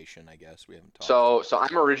affiliation. I guess we haven't talked. So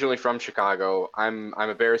I'm originally from Chicago. I'm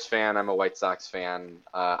a Bears fan. I'm a White Sox fan.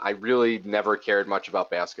 I really never cared much about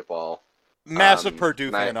basketball. Massive Purdue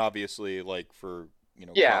fan, obviously, like for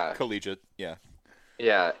collegiate.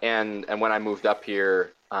 Yeah, and when I moved up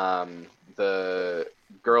here, the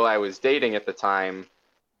girl I was dating at the time,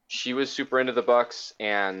 she was super into the Bucks,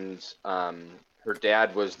 and her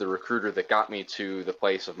dad was the recruiter that got me to the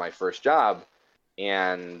place of my first job,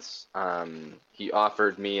 and he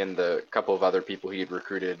offered me and the couple of other people he had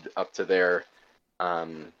recruited up to their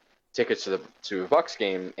tickets to a Bucks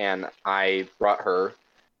game, and I brought her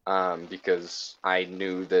because I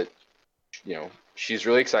knew that she's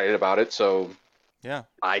really excited about it, so yeah,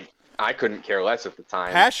 I couldn't care less at the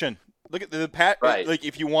time. Passion. Look at the right. Like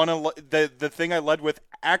if you want to, the thing I led with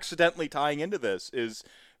accidentally tying into this is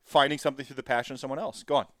finding something through the passion of someone else.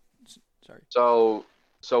 Go on. Sorry. So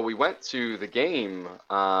we went to the game,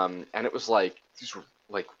 and it was like these were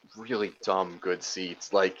like really dumb good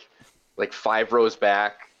seats, like 5 rows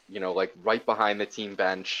back, like right behind the team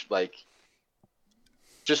bench, like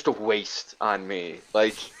just a waste on me,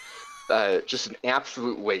 like just an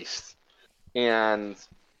absolute waste. And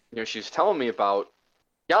she was telling me about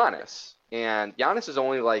Giannis, and Giannis is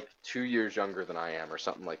only like 2 years younger than I am or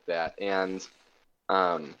something like that. And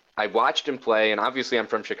I watched him play, and obviously I'm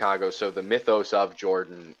from Chicago, so the mythos of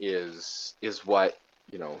Jordan is what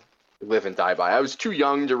live and die by. I was too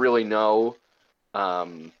young to really know.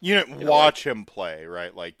 You didn't watch him play,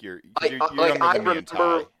 right? Like you're younger than me and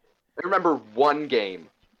Ty. I remember one game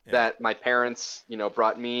that my parents,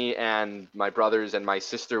 brought me and my brothers, and my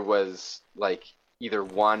sister was like either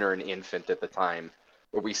 1 or an infant at the time,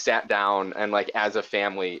 where we sat down and like as a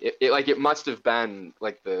family, it must have been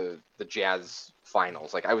like the Jazz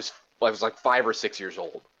finals. Like I was like 5 or 6 years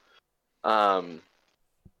old.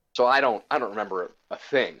 So I don't remember a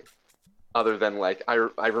thing other than like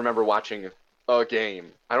I remember watching a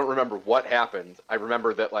game. I don't remember what happened. I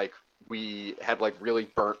remember that like we had like really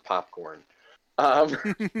burnt popcorn. And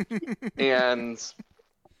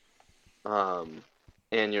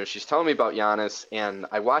she's telling me about Giannis, and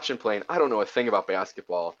I watch him play, and I don't know a thing about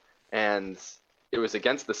basketball, and it was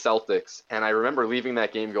against the Celtics, and I remember leaving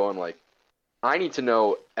that game going like, I need to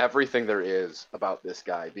know everything there is about this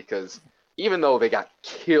guy, because even though they got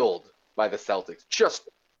killed by the Celtics, just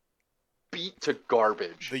beat to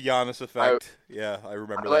garbage. The Giannis effect. I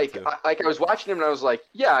remember that too. I was watching him, and I was like,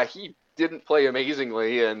 yeah, he didn't play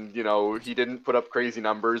amazingly, and he didn't put up crazy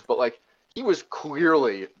numbers, but like he was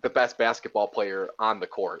clearly the best basketball player on the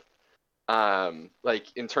court.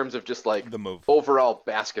 Like in terms of just like the move, overall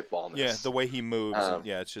basketballness. Yeah, the way he moves.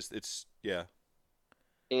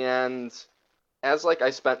 And as like I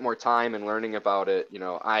spent more time and learning about it,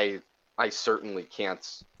 I certainly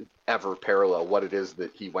can't ever parallel what it is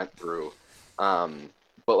that he went through. But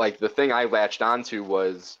like the thing I latched onto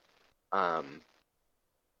was,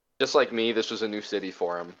 just like me, this was a new city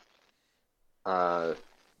for him.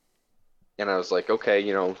 And I was like, okay,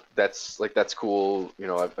 that's cool.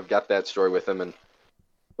 I've got that story with him.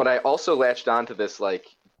 But I also latched onto this like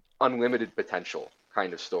unlimited potential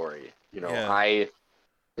kind of story.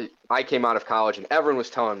 I came out of college and everyone was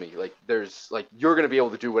telling me like, there's like, you're going to be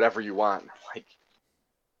able to do whatever you want. And I'm like,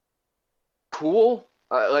 cool.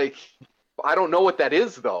 I don't know what that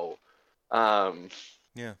is though.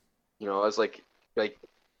 Yeah. You know, I was like,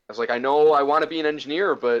 I know I want to be an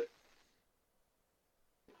engineer, but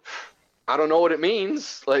I don't know what it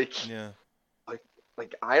means. Like, Yeah.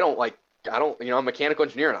 I don't, you know, I'm a mechanical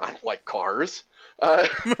engineer and I don't like cars.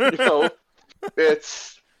 You know,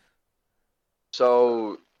 it's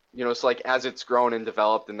so, you know, it's like as it's grown and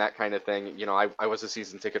developed and that kind of thing, you know, I was a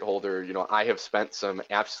season ticket holder. You know, I have spent some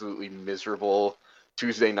absolutely miserable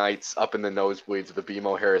Tuesday nights up in the nosebleeds of the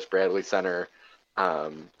BMO Harris Bradley Center.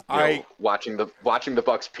 Watching the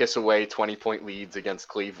Bucks piss away 20-point leads against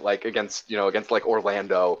Cleveland, like against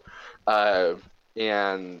Orlando,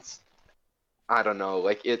 and I don't know,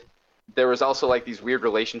 like there was also like these weird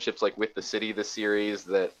relationships like with the city this series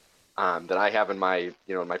that I have in my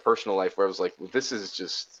my personal life where I was like, well, this is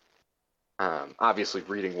just obviously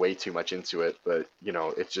reading way too much into it, but you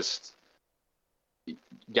know, it's just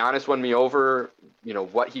Giannis won me over. You know,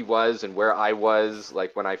 what he was and where I was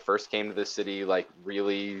like when I first came to this city, like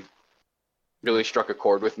really struck a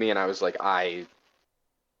chord with me, and I was like,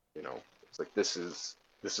 it's like this is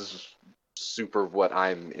super what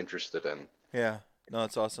I'm interested in. Yeah. No,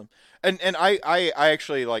 that's awesome. And I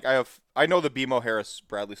actually like I know the BMO Harris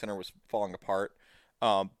Bradley Center was falling apart,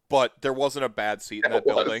 but there wasn't a bad seat in that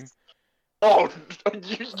building. Oh,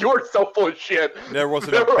 you're so full of shit. There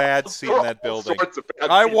wasn't a bad seat in that building.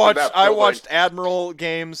 I watched Admiral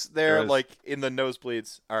games there, like in the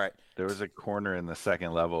nosebleeds. All right. There was a corner in the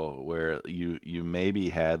second level where you maybe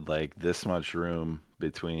had like this much room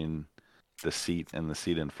between the seat and the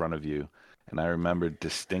seat in front of you, and I remember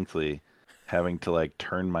distinctly having to like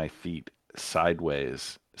turn my feet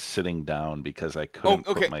sideways sitting down because I couldn't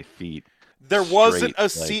put my feet. There wasn't a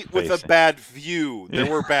straight, seat like, with a facing. bad view.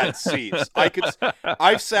 There were bad seats.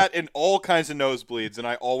 I've sat in all kinds of nosebleeds, and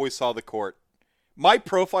I always saw the court. My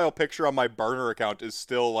profile picture on my burner account is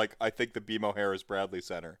still like I think the BMO Harris Bradley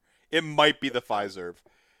Center. It might be the Fiserv.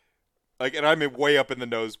 Like, and I'm way up in the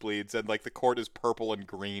nosebleeds, and like the court is purple and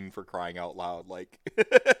green for crying out loud. Like,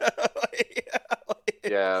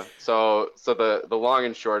 yeah. So the long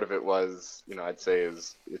and short of it was, you know, I'd say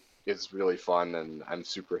is really fun, and I'm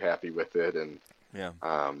super happy with it, and yeah,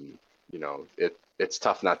 you know, it's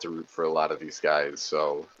tough not to root for a lot of these guys.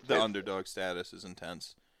 So the underdog status is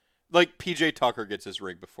intense. Like PJ Tucker gets his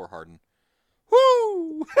ring before Harden.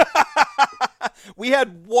 Woo! We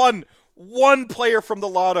had one player from the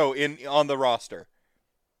Lotto on the roster.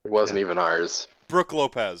 It wasn't even ours. Brook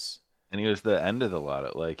Lopez. And he was the end of the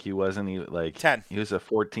lotto. Like he wasn't even like 10. He was a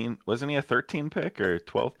 14. Wasn't he a 13 pick or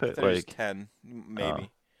 12 pick? I like 10,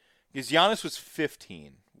 maybe. Because Giannis was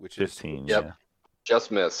 15, which 15. is Yep. Yeah.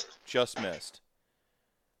 Just missed.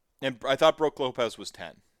 And I thought Brook Lopez was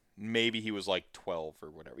 10. Maybe he was like 12 or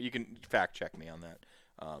whatever. You can fact check me on that.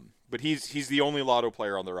 But he's the only Lotto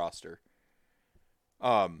player on the roster.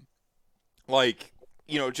 Like,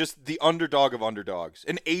 you know, just the underdog of underdogs,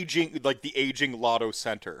 the aging Lotto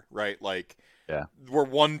center, right? Like, yeah, where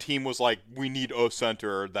one team was like, we need a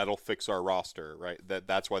center that'll fix our roster, right?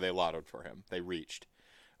 That's why they lottoed for him. They reached.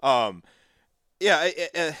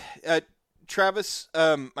 Travis,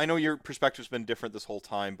 I know your perspective's been different this whole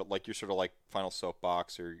time, but like your sort of like final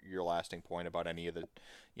soapbox or your lasting point about any of the,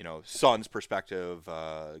 you know, Suns' perspective,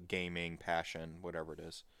 gaming, passion, whatever it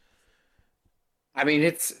is. I mean,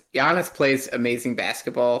 Giannis plays amazing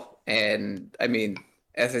basketball, and I mean,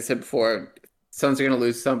 as I said before, Suns are going to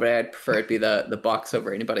lose somebody. I'd prefer it be the Bucks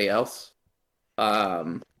over anybody else.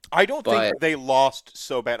 I don't think they lost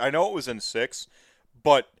so bad. I know it was in 6,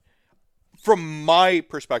 but from my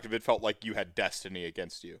perspective, it felt like you had destiny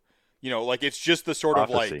against you. You know, like it's just the sort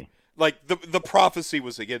prophecy. of like the prophecy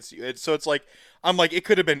was against you. So it's like I'm like it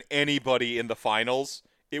could have been anybody in the finals.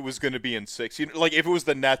 It was going to be in 6. You know, like if it was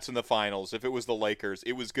the Nets in the finals, if it was the Lakers,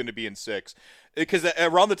 it was going to be in 6. Because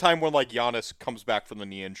around the time when like Giannis comes back from the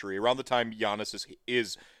knee injury, around the time Giannis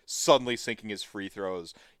is suddenly sinking his free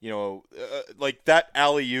throws, you know, like that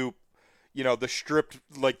alley-oop, you know, the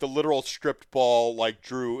literal stripped ball, like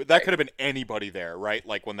Drew, that could have been anybody there, right?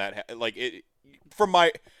 Like when from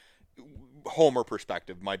my homer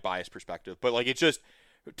perspective, my biased perspective, but like it just,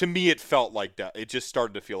 to me, it felt like it just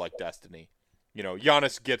started to feel like destiny. You know,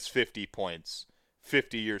 Giannis gets 50 points,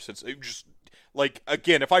 50 years since. It just, like,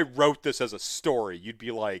 again, if I wrote this as a story, you'd be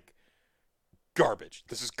like, garbage.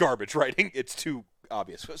 This is garbage writing. It's too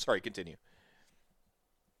obvious. Sorry, continue.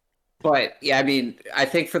 But yeah, I mean, I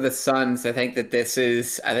think for the Suns, I think this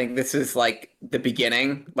is like the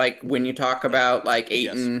beginning. Like when you talk about like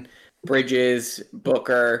Ayton, Bridges,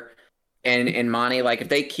 Booker, and Monty, like if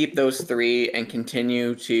they keep those 3 and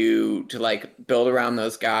continue to like build around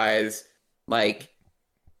those guys, like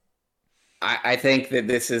I think that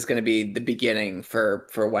this is going to be the beginning for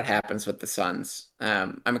what happens with the Suns.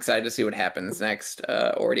 I'm excited to see what happens next.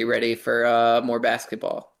 Already ready for more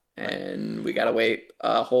basketball, and we gotta wait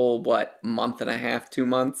a whole month and a half, 2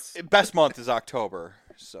 months. Best month is October,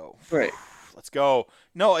 so Right. let's go.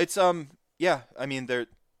 No, it's yeah. I mean, the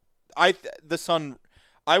sun.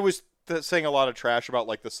 I was saying a lot of trash about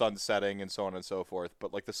like the sun setting and so on and so forth,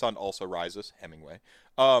 but like the sun also rises. Hemingway.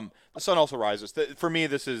 The sun also rises. For me,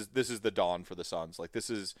 this is the dawn for the Suns. Like this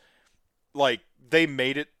is like they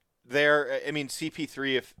made it there. I mean,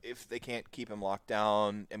 CP3, if they can't keep him locked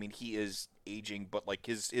down, I mean he is aging, but like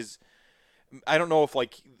his I don't know if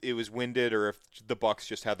like it was winded or if the Bucks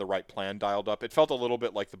just had the right plan dialed up. It felt a little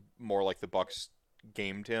bit like more like the Bucks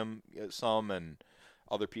gamed him some, and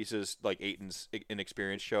other pieces like Ayton's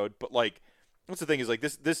inexperience showed. But like, what's the thing is like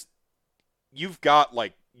this you've got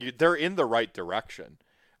like they're in the right direction.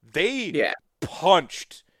 They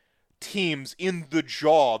punched teams in the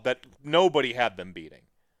jaw that nobody had them beating,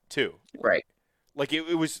 too. Right. Like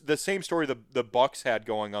it was the same story the Bucks had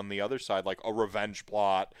going on the other side, like a revenge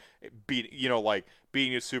plot, like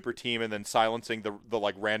beating a super team and then silencing the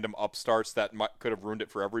like random upstarts that could have ruined it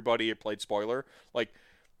for everybody. It played spoiler. Like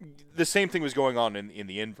the same thing was going on in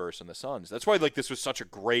the inverse in the Suns. That's why like this was such a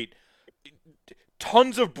great.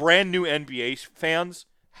 Tons of brand new NBA fans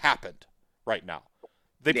happened right now.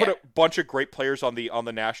 They put a bunch of great players on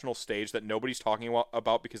the national stage that nobody's talking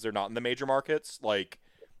about because they're not in the major markets. Like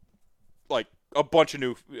a bunch of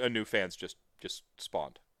new fans just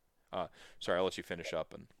spawned. Sorry, I'll let you finish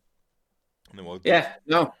up and then we'll. Yeah,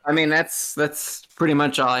 no, I mean that's pretty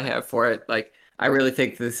much all I have for it. Like I really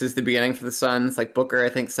think this is the beginning for the Suns. Like Booker, I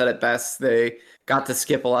think said it best. They got to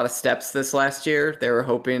skip a lot of steps this last year. They were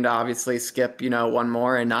hoping to obviously skip, one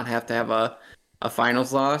more and not have to have a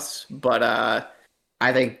finals loss. But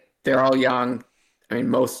I think they're all young. I mean,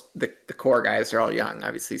 most the core guys are all young.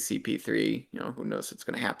 Obviously, CP3, who knows what's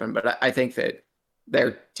going to happen. But I think that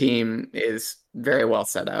their team is very well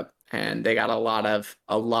set up, and they got a lot of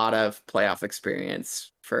playoff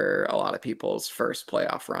experience for a lot of people's first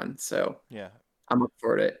playoff run. So yeah, I'm looking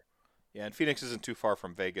forward to it. Yeah, and Phoenix isn't too far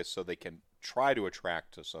from Vegas, so they can try to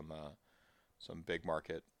attract to some big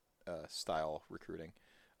market style recruiting.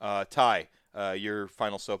 Ty, your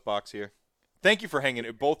final soapbox here. Thank you for hanging.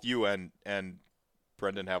 Both you and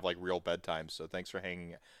Brendan have like real bedtimes, so thanks for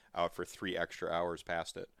hanging out for 3 extra hours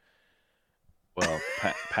past it. Well,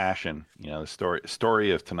 passion, the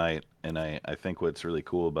story of tonight, and I think what's really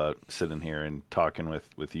cool about sitting here and talking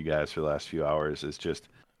with you guys for the last few hours is just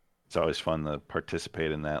it's always fun to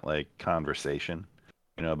participate in that like conversation,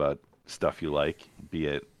 about stuff you like, be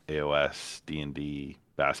it AOS, D&D,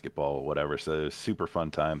 basketball, whatever. So it was a super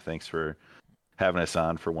fun time. Thanks for having us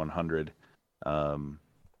on for 100. I'm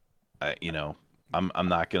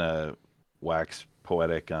not gonna wax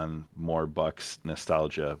poetic on more Bucks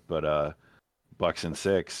nostalgia, but Bucks and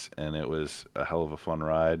 6, and it was a hell of a fun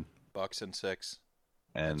ride. Bucks and 6,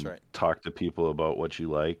 and that's right. Talk to people about what you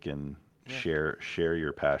like and share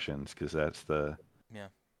your passions, because that's the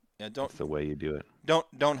that's the way you do it.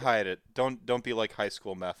 Don't hide it. Don't be like high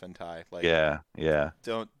school Meth and Ty. Like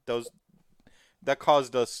Don't that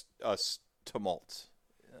caused us tumult.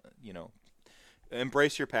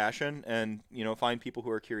 Embrace your passion and find people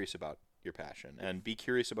who are curious about your passion and be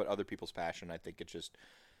curious about other people's passion. I think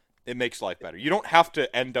it makes life better. You don't have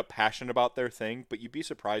to end up passionate about their thing, but you'd be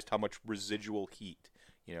surprised how much residual heat,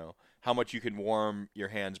 how much you can warm your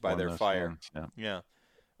hands by their fire.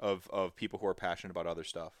 Of people who are passionate about other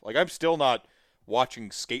stuff. Like I'm still not watching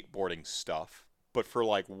skateboarding stuff, but for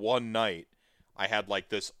like one night I had like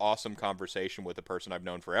this awesome conversation with a person I've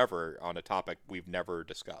known forever on a topic we've never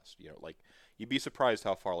discussed. Like you'd be surprised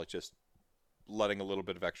how far like just letting a little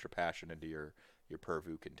bit of extra passion into your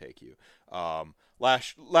purview can take you.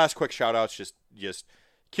 Last quick shout outs, just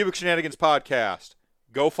Cubic Shenanigans Podcast.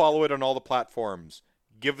 Go follow it on all the platforms.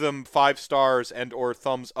 Give them 5 stars and or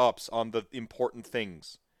thumbs ups on the important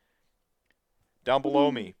things. Down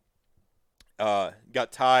below me,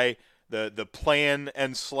 got Ty, the Plan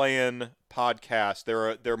and Slayin podcast.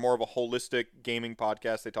 They're more of a holistic gaming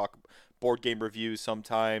podcast. They talk board game reviews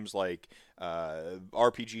sometimes, like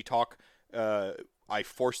RPG talk. I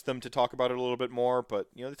forced them to talk about it a little bit more, but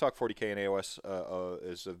they talk 40K and AOS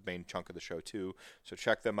is a main chunk of the show too. So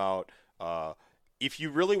check them out. If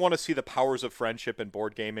you really want to see the powers of friendship and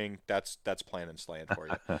board gaming, that's Plan and Slaying for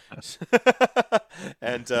you.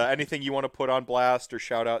 And anything you want to put on blast or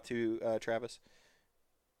shout out to, Travis?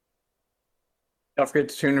 Don't forget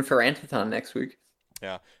to tune in for Rantathon next week.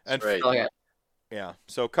 Yeah, and right. Oh, yeah. Yeah,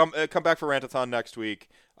 so come back for Rantathon next week.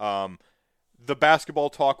 the basketball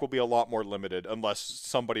talk will be a lot more limited unless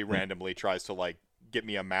somebody randomly tries to like get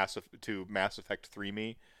me a Mass Effect 3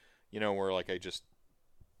 me, where like I just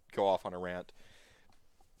go off on a rant.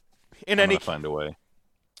 I'm gonna find a way.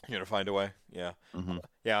 You're gonna find a way, yeah. Mm-hmm.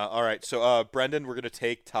 Yeah. All right. So, Brendan, we're gonna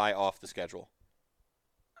take Ty off the schedule.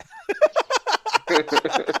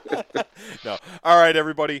 No. All right,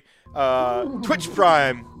 everybody. Twitch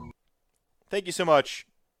Prime. Thank you so much.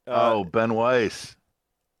 Ben Weiss.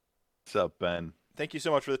 What's up, Ben? Thank you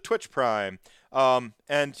so much for the Twitch Prime.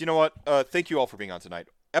 And you know what? Thank you all for being on tonight.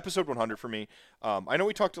 Episode 100 for me. I know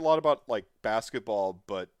we talked a lot about like basketball,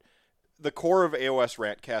 but the core of AOS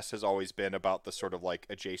Rantcast has always been about the sort of like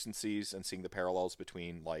adjacencies and seeing the parallels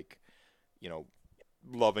between like,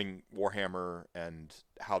 loving Warhammer and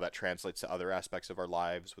how that translates to other aspects of our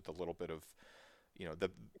lives with a little bit of,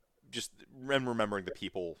 remembering the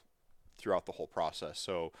people throughout the whole process.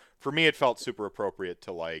 So for me, it felt super appropriate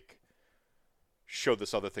to like show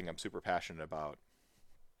this other thing I'm super passionate about.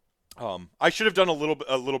 I should have done a little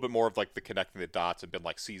bit more of like the connecting the dots and been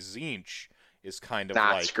like, see, Tzeentch is kind of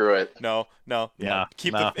like, screw it. No.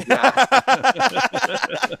 Keep no.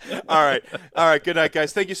 All right. Good night,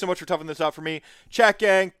 guys. Thank you so much for toughing this out for me. Chat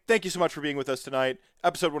gang, thank you so much for being with us tonight.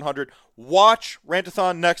 Episode 100. Watch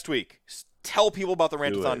Rantathon next week. Tell people about the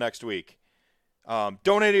Rantathon next week.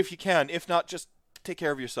 Donate if you can. If not, just take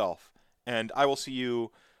care of yourself. And I will see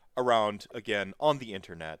you around again on the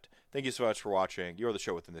internet. Thank you so much for watching. You're the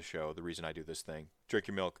show within the show. The reason I do this thing. Drink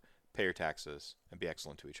your milk, pay your taxes, and be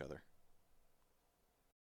excellent to each other.